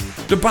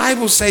 The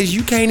Bible says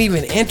you can't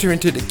even enter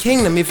into the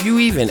kingdom if you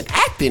even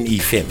acting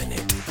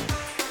effeminate.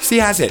 See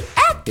how I said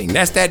acting?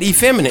 That's that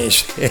effeminate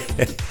shit.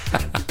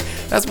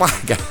 That's why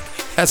I got.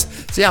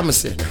 See, I'm a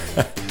sinner.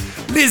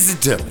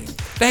 Listen to me.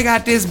 They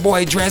got this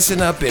boy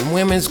dressing up in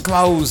women's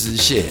clothes and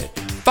shit,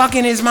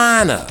 fucking his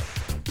mind up.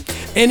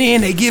 And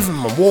then they give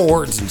him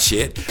awards and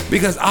shit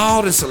because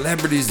all the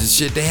celebrities and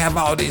shit, they have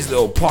all these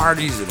little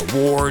parties and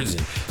awards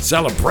and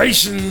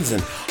celebrations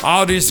and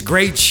all this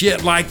great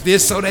shit like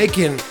this so they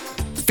can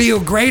feel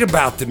great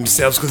about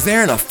themselves because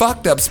they're in a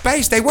fucked up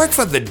space. They work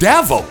for the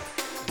devil.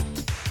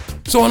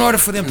 So in order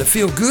for them to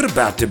feel good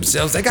about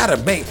themselves, they gotta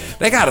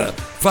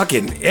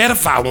fucking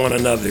edify one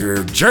another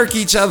or jerk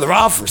each other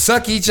off or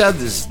suck each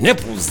other's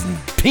nipples and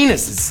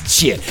penises and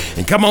shit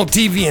and come on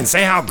TV and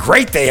say how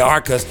great they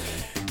are because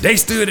they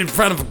stood in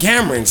front of a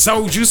camera and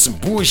sold you some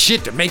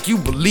bullshit to make you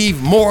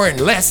believe more and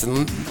less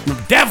in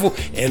the devil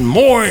and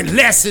more and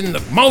less in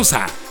the Most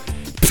High.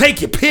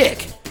 Take your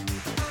pick.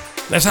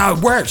 That's how it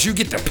works. You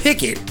get to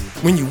pick it.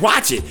 When you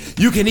watch it,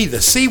 you can either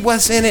see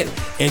what's in it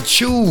and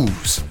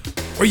choose,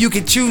 or you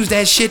can choose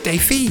that shit they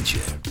feed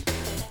you.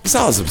 That's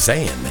all I'm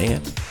saying,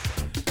 man.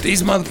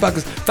 These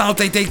motherfuckers thought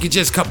they could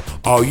just come,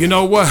 oh, you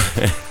know what?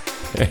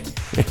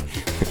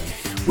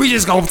 We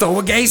just gonna throw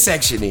a gay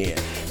section in.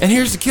 And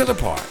here's the killer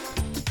part.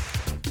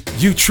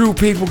 You true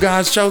people,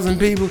 God's chosen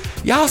people,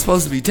 y'all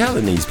supposed to be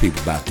telling these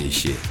people about this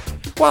shit.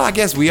 Well, I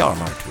guess we are,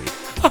 aren't we?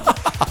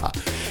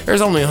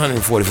 There's only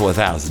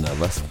 144,000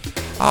 of us.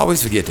 I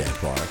always forget that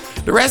part.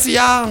 The rest of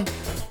y'all,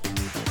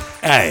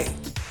 hey,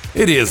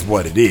 it is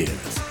what it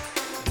is.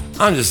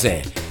 I'm just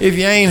saying, if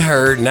you ain't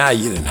heard, now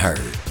you done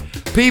heard.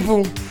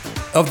 People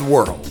of the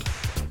world,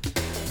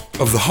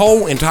 of the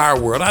whole entire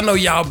world, I know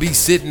y'all be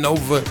sitting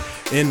over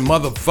in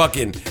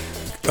motherfucking,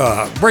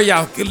 where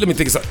y'all, let me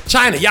think of something.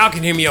 China, y'all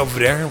can hear me over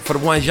there. For the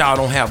ones y'all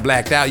don't have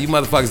blacked out, you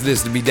motherfuckers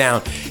listen to me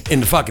down in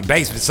the fucking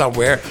basement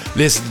somewhere.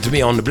 Listen to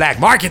me on the black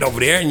market over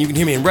there, and you can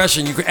hear me in Russia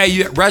and Ukraine.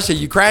 Hey, Russia,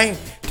 Ukraine,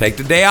 take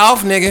the day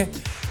off, nigga.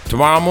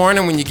 Tomorrow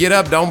morning when you get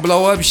up, don't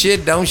blow up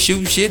shit, don't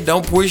shoot shit,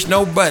 don't push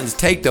no buttons.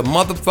 Take the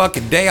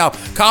motherfucking day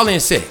off. Call in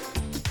sick.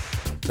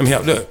 Let me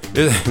help. Look.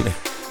 Look.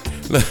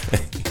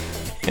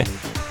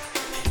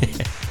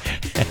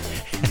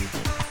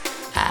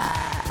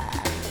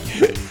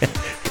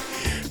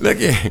 Look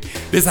here.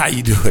 This is how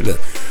you do it. Look.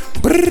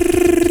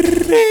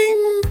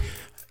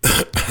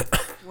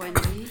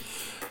 Wendy?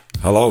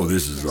 Hello,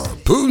 this is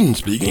Putin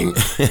speaking.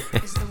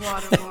 Is the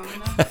water warm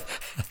enough?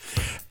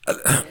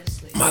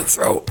 My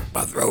throat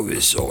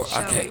is sore.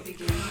 I can't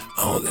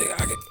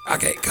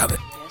come it.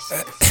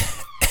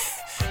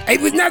 Hey,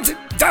 but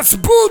that's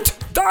boot.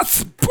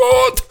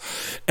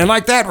 And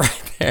like that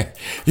right there.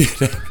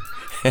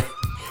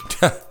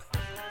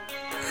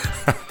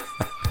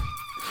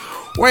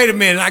 Wait a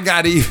minute, I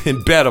got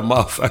even better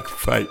motherfucker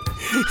fight.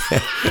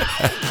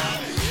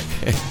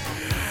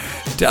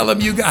 Tell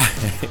him you got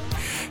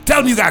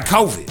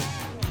COVID.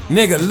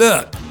 Nigga,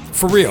 look,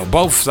 for real,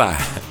 both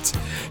sides.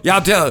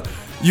 Y'all tell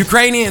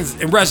Ukrainians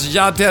and Russians,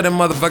 y'all tell them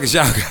motherfuckers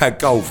y'all got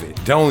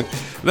COVID. Don't,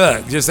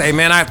 look, just say,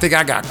 man, I think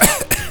I got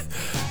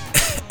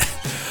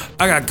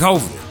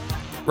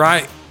COVID,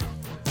 right?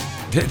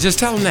 Just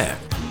tell them that.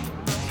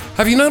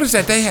 Have you noticed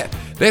that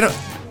they don't?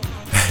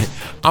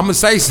 I'm finna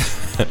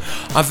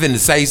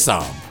say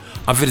something.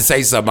 I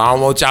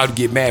don't want y'all to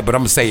get mad, but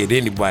I'm gonna say it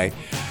anyway.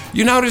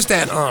 You notice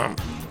that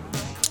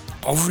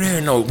over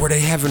there where they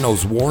having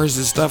those wars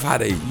and stuff, how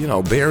they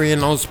burying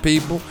those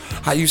people,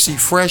 how you see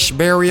fresh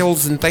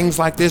burials and things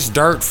like this,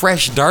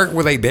 fresh dirt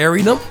where they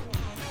buried them.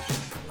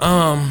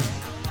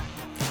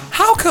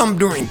 How come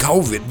during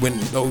COVID when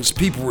those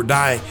people were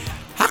dying,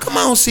 how come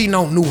I don't see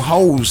no new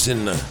holes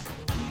in the?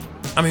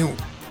 I mean,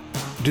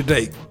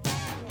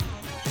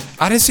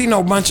 I didn't see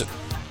no bunch of.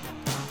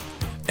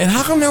 And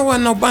how come there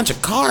wasn't no bunch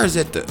of cars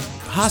at the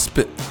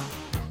hospital?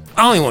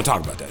 I don't even want to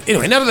talk about that.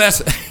 Anyway,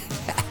 nevertheless,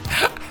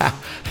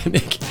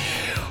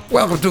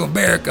 welcome to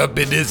America up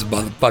in this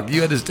motherfucker.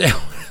 You understand?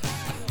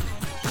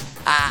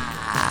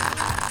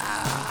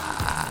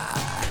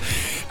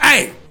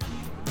 Hey,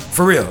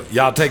 for real,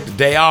 y'all take the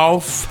day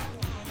off.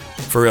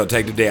 For real,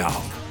 take the day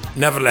off.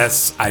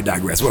 Nevertheless, I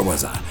digress. Where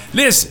was I?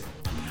 Listen.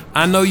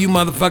 I know you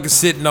motherfuckers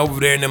sitting over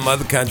there in them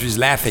other countries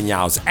laughing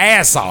y'all's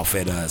ass off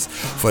at us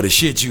for the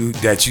shit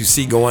that you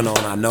see going on.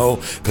 I know,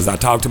 because I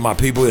talk to my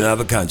people in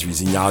other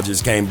countries and y'all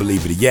just can't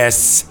believe it.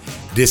 Yes,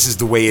 this is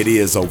the way it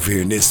is over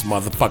here in this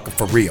motherfucker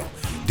for real.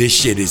 This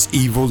shit is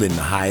evil in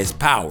the highest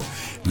power.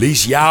 At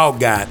least y'all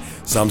got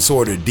some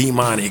sort of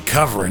demonic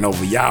covering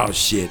over y'all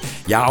shit.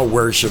 Y'all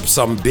worship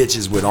some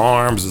bitches with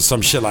arms or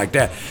some shit like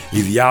that.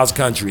 Either y'all's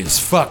country is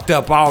fucked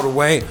up all the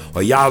way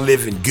or y'all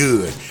living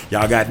good.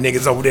 Y'all got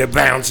niggas over there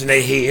bouncing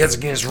their heads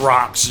against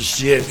rocks and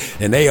shit,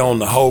 and they own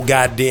the whole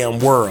goddamn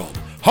world.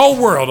 Whole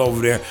world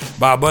over there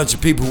by a bunch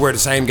of people who wear the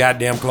same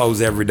goddamn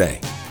clothes every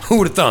day. Who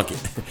would have thunk it?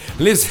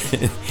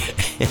 Listen,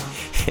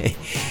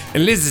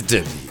 and listen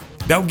to me.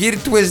 Don't get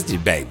it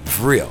twisted, baby,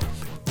 for real.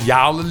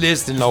 Y'all are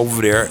listening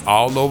over there,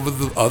 all over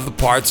the other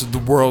parts of the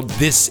world.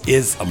 This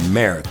is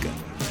America.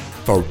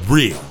 For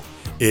real.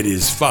 It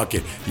is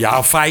fucking.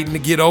 Y'all fighting to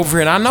get over here,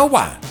 and I know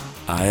why.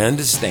 I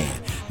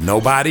understand.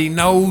 Nobody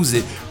knows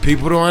it.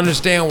 People don't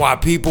understand why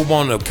people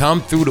want to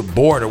come through the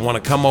border,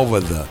 want to come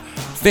over the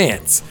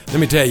fence. Let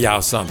me tell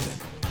y'all something.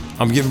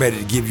 I'm getting ready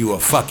to give you a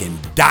fucking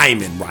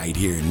diamond right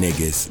here,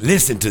 niggas.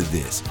 Listen to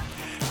this.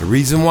 The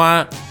reason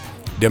why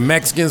the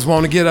Mexicans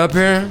want to get up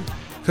here,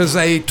 because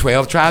they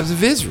 12 tribes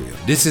of Israel.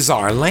 This is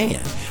our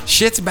land.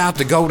 Shit's about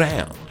to go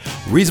down.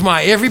 Reason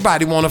why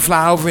everybody want to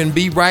fly over and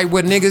be right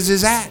where niggas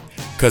is at,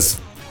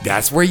 because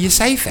that's where you're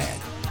safe at.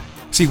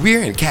 See,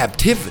 we're in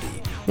captivity.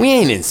 We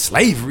ain't in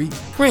slavery.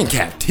 We're in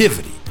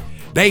captivity.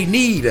 They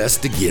need us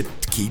to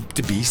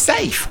be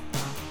safe.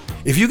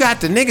 If you got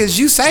the niggas,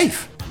 you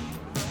safe.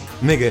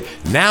 Nigga,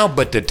 now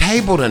but the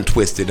table done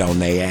twisted on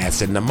their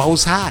ass, and the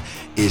Most High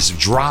is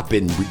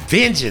dropping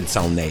vengeance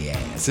on their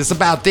ass. It's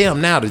about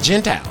them now, the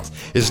Gentiles.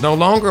 It's no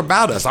longer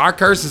about us. Our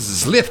curses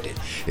is lifted.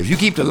 If you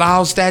keep the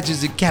laws,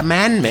 statutes, and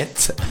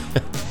commandments,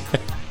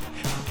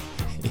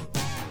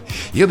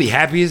 you'll be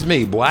happy as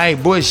me, boy. I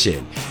ain't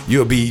bullshitting.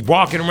 You'll be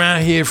walking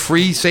around here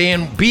free,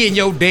 saying, being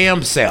your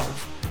damn self.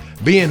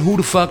 Being who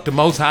the fuck the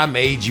Most High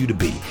made you to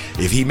be.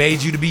 If he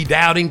made you to be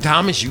Doubting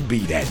Thomas, you be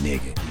that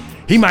nigga.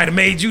 He might have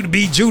made you to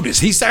be Judas.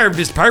 He served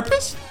his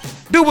purpose.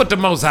 Do what the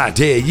Most High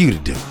tell you to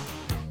do.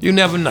 You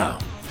never know.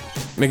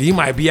 Nigga, you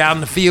might be out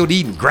in the field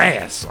eating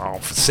grass all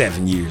for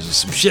 7 years or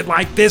some shit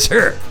like this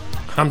here.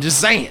 I'm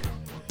just saying.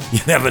 You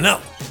never know.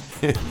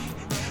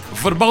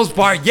 For the most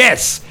part,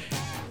 yes.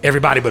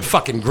 Everybody but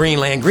fucking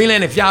Greenland.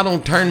 Greenland, if y'all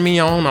don't turn me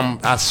on,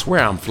 I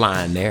swear I'm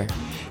flying there.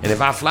 And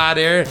if I fly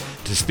there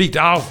to speak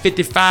to all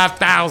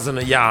 55,000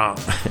 of y'all,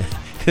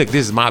 look,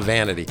 this is my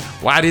vanity.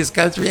 Why this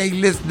country ain't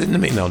listening to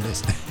me? No,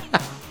 listen.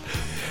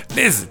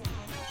 Listen.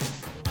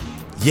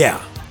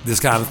 Yeah, this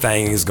kind of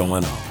thing is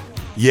going on.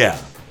 Yeah,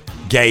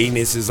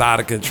 gayness is out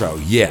of control.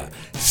 Yeah,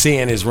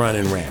 sin is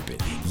running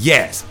rampant.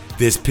 Yes,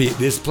 this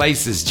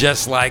place is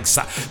just like...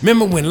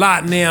 Remember when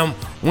Lot and them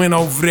went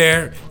over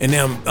there and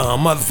them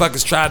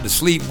motherfuckers tried to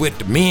sleep with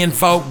the men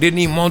folk? Didn't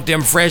even want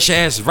them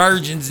fresh-ass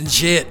virgins and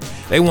shit.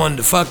 They wanted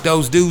to fuck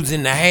those dudes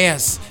in the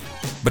ass.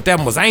 But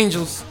them was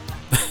angels.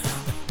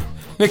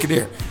 Look at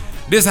there.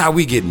 This how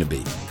we getting to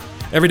be.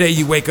 Every day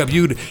you wake up,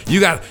 you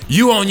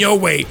on your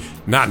way,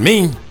 not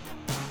me.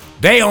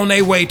 They on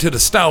their way to the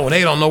store and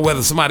they don't know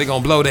whether somebody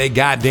gonna blow their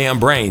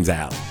goddamn brains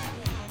out.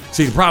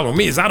 See, the problem with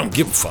me is I don't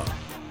give a fuck.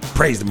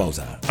 Praise the Most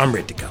High. I'm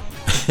ready to go.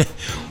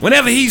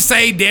 Whenever he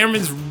say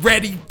Darren's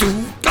ready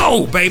to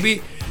go,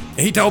 baby. And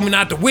he told me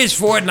not to wish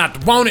for it, not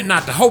to want it,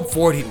 not to hope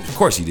for it. Of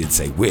course he did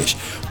say wish,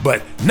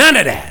 but none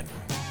of that.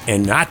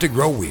 And not to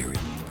grow weary.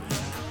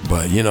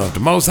 But, you know, if the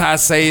Most High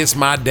say it's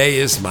my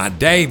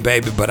day,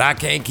 baby. But I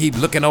can't keep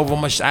looking over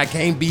I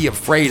can't be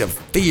afraid of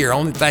fear.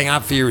 Only thing I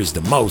fear is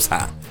the Most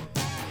High.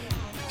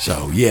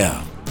 So,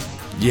 yeah,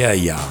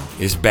 y'all.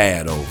 It's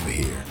bad over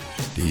here.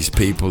 These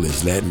people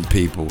is letting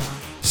people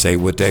say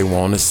what they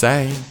want to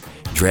say.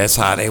 Dress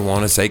how they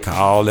want to say.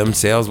 Call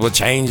themselves. Well,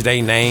 change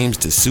their names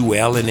to Sue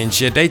Ellen and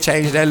shit. They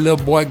changed that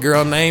little boy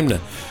girl name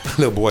to...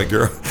 Little boy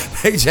girl.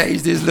 They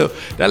changed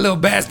that little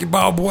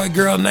basketball boy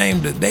girl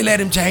name to... They let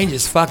him change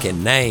his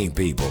fucking name,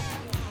 people.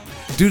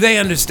 Do they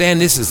understand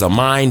this is a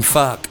mind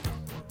fuck?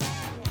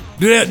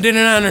 Do they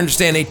not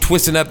understand they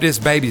twisting up this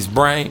baby's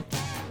brain?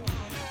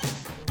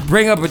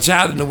 Bring up a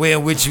child in the way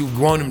in which you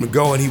want him to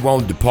go and he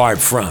won't depart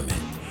from it.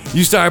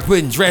 You start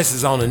putting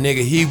dresses on a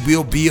nigga, he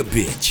will be a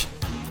bitch.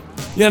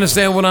 You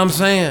understand what I'm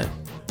saying?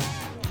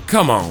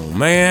 Come on,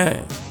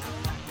 man.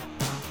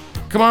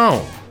 Come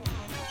on.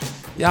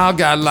 Y'all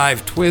got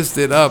life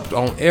twisted up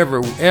on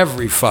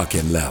every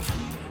fucking level.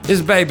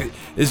 This baby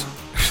is...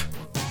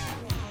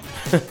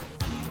 and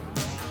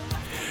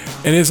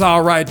it's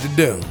all right to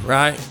do,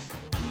 right?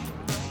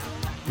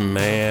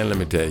 Man, let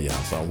me tell y'all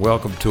something.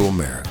 Welcome to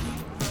America.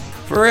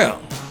 For real.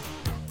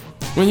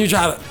 When you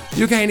try to...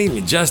 You can't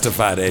even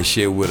justify that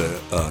shit with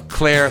a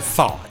clear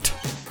thought.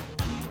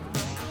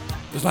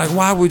 It's like,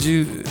 why would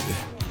you...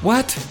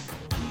 What?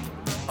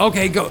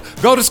 Okay, go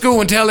to school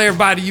and tell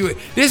everybody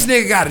this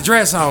nigga got a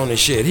dress on and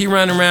shit. He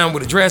running around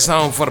with a dress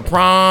on for the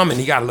prom, and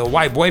he got a little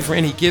white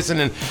boyfriend he kissing,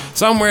 and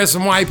somewhere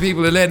some white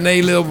people are letting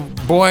a little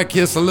boy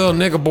kiss a little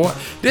nigga boy.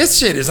 This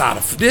shit is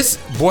this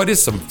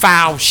some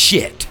foul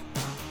shit.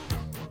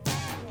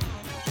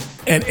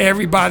 And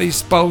everybody's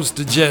supposed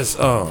to just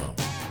look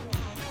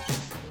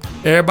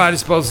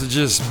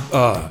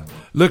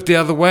the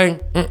other way.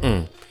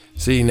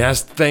 See,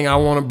 that's the thing I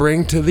want to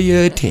bring to the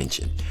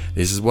attention.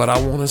 This is what I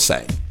want to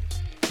say.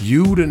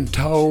 You done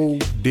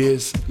told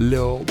this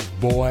little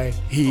boy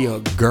he a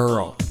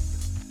girl.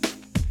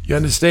 You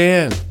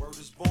understand?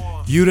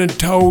 You done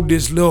told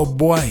this little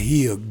boy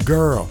he a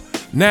girl.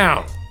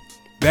 Now,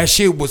 that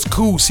shit was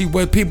cool. See,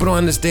 what people don't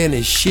understand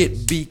is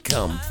shit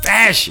become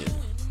fashion.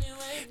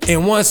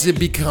 And once it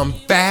become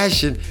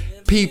fashion,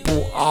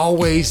 people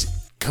always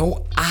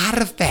go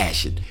out of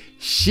fashion.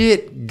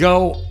 Shit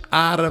go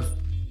out of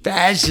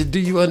fashion. Do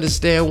you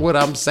understand what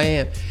I'm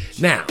saying?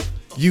 Now,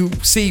 you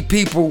see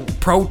people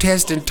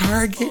protesting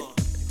Target,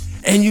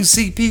 and you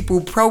see people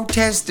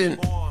protesting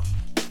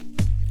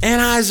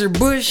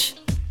Anheuser-Busch,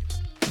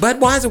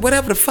 Budweiser,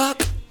 whatever the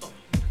fuck.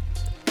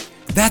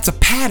 That's a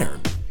pattern.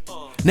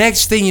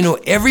 Next thing you know,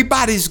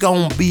 everybody's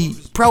gonna be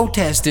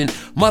protesting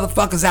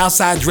motherfuckers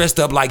outside dressed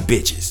up like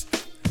bitches.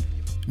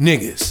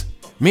 Niggas.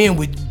 Men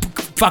with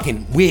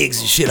fucking wigs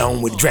and shit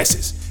on with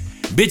dresses.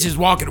 Bitches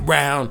walking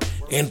around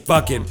and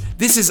fucking,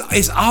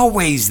 it's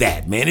always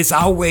that, man. There's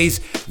always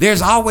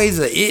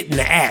a it and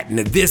a at and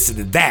a this and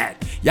a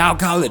that. Y'all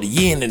call it a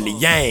yin and a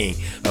yang,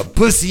 a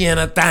pussy and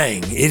a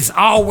thing. It's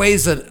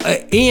always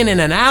a in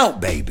and an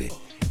out, baby.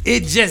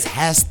 It just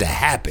has to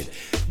happen.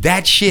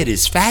 That shit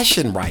is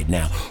fashion right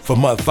now for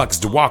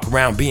motherfuckers to walk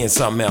around being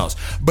something else.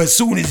 But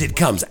soon as it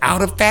comes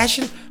out of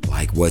fashion,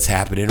 like what's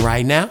happening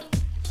right now,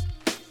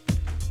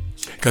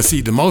 because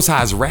see, the Most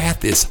High's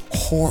wrath is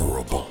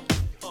horrible.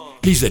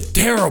 He's a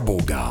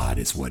terrible God,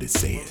 is what it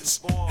says.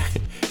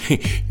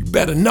 You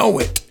better know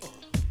it.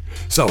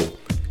 So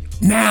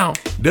now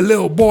the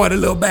little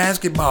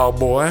basketball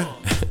boy,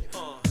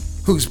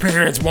 whose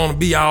parents want to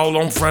be all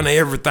on front of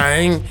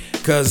everything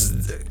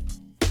because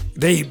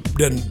they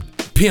done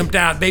pimped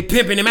out, they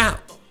pimping him out.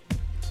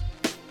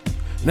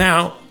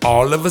 Now,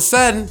 all of a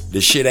sudden,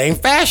 the shit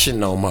ain't fashion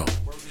no more.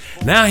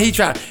 Now he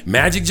try,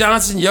 Magic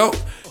Johnson, yo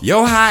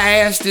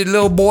high-assed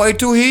little boy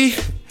too, he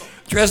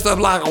dressed up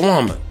like a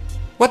woman.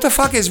 What the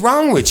fuck is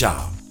wrong with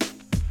y'all?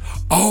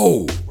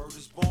 Oh,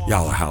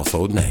 y'all are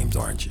household names,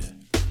 aren't you?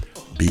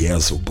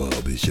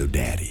 Beelzebub is your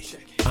daddy.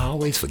 I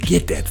always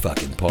forget that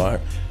fucking part.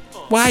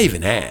 Why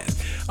even ask?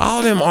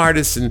 All them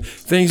artists and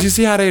things, you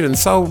see how they done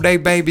sold their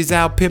babies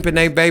out, pimping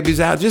their babies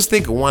out? Just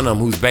think of one of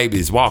them whose baby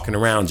is walking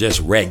around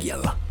just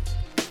regular.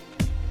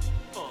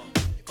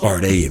 Or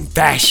they in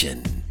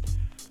fashion.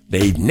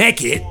 They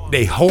naked,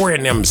 they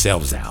whoring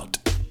themselves out.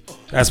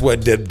 That's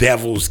what the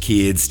devil's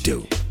kids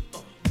do.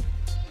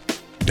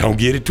 Don't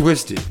get it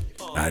twisted.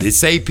 I didn't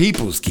say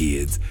people's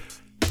kids.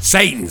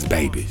 Satan's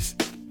babies.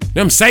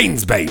 Them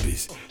Satan's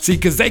babies. See,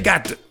 because they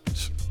got the...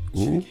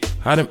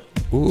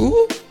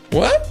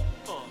 What?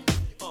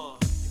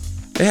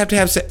 They have to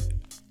have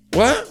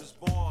what?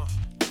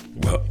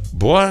 Well,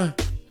 boy,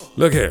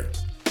 look here.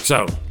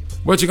 So,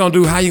 what you gonna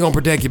do? How you gonna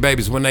protect your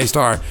babies when they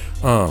start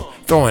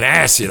throwing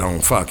acid on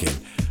fucking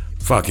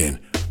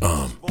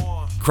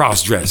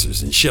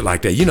cross-dressers and shit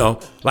like that? You know,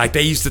 like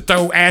they used to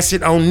throw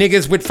acid on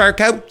niggas with fur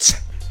coats.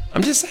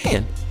 I'm just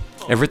saying.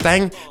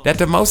 Everything that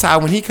the Most High,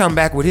 when he come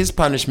back with his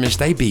punishments,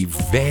 they be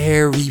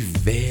very,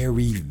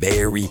 very,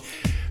 very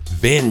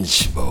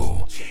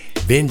vengeful.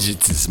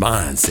 Vengeance is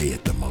mine,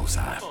 saith the Most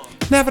High.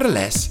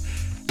 Nevertheless,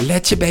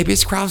 let your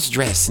babies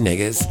cross-dress,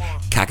 niggas.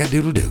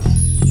 Cock-a-doodle-doo.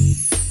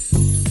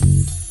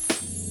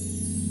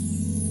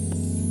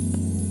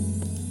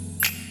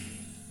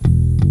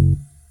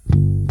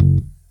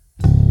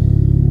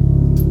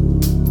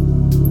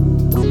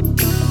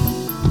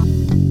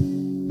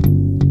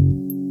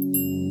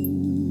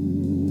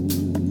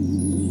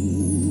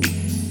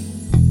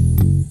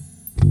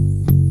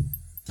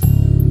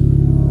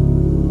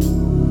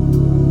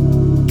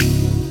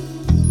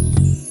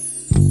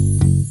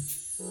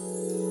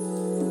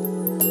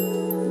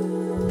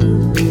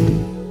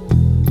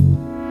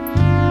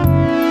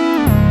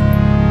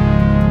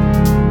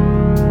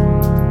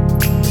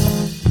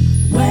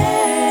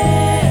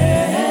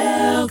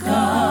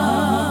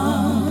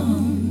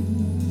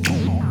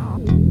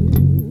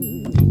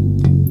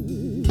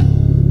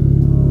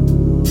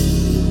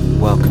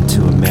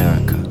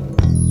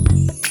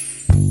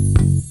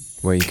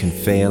 where you can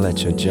fail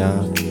at your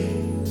job,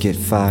 get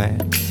fired,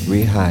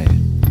 rehired,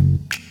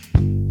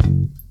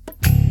 and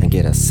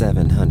get a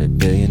 $700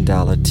 billion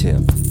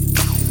tip.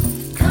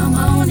 Come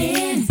on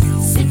in,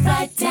 sit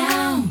right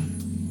down,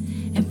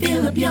 and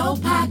fill up your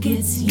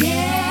pockets,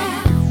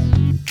 yeah.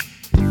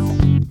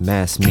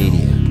 Mass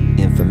media,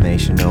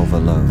 information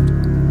overload.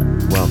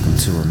 Welcome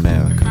to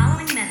America. The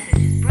following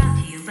message is brought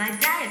to you by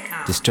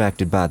Diacom.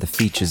 Distracted by the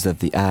features of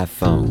the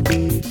iPhone.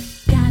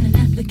 Got an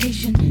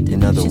application to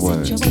In other fix your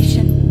words,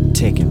 situation.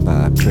 taken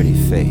by a pretty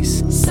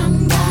face.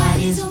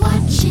 Somebody's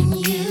watching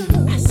you.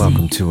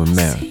 Welcome to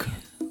America.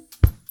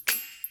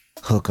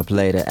 Hook up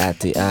later at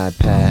the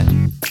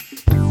iPad,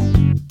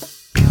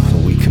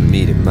 and we can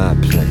meet at my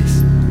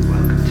place.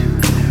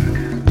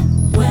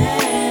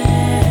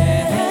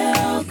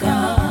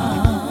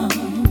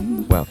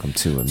 Welcome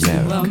to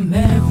America. Welcome to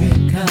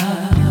America.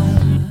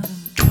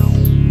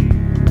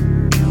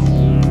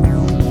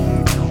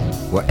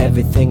 Where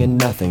everything and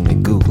nothing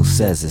that Google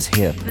says is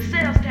hip. The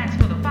sales tax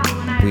for the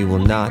following items We will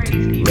not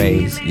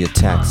raise your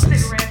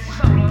taxes.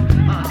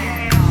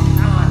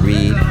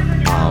 Read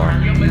our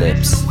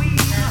lips.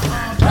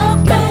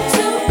 Welcome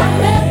to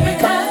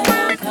America.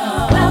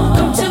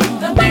 Welcome to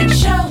the big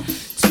show.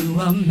 To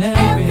America.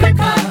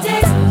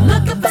 Everybody's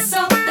looking for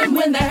something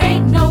when there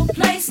ain't no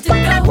place to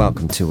go.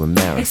 Welcome to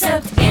America.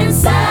 Except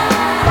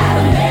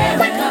inside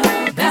America.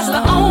 That's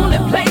the only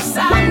place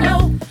I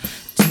know.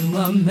 To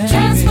America.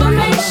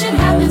 Transformation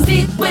happens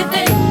deep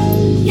within.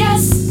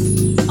 Yes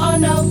or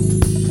no?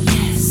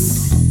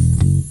 Yes.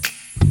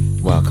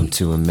 Welcome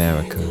to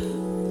America.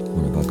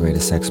 One of our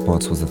greatest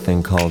exports was a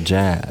thing called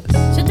jazz.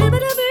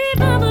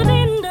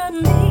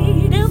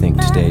 Think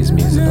today's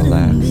music will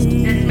last.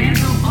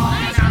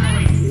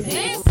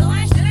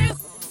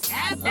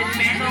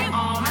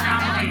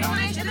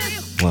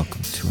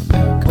 Welcome to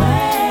America.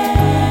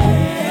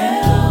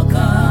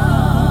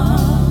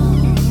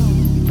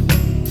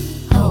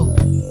 Hope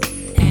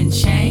and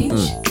change.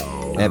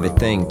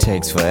 Everything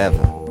takes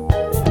forever.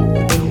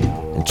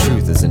 And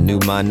truth is a new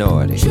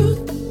minority.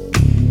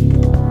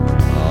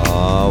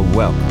 Oh,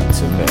 welcome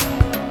to America.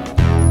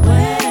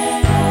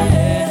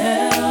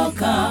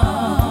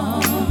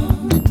 Welcome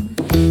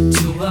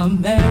to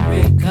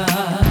America.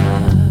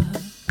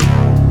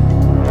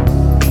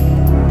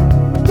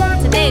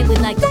 Today we'd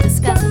like to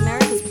discuss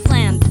America's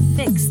plan to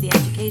fix the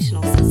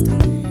educational system.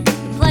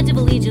 The Pledge of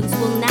Allegiance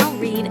will now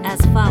read as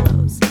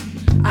follows.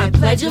 I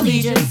pledge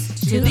allegiance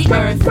to the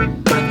earth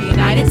of the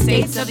United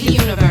States of the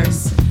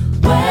universe.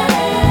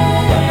 Welcome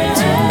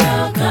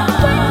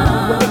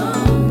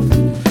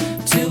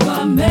to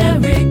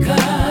America.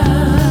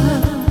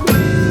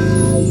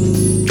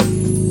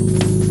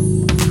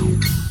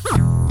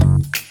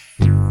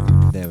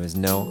 There is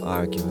no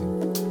arguing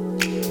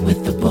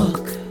with the book.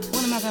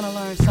 When am I gonna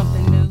learn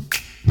something new?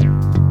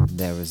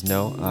 There is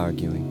no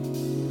arguing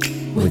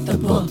with the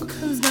book.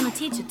 Who's gonna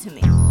teach it to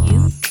me?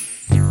 You?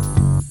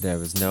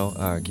 There is no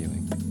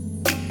arguing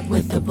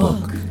with the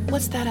book.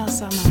 What's that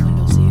outside my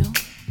windowsill?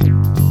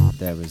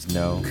 There is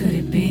no Could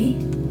it be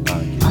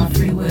arguing. our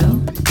free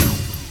will?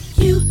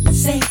 You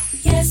say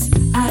yes,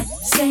 I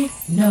say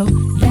no.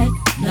 Let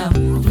love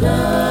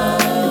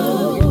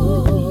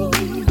flow.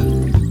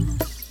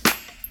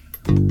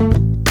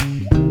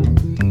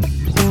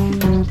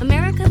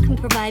 America can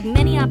provide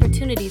many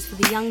opportunities for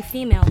the young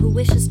female who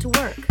wishes to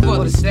work.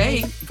 For the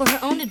state. For her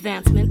own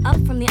advancement up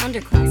from the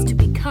underclass to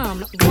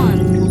become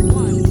one.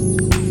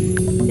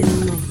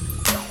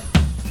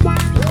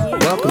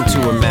 Welcome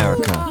to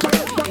America.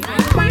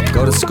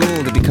 Go to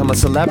school to become a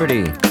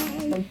celebrity.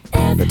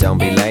 But don't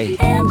be late.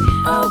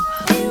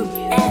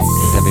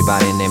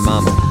 Everybody and their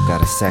mama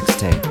got a sex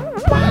tape.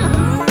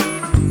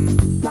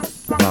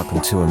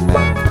 Welcome to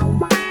America.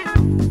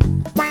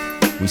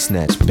 We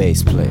snatch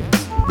bass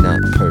players,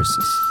 not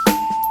purses.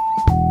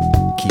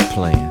 Keep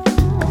playing,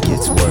 it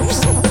gets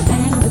worse.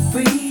 Land of the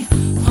free,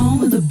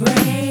 home of the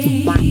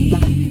brave.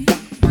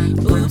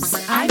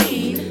 Oops, I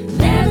mean,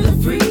 land of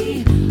the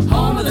free,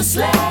 home of the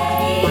slave.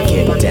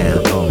 Get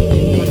down on your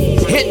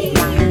knees. Hit!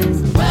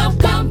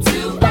 Welcome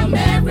to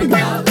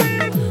America.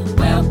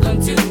 Welcome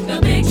to the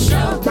big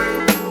show.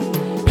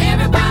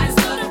 Everybody's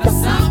looking for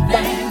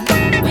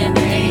something when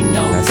there ain't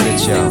no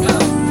place to go.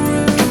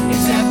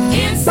 Except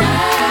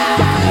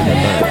inside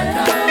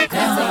America.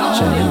 That's the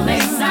only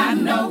place I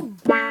know.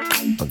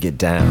 Or get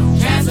down.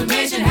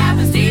 Transformation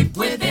happens deep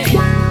within.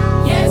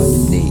 Yes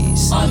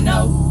Knees. or no.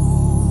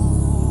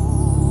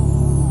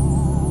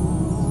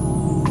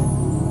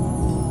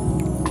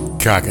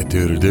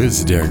 Cock-a-doodle-doo,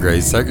 it's the Darren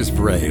Gray Circus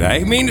Parade. I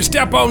ain't mean to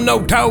step on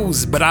no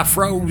toes, but I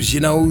froze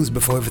your nose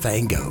before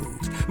everything goes.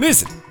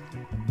 Listen,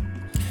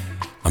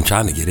 I'm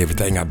trying to get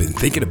everything I've been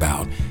thinking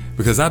about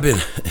because I've been,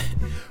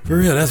 for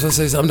real, that's what I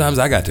say, sometimes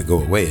I got to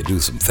go away and do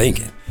some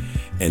thinking.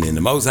 And then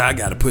the most I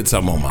got to put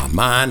something on my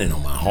mind and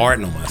on my heart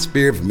and on my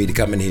spirit for me to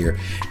come in here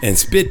and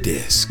spit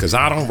this, because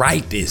I don't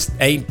write this.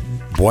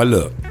 Boy,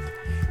 look,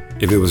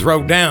 if it was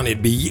wrote down,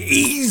 it'd be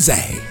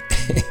easy.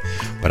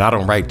 But I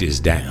don't write this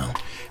down.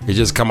 It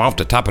just come off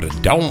the top of the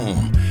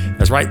dome.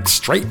 That's right,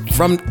 straight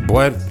from,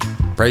 boy,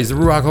 Praise the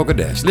Ruach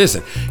HaKodesh.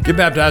 Listen, get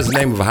baptized in the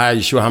name of Ahai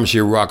Yeshua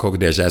HaMashiach Ruach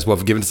HaKodesh. That's what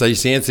forgiveness of your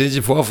sins. Sins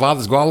your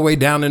forefathers go all the way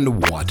down in the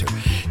water.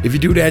 If you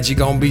do that, you're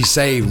going to be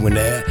saved when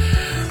the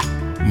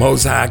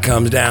Most High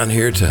comes down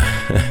here to,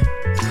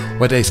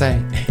 what they say?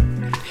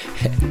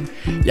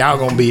 Y'all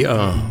going to be,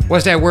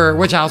 what's that word?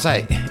 What y'all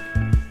say?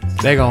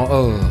 They going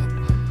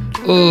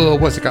to,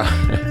 what's it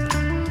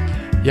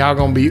called? Y'all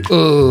going to be,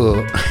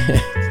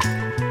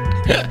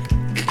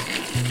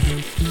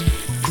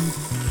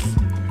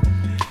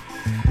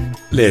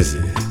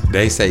 Listen,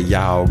 they say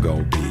y'all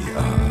gonna be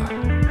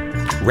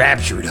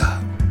raptured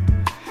up.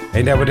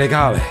 Ain't that what they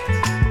call it?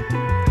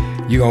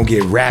 You gonna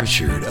get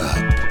raptured up.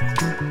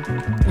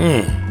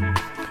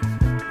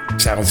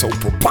 Sounds so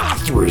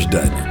preposterous,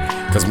 doesn't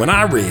it? Because when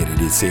I read it,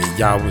 it said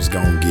y'all was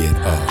gonna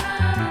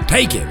get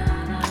taken,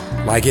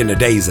 like in the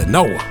days of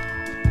Noah.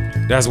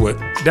 That's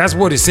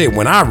what it said.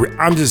 When I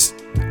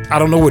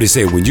don't know what it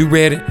said when you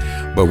read it,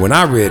 but when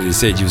I read it, it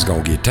said you was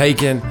gonna get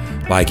taken,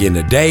 like in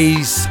the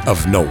days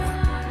of Noah.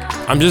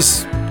 I'm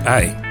just,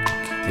 hey,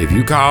 if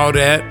you call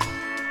that,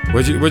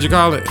 what'd you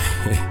call it?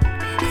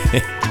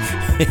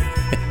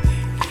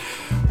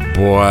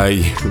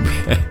 Boy,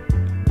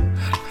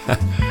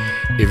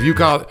 if you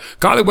call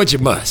it what you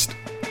must.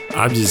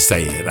 I'm just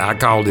saying, I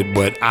called it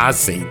what I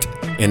seen.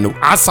 And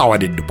I saw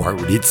it in the word.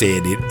 It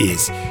said it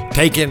is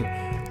taken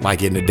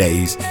like in the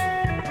days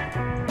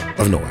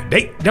of Noah.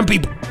 Them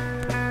people,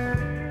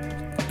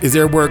 is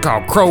there a word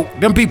called croak?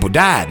 Them people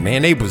died,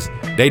 man. They was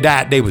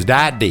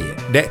died dead.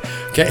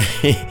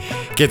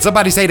 Can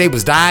somebody say they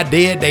was died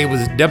dead?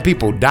 Them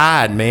people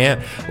died,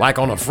 man. Like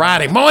on a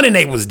Friday morning,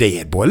 they was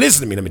dead. Boy,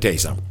 listen to me. Let me tell you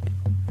something.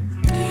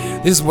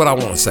 This is what I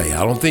want to say.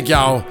 I don't think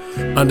y'all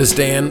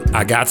understand.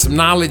 I got some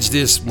knowledge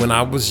when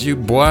I was you,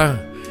 boy.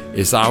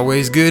 It's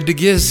always good to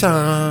get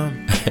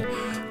some.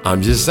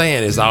 I'm just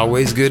saying, it's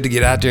always good to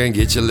get out there and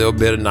get you a little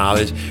bit of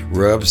knowledge,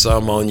 rub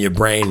some on your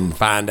brain and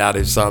find out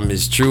if something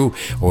is true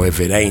or if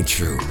it ain't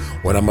true.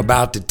 What I'm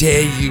about to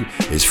tell you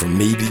is from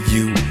me to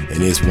you,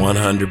 and it's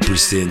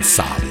 100%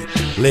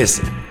 solid.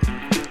 Listen,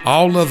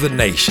 all other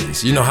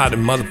nations, you know how the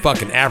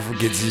motherfucking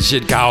Africans and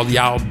shit call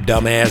y'all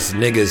dumbass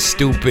niggas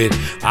stupid,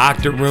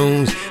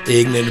 octoroons,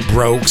 ignorant,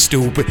 broke,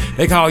 stupid.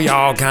 They call y'all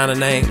all kind of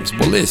names.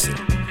 Well, listen.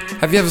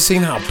 Have you ever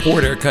seen how poor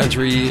their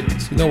country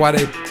is? You know why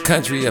their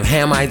country of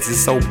Hamites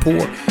is so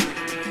poor?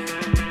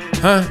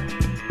 Huh?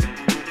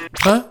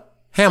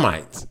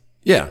 Hamites.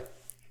 Yeah.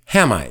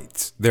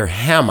 Hamites. They're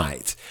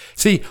Hamites.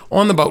 See,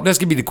 on the boat, I'm going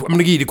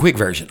to give you the quick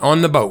version.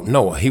 On the boat,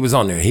 Noah, he was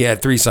on there. He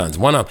had 3 sons.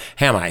 One of them,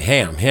 Hamite,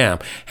 Ham.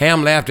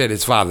 Ham laughed at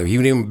his father. He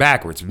went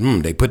backwards.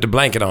 They put the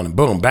blanket on him.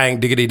 Boom, bang,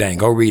 diggity dang.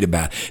 Go read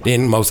about it.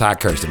 Then Most High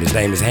cursed him. His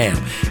name is Ham.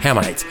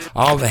 Hamites.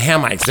 All the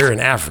Hamites, they're in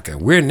Africa.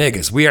 We're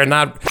niggas.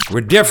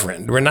 We're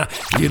different.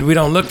 We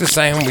don't look the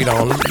same.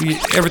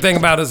 Everything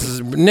about us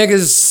is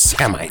niggas,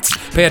 Hamites.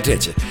 Pay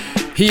attention.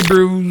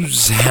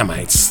 Hebrews,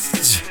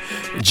 Hamites.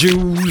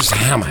 Jews,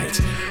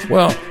 Hamites.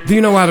 Well, do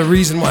you know why the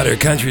reason why their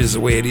country is the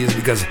way it is?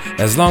 Because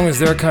as long as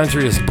their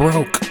country is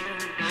broke,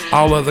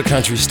 all other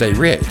countries stay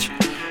rich.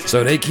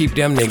 So they keep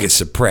them niggas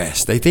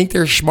suppressed. They think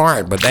they're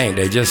smart, but they ain't.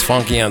 They just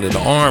funky under the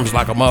arms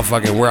like a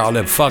motherfucker and wear all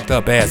them fucked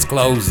up ass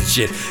clothes and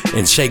shit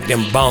and shake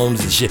them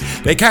bones and shit.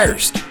 They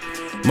cursed.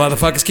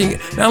 Motherfuckers can.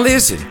 Now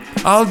listen,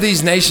 all of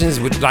these nations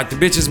with like the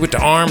bitches with the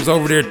arms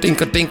over there,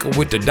 tinka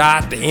with the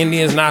dot, the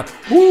Indians not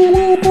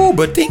woo,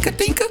 but tinka,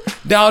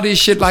 all this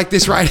shit like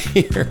this right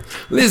here.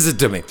 Listen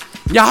to me,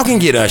 y'all can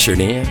get ushered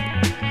in.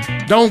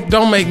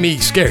 Don't make me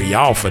scare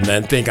y'all for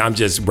nothing. Think I'm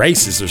just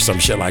racist or some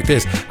shit like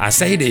this. I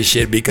say this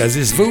shit because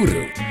it's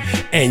voodoo,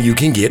 and you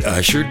can get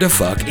ushered the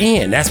fuck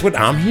in. That's what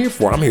I'm here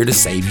for. I'm here to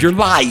save your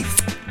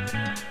life.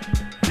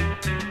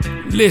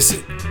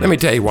 Listen. Let me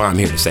tell you why I'm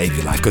here to save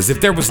your life. Because if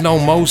there was no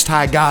Most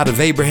High God of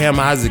Abraham,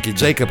 Isaac, and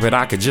Jacob, and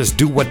I could just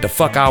do what the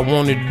fuck I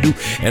wanted to do,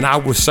 and I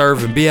was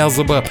serving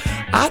Beelzebub,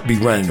 I'd be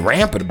running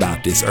rampant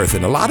about this earth.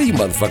 And a lot of you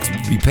motherfuckers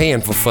would be paying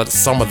for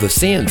some of the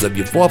sins of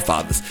your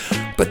forefathers.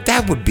 But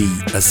that would be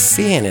a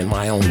sin in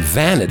my own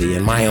vanity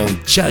and my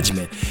own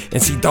judgment.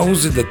 And see,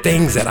 those are the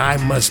things that I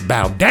must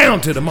bow down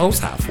to the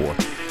Most High for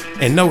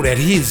and know that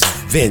his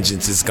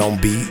vengeance is going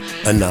to be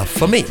enough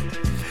for me.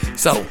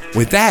 So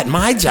with that,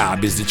 my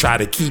job is to try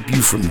to keep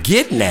you from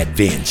getting that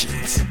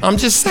vengeance. I'm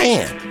just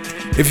saying,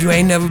 if you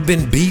ain't never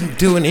been beaten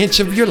to an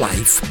inch of your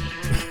life,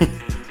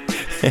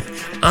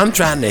 I'm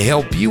trying to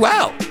help you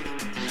out.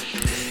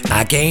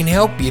 I can't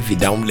help you if you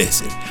don't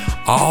listen.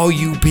 All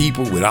you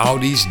people with all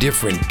these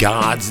different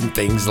gods and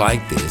things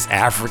like this,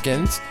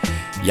 Africans,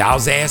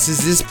 y'all's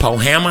asses is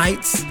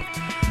Pohamites.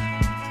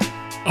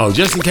 Oh,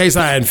 just in case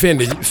I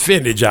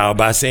offended y'all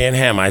by saying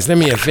Hamites, let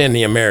me offend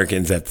the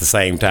Americans at the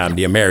same time,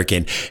 the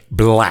American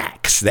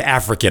blacks, the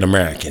African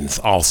Americans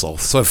also.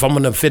 So if I'm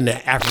going to offend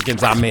the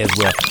Africans, I may as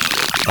well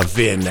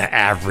offend the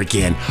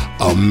African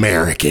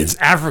Americans.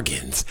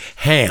 Africans,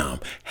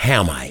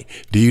 Hamite.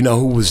 Do you know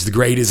who was the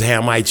greatest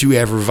Hamite you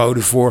ever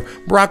voted for?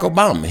 Barack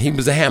Obama. He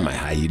was a Hamite.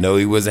 How you know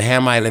he was a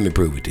Hamite? Let me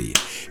prove it to you.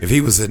 If he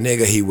was a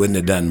nigga, he wouldn't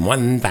have done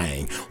one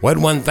thing. What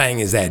one thing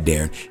is that,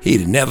 Darren?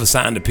 He'd have never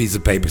signed a piece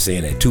of paper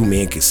saying that two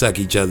men could suck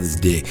each other's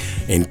dick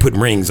and put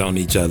rings on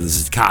each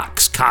other's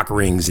cock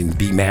rings and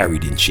be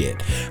married and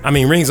shit. I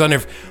mean, rings on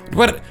their...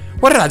 What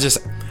did I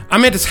just... I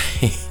meant to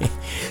say...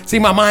 See,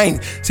 my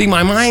mind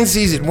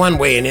sees it one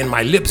way and then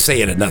my lips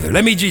say it another.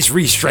 Let me just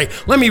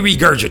let me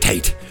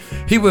regurgitate.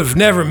 He would have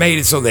never made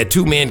it so that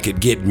two men could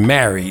get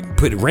married,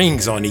 put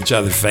rings on each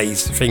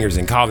other's fingers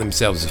and call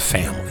themselves a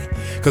family.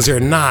 Because they're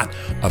not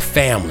a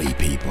family,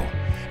 people.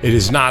 It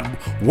is not...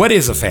 What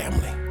is a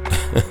family?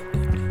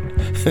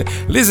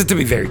 Listen to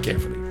me very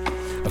carefully.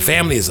 A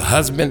family is a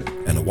husband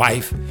and a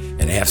wife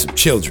and they have some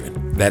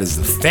children. That is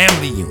the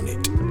family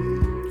unit.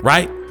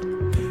 Right?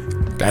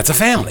 That's a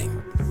family.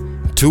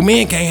 Two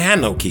men can't have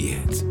no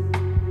kids.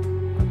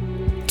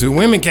 Two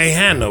women can't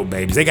have no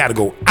babies. They got to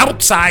go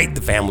outside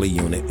the family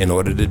unit in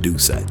order to do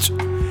such.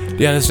 Do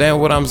you understand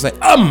what I'm saying?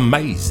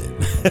 Amazing.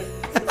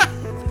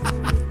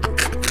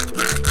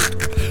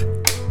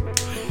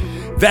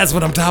 That's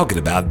what I'm talking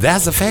about.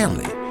 That's a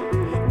family.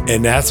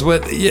 And that's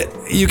what,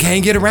 you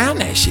can't get around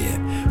that shit.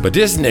 But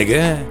this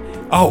nigga,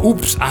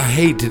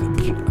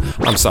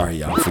 I'm sorry,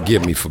 y'all.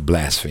 Forgive me for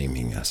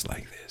blaspheming us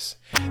like this.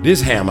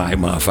 This Hamite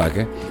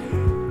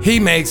motherfucker, he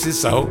makes it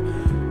so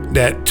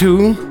that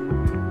two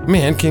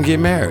men can get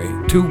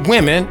married. Two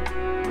women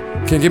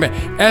can get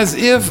married. As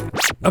if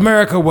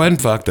America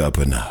wasn't fucked up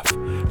enough.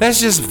 Let's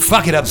just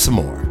fuck it up some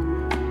more.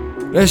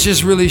 Let's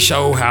just really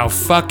show how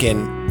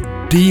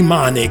fucking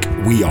demonic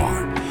we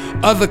are.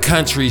 Other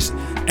countries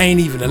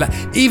ain't even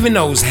allowed. Even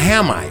those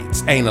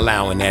Hamites ain't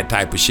allowing that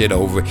type of shit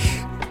over.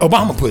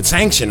 Obama put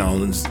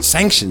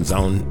sanctions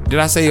on. Did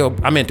I say?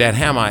 I meant that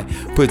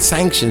Hamite put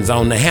sanctions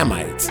on the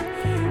Hamites.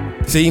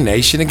 See,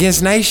 nation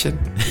against nation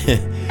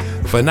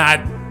for not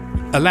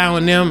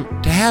allowing them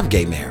to have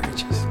gay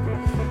marriages.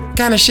 What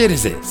kind of shit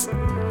is this?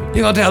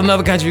 You gonna tell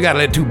another country you gotta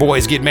let two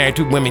boys get married,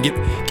 two women get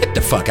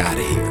the fuck out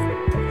of here.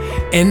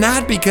 And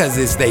not because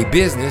it's their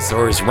business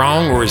or it's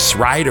wrong or it's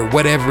right or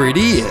whatever it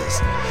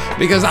is.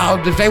 Because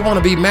if they want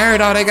to be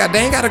married, they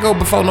ain't got to go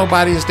before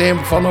nobody and stand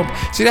before nobody.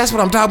 See, that's what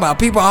I'm talking about.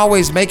 People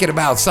always make it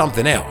about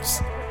something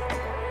else.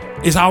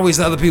 It's always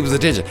other people's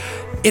attention.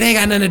 It ain't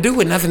got nothing to do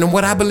with nothing than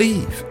what I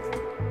believe.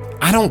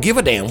 I don't give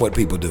a damn what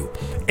people do.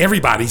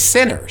 Everybody's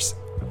sinners.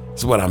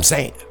 That's what I'm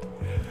saying.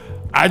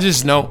 I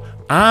just know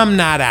I'm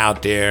not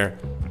out there.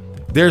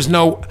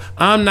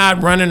 I'm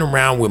not running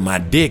around with my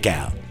dick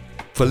out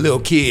for little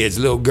kids,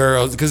 little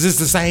girls, because it's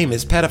the same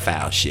as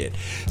pedophile shit.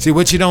 See,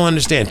 what you don't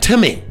understand, to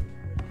me,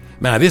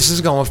 now this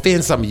is going to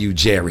offend some of you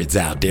Jareds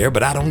out there,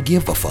 but I don't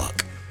give a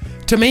fuck.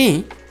 To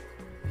me,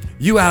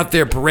 you out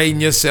there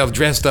parading yourself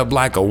dressed up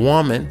like a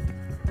woman,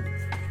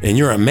 and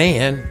you're a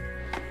man,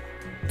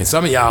 and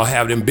some of y'all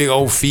have them big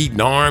old feet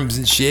and arms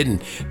and shit,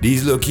 and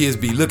these little kids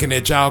be looking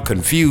at y'all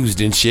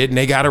confused and shit, and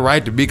they got a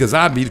right to be, because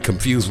I be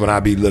confused when I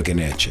be looking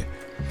at you.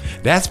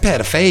 That's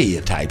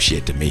pedophilia type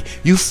shit to me.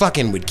 You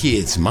fucking with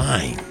kids'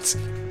 minds.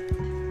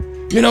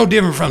 You're no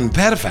different from the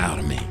pedophile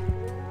to me.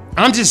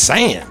 I'm just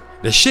saying,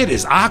 the shit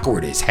is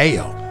awkward as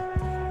hell.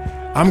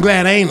 I'm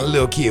glad I ain't a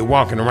little kid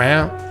walking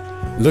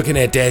around looking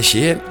at that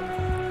shit.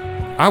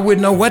 I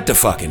wouldn't know what to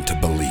fucking to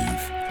believe.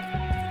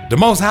 The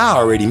Most High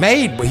already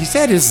made, but he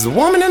said this is a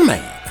woman and a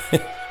man.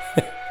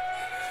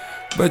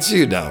 But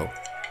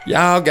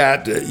y'all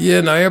got to,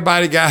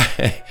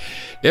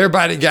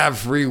 everybody got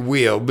free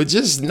will, but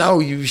just know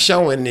you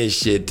showing this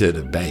shit to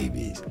the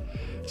babies.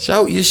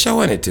 You're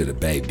showing it to the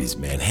babies,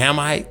 man.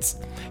 Hamites,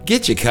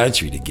 get your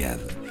country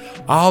together.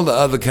 All the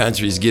other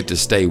countries get to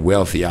stay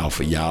wealthy off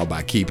of y'all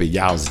by keeping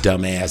y'all's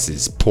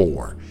dumbasses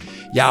poor.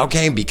 Y'all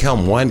can't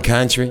become one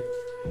country.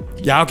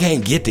 Y'all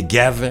can't get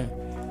together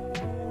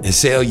and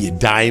sell your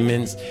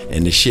diamonds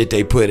and the shit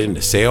they put in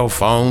the cell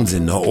phones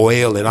and the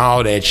oil and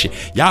all that shit.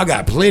 Y'all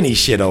got plenty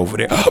shit over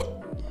there.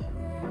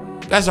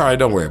 That's all right,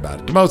 don't worry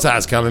about it. The Most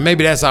High's coming.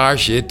 Maybe that's our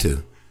shit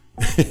too.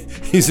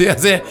 You see what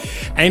I'm saying?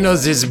 Ain't no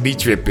sense to be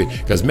tripping,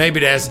 because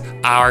maybe that's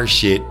our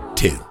shit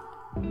too.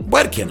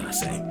 What can I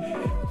say?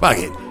 Fuck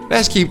it.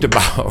 Let's keep the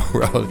ball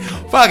rolling.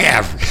 Fuck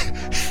Africa.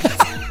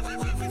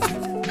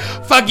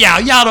 Fuck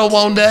y'all. Y'all don't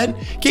want nothing.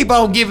 Keep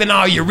on giving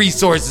all your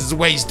resources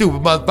away,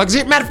 stupid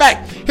motherfuckers. Matter of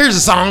fact, here's a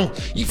song.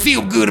 You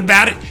feel good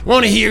about it.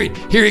 Want to hear it?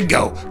 Here it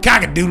go.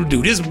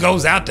 Cock-a-doodle-doo. This one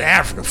goes out to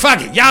Africa.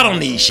 Fuck it. Y'all don't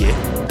need shit.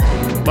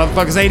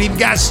 Motherfuckers ain't even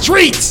got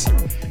streets.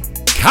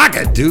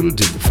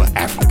 Cock-a-doodle-doo for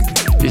Africa.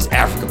 This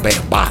Africa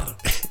Bambaataa.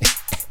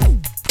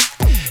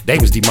 They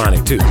was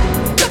demonic too.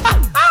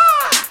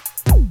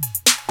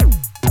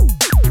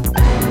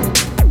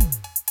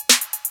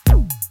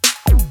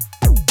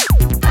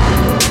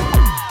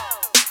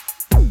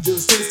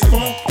 Just taste the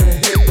funk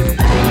and hit me.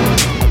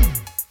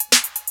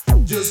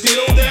 Just get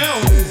on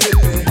down and hit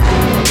me.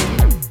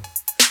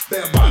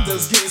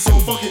 Bambaataa's getting so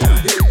funky now,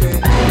 hit me.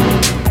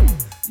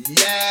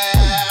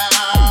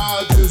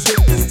 Yeah, just hit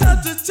me. It's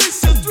time to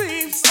chase your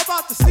dreams.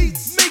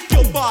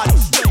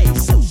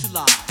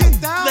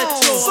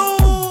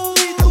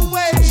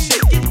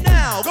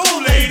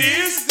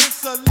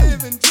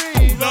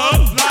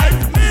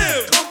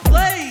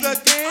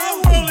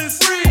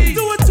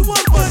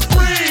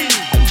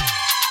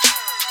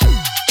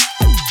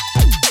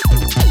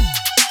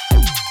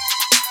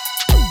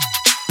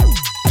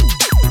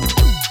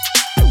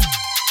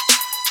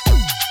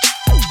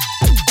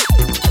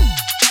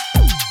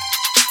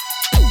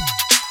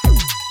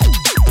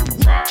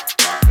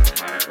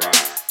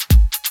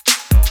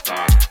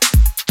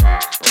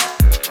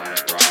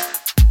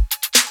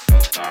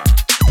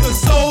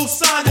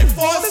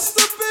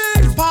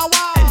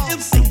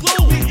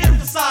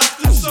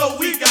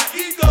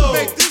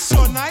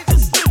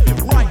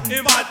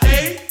 living by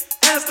day,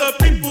 as the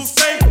people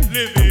say,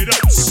 live it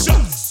up,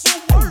 shucks.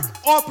 Work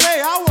or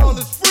play, our world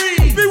is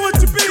free. Be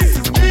what you be. This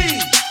is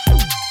me.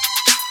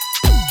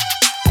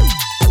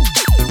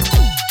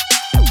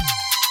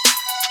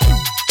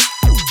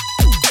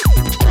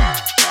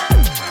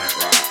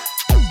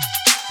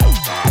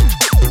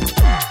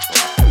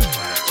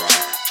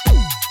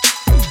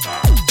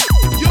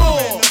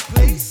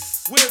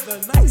 The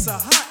nights are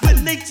hot,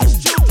 with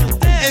nature's children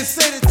dance and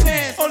say the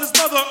chance on this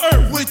mother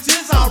earth, which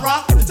is our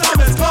rock. The time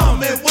has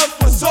come and what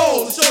for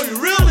soul to show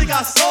you really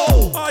got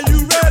soul. Are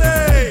you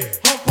ready?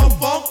 Hump, hump,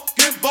 bump,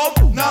 get bump.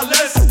 Now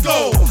let's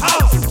go.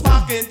 House is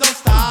rocking, don't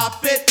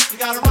stop it. You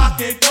gotta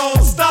rock it, don't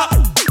stop.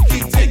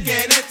 Keep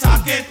ticking and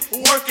talking,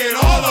 working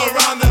all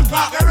around the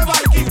clock.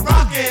 Everybody keep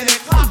rocking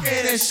and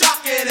clocking and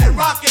shocking and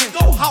rocking.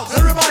 Go house.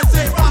 Everybody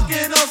say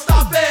rocking, don't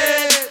stop it.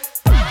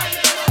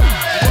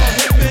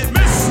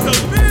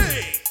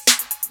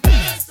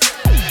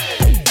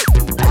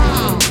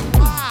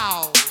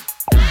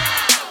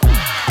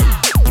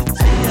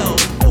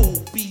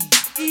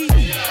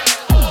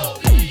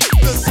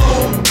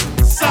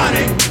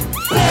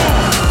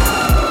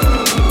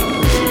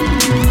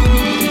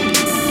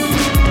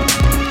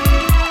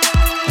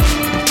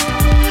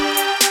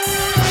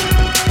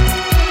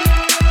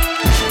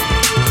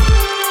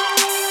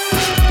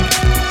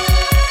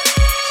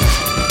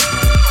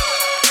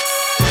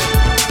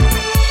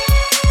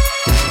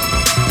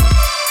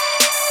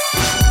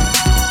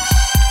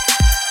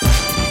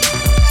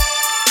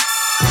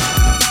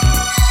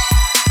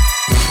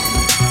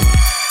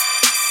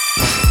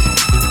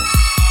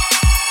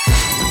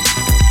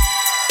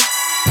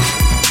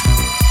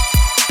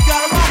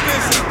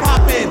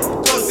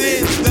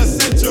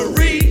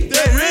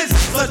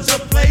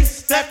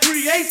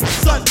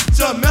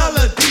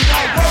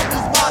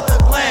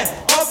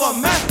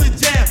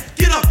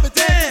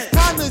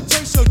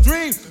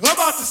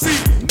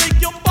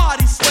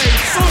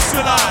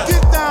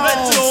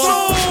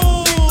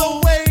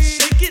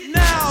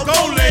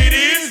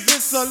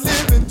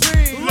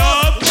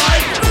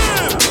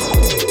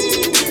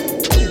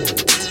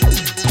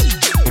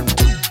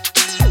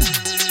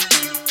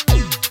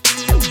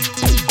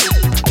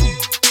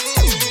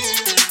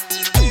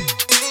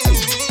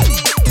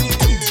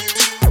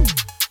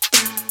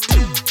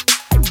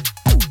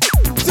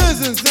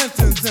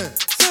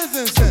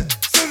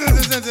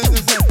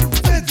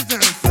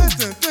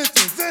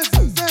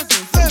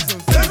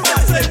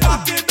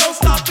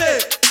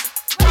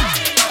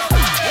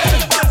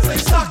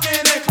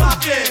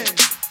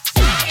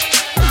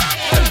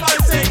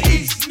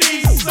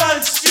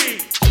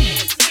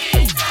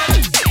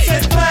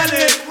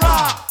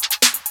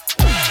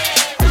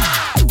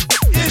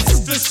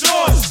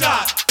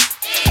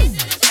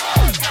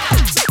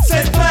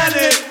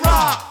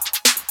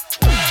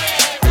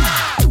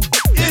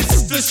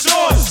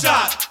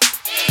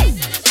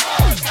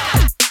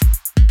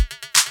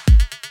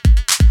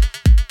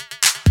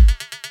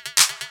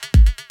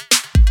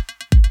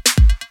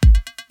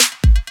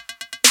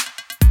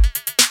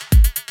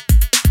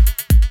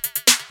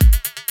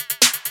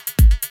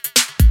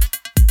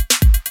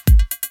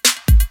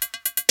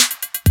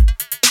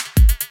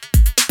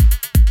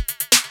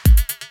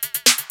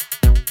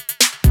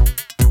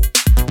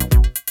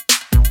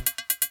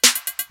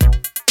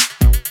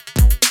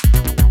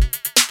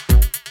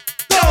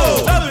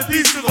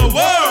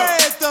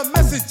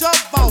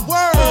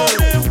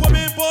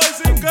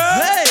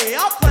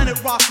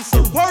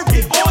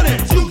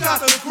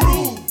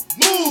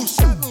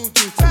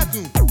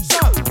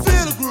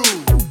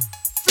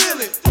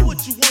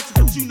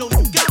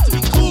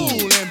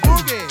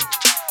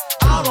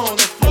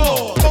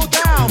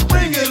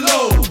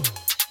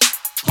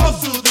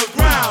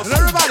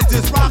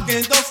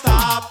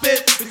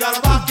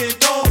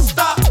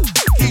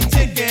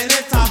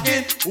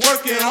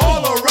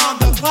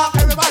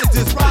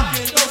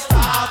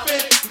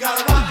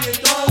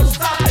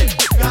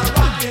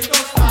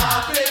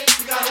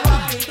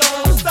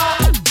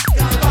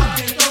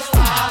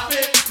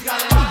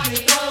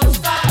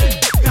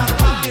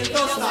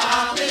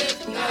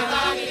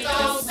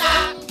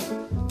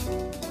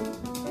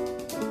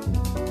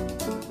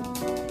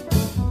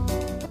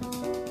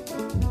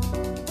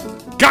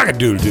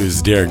 Cock-a-doodle-doo, this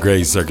is Darren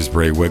Gray's Circus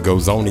Parade. What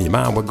goes on in your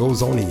mind, what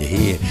goes on in your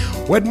head,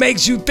 what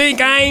makes you think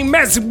I ain't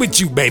messing with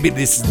you, baby.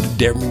 This is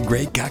the Darren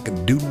Gray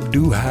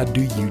Cock-a-doodle-doo. How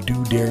do you do,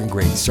 Darren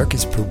Gray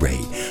Circus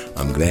Parade?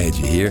 I'm glad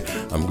you're here.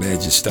 I'm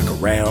glad you stuck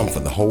around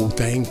for the whole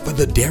thing, for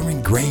the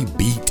Darren Gray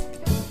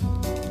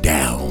beat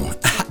down.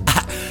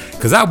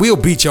 Because I will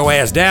beat your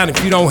ass down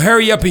if you don't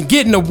hurry up and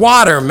get in the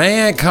water,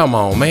 man. Come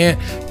on, man.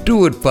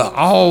 Do it for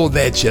all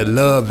that you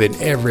love and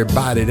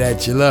everybody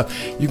that you love.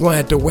 You're going to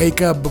have to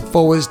wake up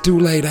before it's too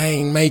late. I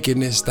ain't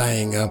making this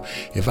thing up.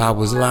 If I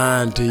was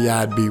lying to you,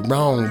 I'd be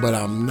wrong, but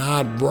I'm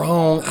not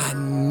wrong. I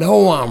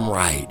know I'm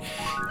right.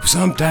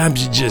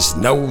 Sometimes you just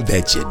know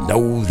that you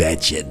know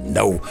that you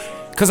know.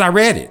 Because I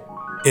read it,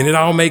 and it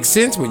all makes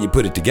sense when you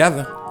put it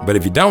together. But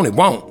if you don't, it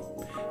won't.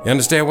 You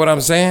understand what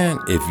I'm saying?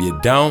 If you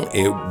don't,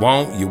 it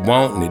won't, you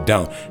won't, and it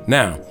don't.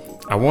 Now,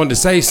 I wanted to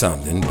say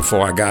something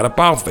before I got up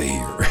off of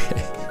here.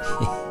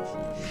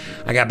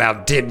 I got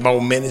about 10 more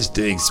minutes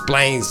to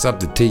explain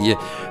something to you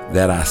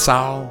that I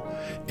saw,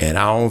 and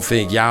I don't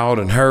think y'all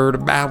done heard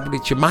about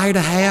it. You might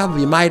have,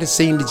 you might have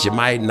seen it, you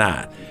might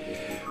not.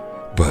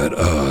 But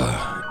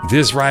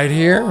this right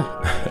here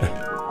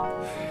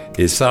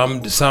is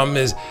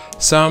something's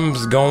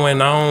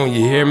going on.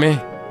 You hear me?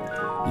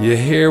 You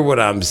hear what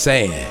I'm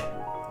saying?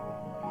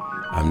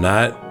 I'm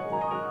not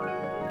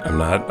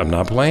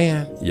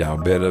playing. Y'all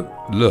better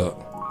look.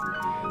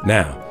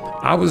 Now,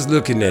 I was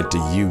looking at the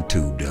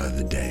YouTube the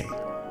other day.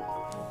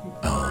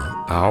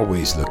 I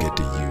always look at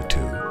the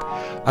YouTube.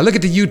 I look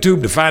at the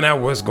YouTube to find out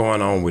what's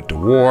going on with the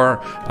war.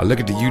 I look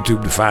at the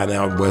YouTube to find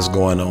out what's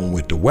going on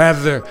with the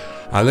weather.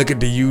 I look at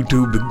the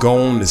YouTube to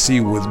go on to see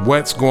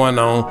what's going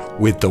on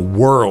with the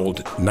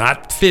world,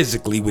 not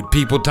physically with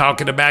people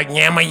talking about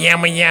yamma,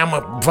 yamma,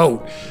 yamma,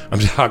 vote. I'm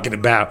talking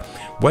about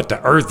what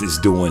the earth is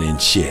doing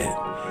and shit.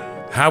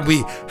 How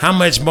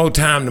much more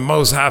time the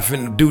Most High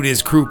finna do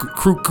this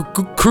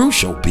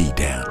crucial beat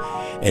down.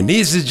 And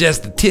these is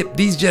just the tip,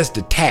 these just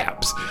the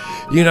taps.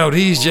 You know,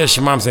 these just,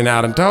 your mom saying,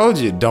 I done told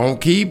you,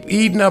 don't keep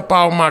eating up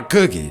all my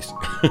cookies.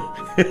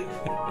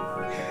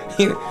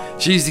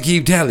 She used to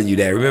keep telling you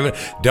that, remember?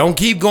 Don't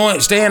keep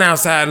staying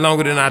outside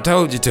longer than I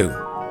told you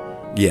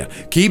to. Yeah,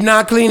 keep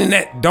not cleaning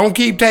that, don't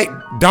keep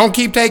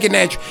taking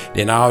that,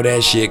 then all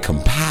that shit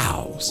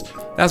compiles.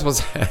 That's what's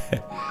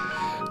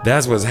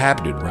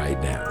happening right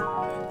now.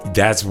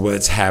 That's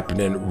what's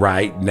happening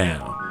right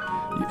now.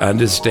 You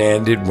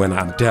understand it when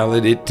I'm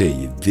telling it to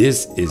you.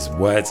 This is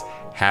what's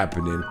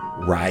happening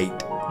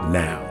right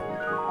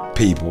now,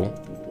 people.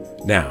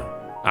 Now,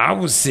 I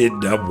was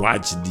sitting up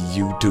watching the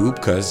YouTube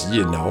because,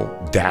 you know,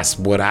 that's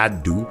what I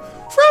do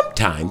from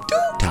time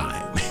to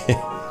time.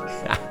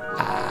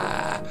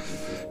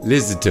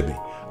 Listen to me.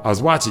 I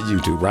was watching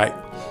YouTube, right?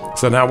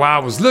 So now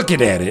while I was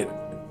looking at it,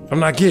 I'm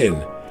not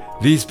kidding.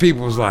 These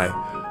people was like,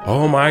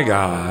 oh my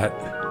God,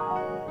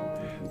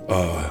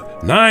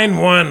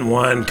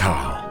 911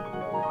 call.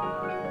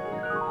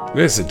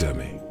 Listen to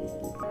me.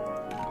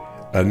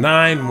 A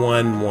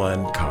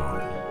 911 call.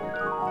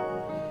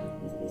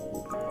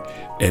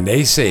 And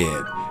they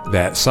said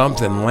that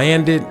something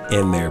landed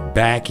in their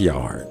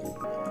backyard.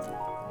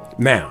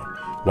 Now,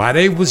 while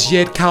they was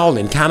yet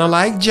calling, kind of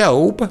like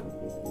Job,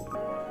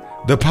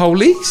 the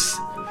police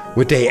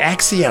with their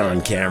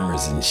Axion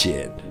cameras and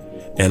shit,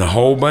 and a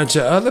whole bunch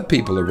of other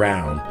people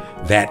around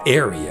that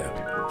area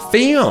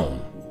film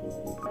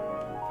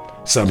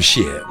some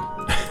shit.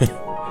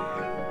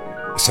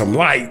 Some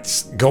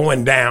lights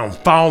going down,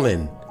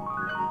 falling.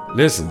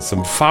 Listen,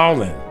 some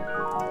falling.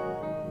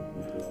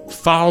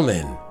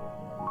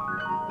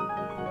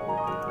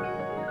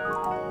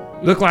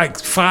 Looked like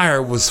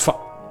fire was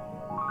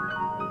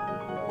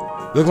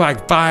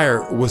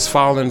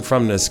falling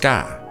from the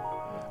sky.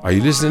 Are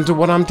you listening to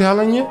what I'm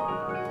telling you?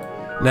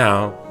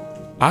 Now,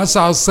 I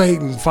saw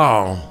Satan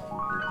fall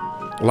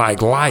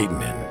like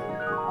lightning.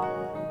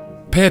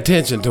 Pay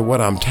attention to what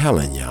I'm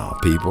telling y'all,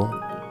 people.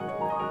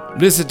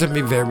 Listen to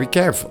me very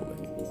carefully.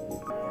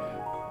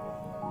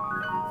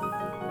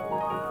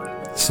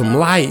 Some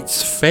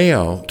lights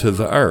fell to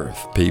the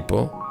earth,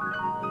 people.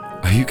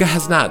 Are you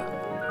guys not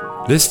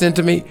listening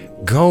to me?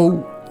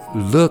 Go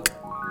look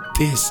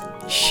this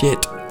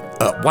shit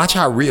up. Watch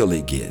how real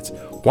it gets.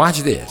 Watch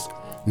this.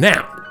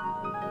 Now,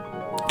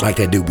 like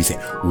that dude be saying,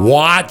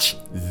 watch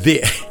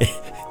this.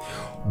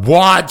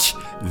 Watch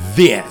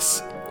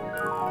this.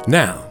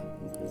 Now,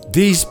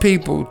 these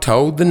people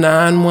told the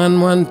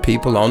 911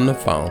 people on the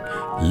phone,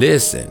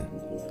 listen,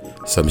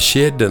 some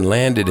shit done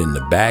landed in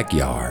the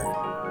backyard.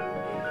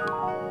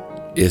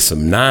 It's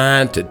some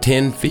 9 to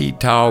 10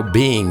 feet tall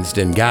beings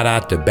done got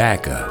out the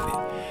back of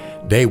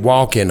it. They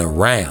walking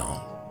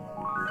around.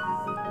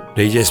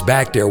 They just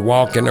back there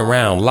walking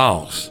around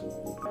lost.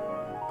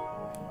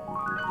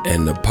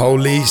 And the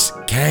police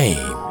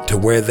came to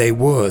where they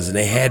was and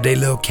they had their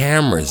little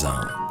cameras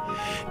on.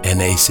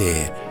 And they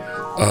said,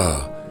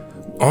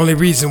 only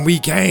reason we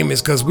came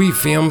is because we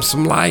filmed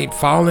some light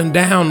falling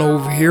down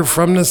over here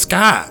from the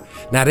sky.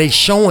 Now they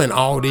showing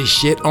all this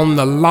shit on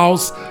the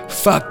Las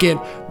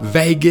fucking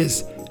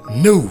Vegas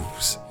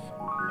news.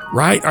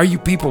 Right? Are you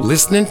people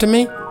listening to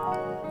me?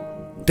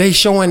 They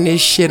showing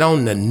this shit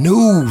on the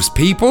news,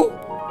 people.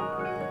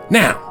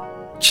 Now,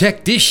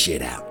 check this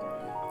shit out.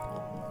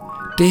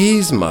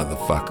 These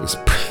motherfuckers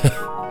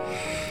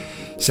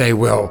say,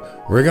 well,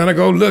 we're gonna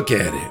go look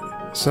at it.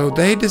 So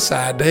they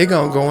decide they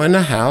gonna go in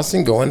the house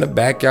and go in the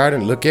backyard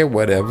and look at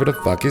whatever the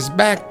fuck is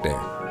back there.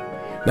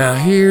 Now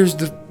here's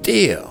the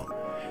deal.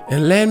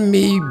 And let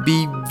me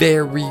be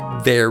very,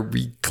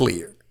 very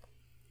clear.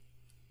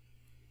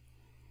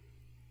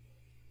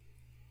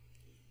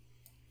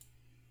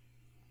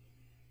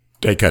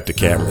 They cut the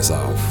cameras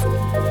off.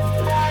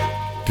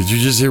 Did you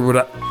just hear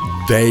what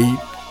they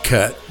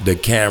cut the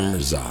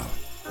cameras off?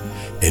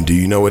 And do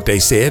you know what they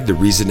said? The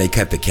reason they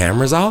cut the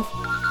cameras off?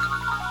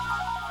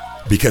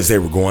 Because they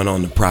were going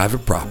on to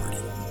private property.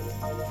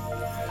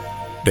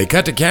 They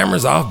cut the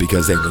cameras off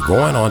because they were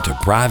going on to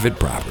private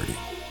property.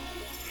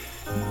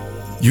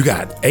 You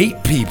got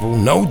 8 people,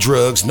 no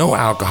drugs, no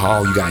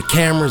alcohol. You got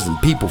cameras and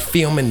people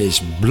filming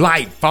this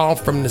light fall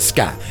from the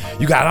sky.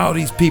 You got all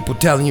these people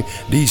telling you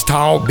these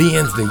tall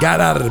beings that got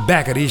out of the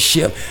back of this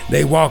ship.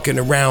 They walking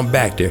around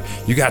back there.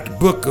 You got the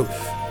book of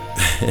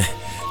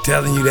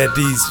telling you that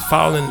these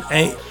fallen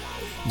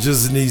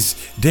angels and these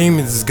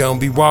demons is gonna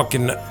be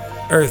walking the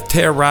earth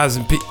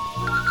terrorizing people.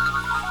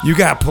 You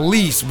got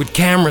police with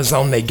cameras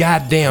on their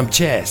goddamn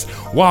chest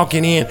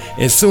walking in.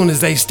 As soon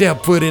as they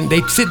step foot in, they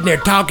sitting there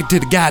talking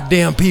to the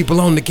goddamn people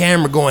on the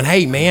camera going,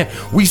 hey man,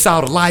 we saw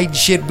the light and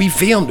shit, we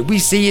filmed it, we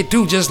see it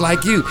too just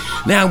like you.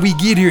 Now we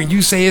get here and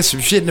you say it's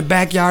some shit in the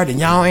backyard and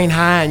y'all ain't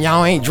high and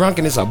y'all ain't drunk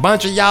and it's a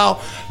bunch of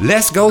y'all.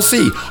 Let's go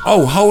see.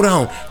 Oh, hold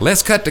on,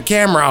 let's cut the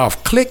camera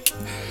off. Click.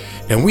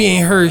 And we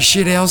ain't heard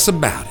shit else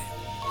about it.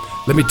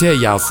 Let me tell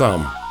y'all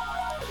something.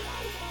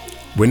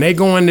 When they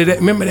go into that,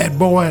 remember that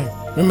boy,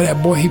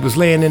 he was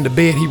laying in the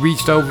bed, he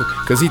reached over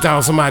because he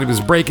thought somebody was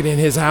breaking in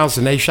his house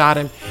and they shot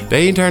him.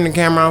 They ain't turned the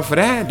camera on for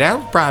that. That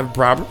was private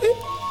property.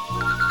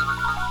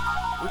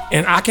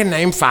 And I can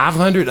name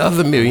 500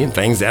 other million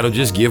things that'll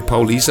just give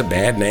police a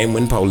bad name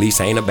when police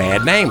ain't a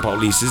bad name.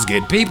 Police is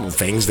good people.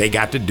 Things they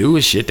got to do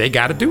is shit they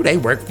got to do. They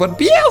work for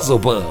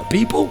Beelzebub,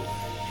 people.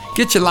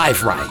 Get your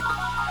life right.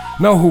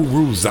 Know who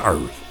rules the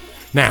earth.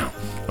 Now,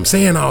 I'm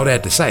saying all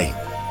that to say,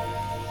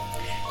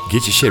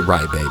 get your shit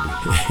right, baby.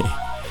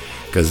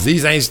 Because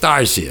these ain't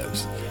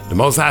starships. The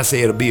Most High said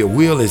it'll be a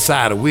wheel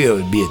inside a wheel.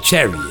 It'll be a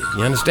chariot.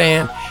 You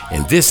understand?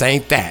 And this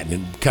ain't that.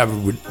 And it's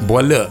covered with,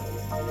 boy, look.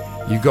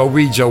 You go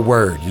read your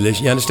word.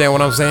 You understand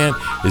what I'm saying?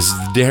 This is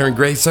the Darren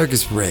Gray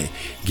Circus Parade.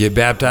 Get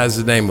baptized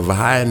in the name of a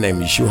higher name,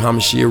 Yeshua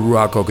HaMashiach,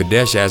 Ruach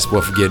HaKodesh. Ask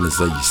for forgiveness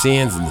of your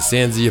sins and the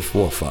sins of your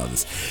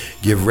forefathers.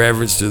 Give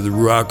reverence to the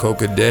Ruach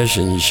HaKodesh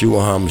and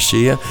Yeshua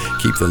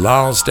HaMashiach. Keep the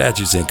laws,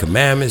 statutes, and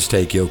commandments.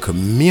 Take your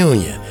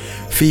communion.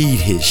 Feed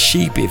his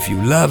sheep if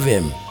you love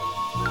him.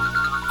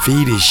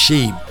 Feed his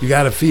sheep. You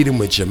got to feed him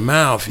with your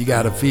mouth. You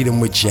got to feed him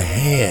with your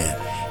hand.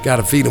 You got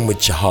to feed him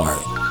with your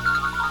heart.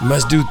 You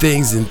must do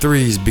things in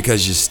threes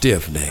because you're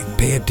stiff-necked.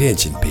 Pay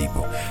attention,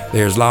 people.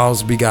 There's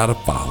laws we got to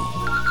follow.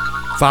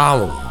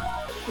 Follow them.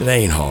 It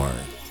ain't hard.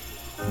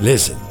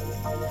 Listen,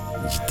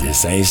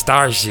 this ain't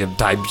starship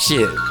type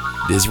shit.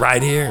 This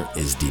right here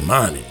is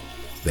demonic.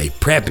 They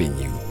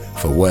prepping you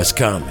for what's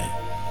coming.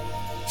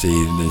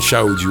 See, they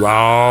showed you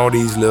all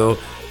these little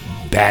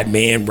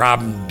Batman,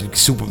 Robin,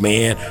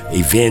 Superman,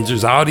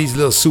 Avengers, all these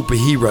little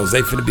superheroes.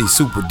 They finna be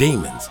super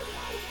demons.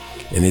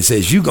 And it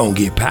says you gonna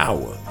get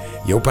power.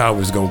 Your power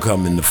is gonna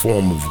come in the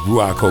form of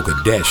Ruach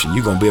HaKodesh, and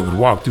you're gonna be able to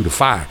walk through the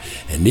fire.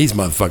 And these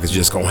motherfuckers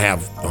just gonna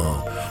have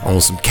on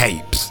some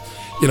capes.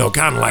 You know,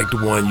 kind of like the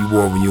one you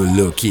wore when you were a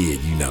little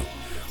kid, you know,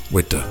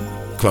 with the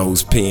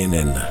clothespin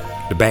and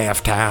the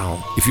bath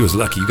towel. If you was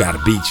lucky, you got a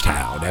beach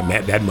towel. That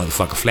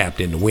motherfucker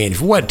flapped in the wind.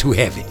 If it wasn't too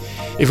heavy,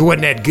 if it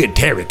wasn't that good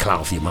terry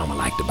cloth your mama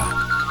liked to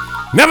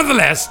buy.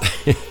 Nevertheless,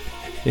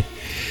 this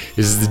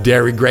is the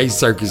Darren Gray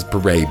Circus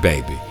Parade,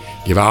 baby.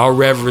 Give all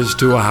reverence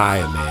to a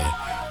higher man.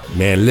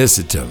 Man,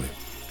 listen to me.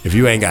 If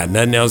you ain't got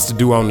nothing else to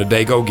do on the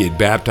day, go get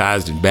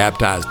baptized and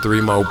baptize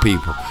 3 more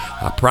people.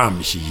 I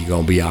promise you, you're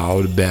going to be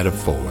all the better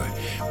for it.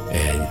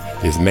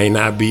 And this may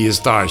not be a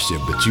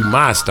starship, but you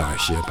my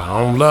starship. I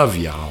don't love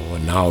y'all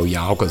and all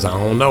y'all because I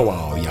don't know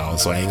all y'all.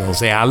 So I ain't going to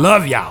say I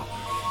love y'all.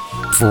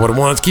 For the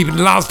ones keeping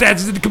the law,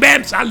 statutes, and the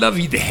commandments, I love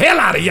you the hell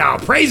out of y'all.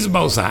 Praise the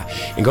Most High.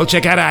 And go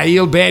check out our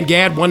Eel Band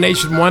Gad, One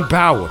Nation, One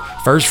Power.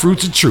 First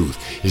Fruits of Truth.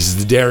 This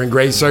is the Darren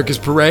Gray Circus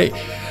Parade.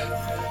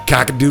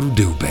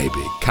 Cock-a-doodle-doo,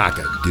 baby.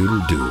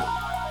 Cock-a-doodle-doo.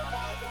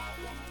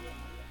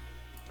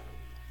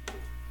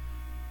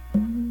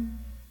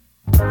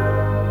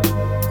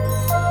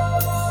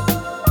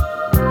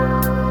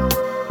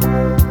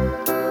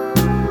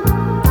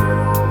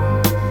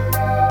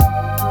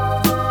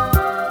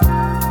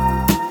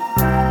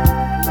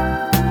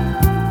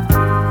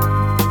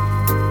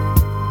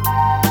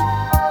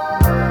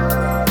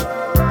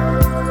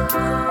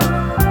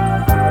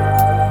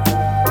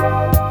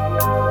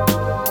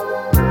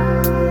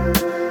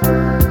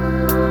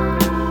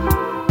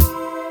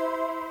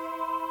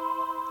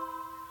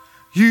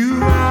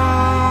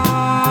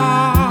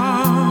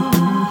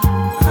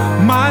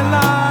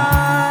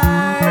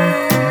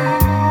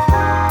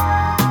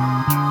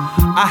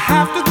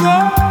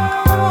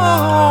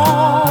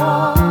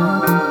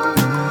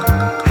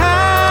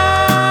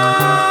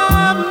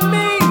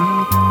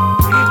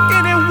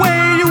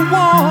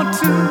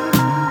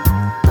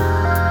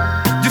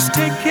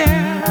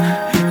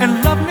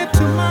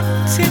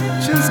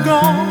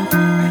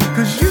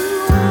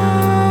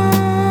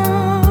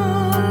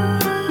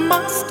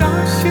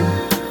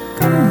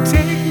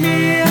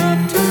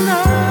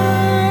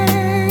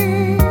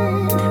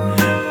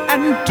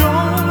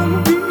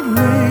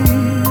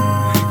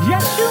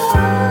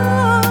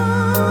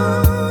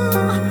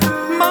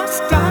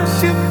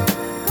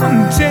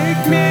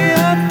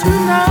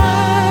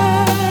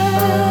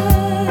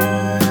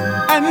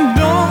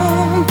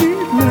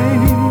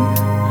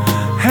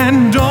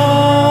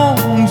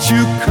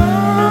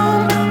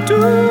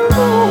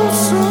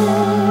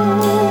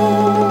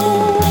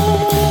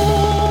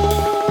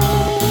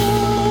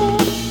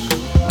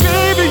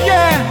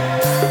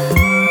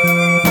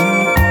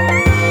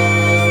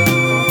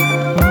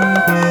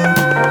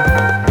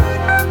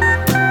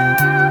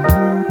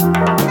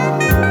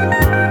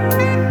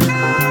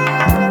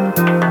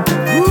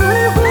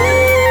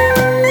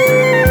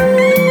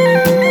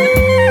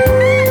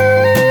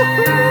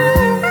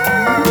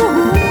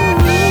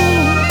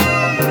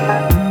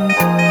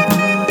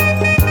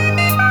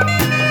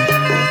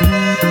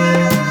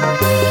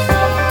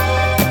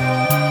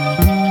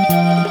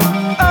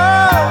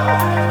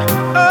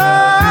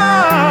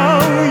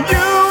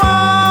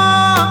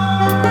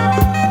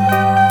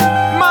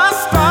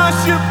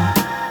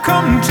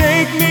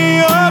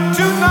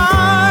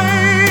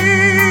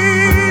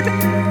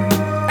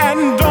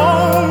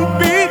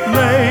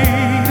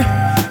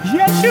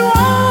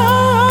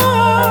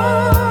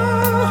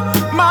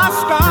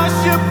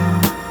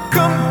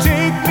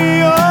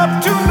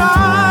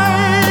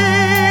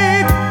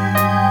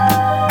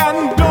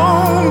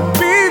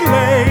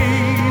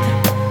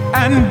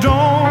 And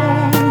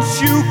don't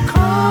you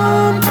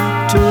come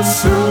too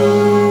soon.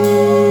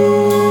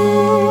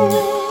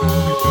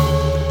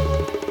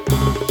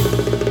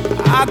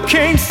 I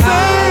can't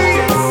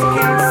say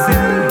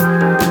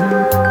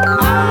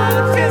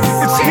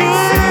it's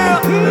here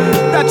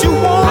that you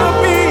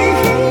wanna be.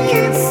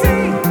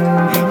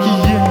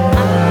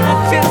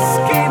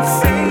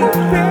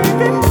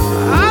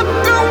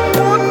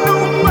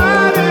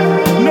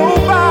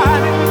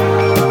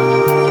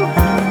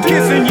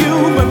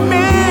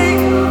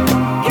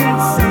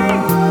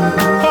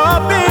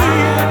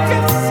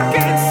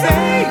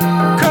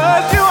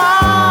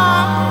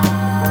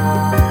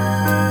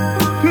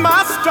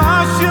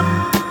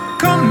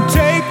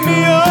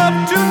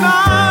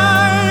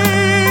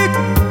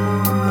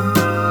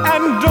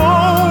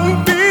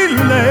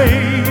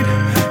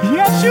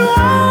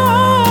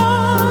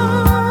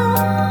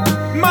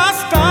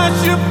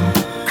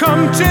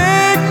 Come take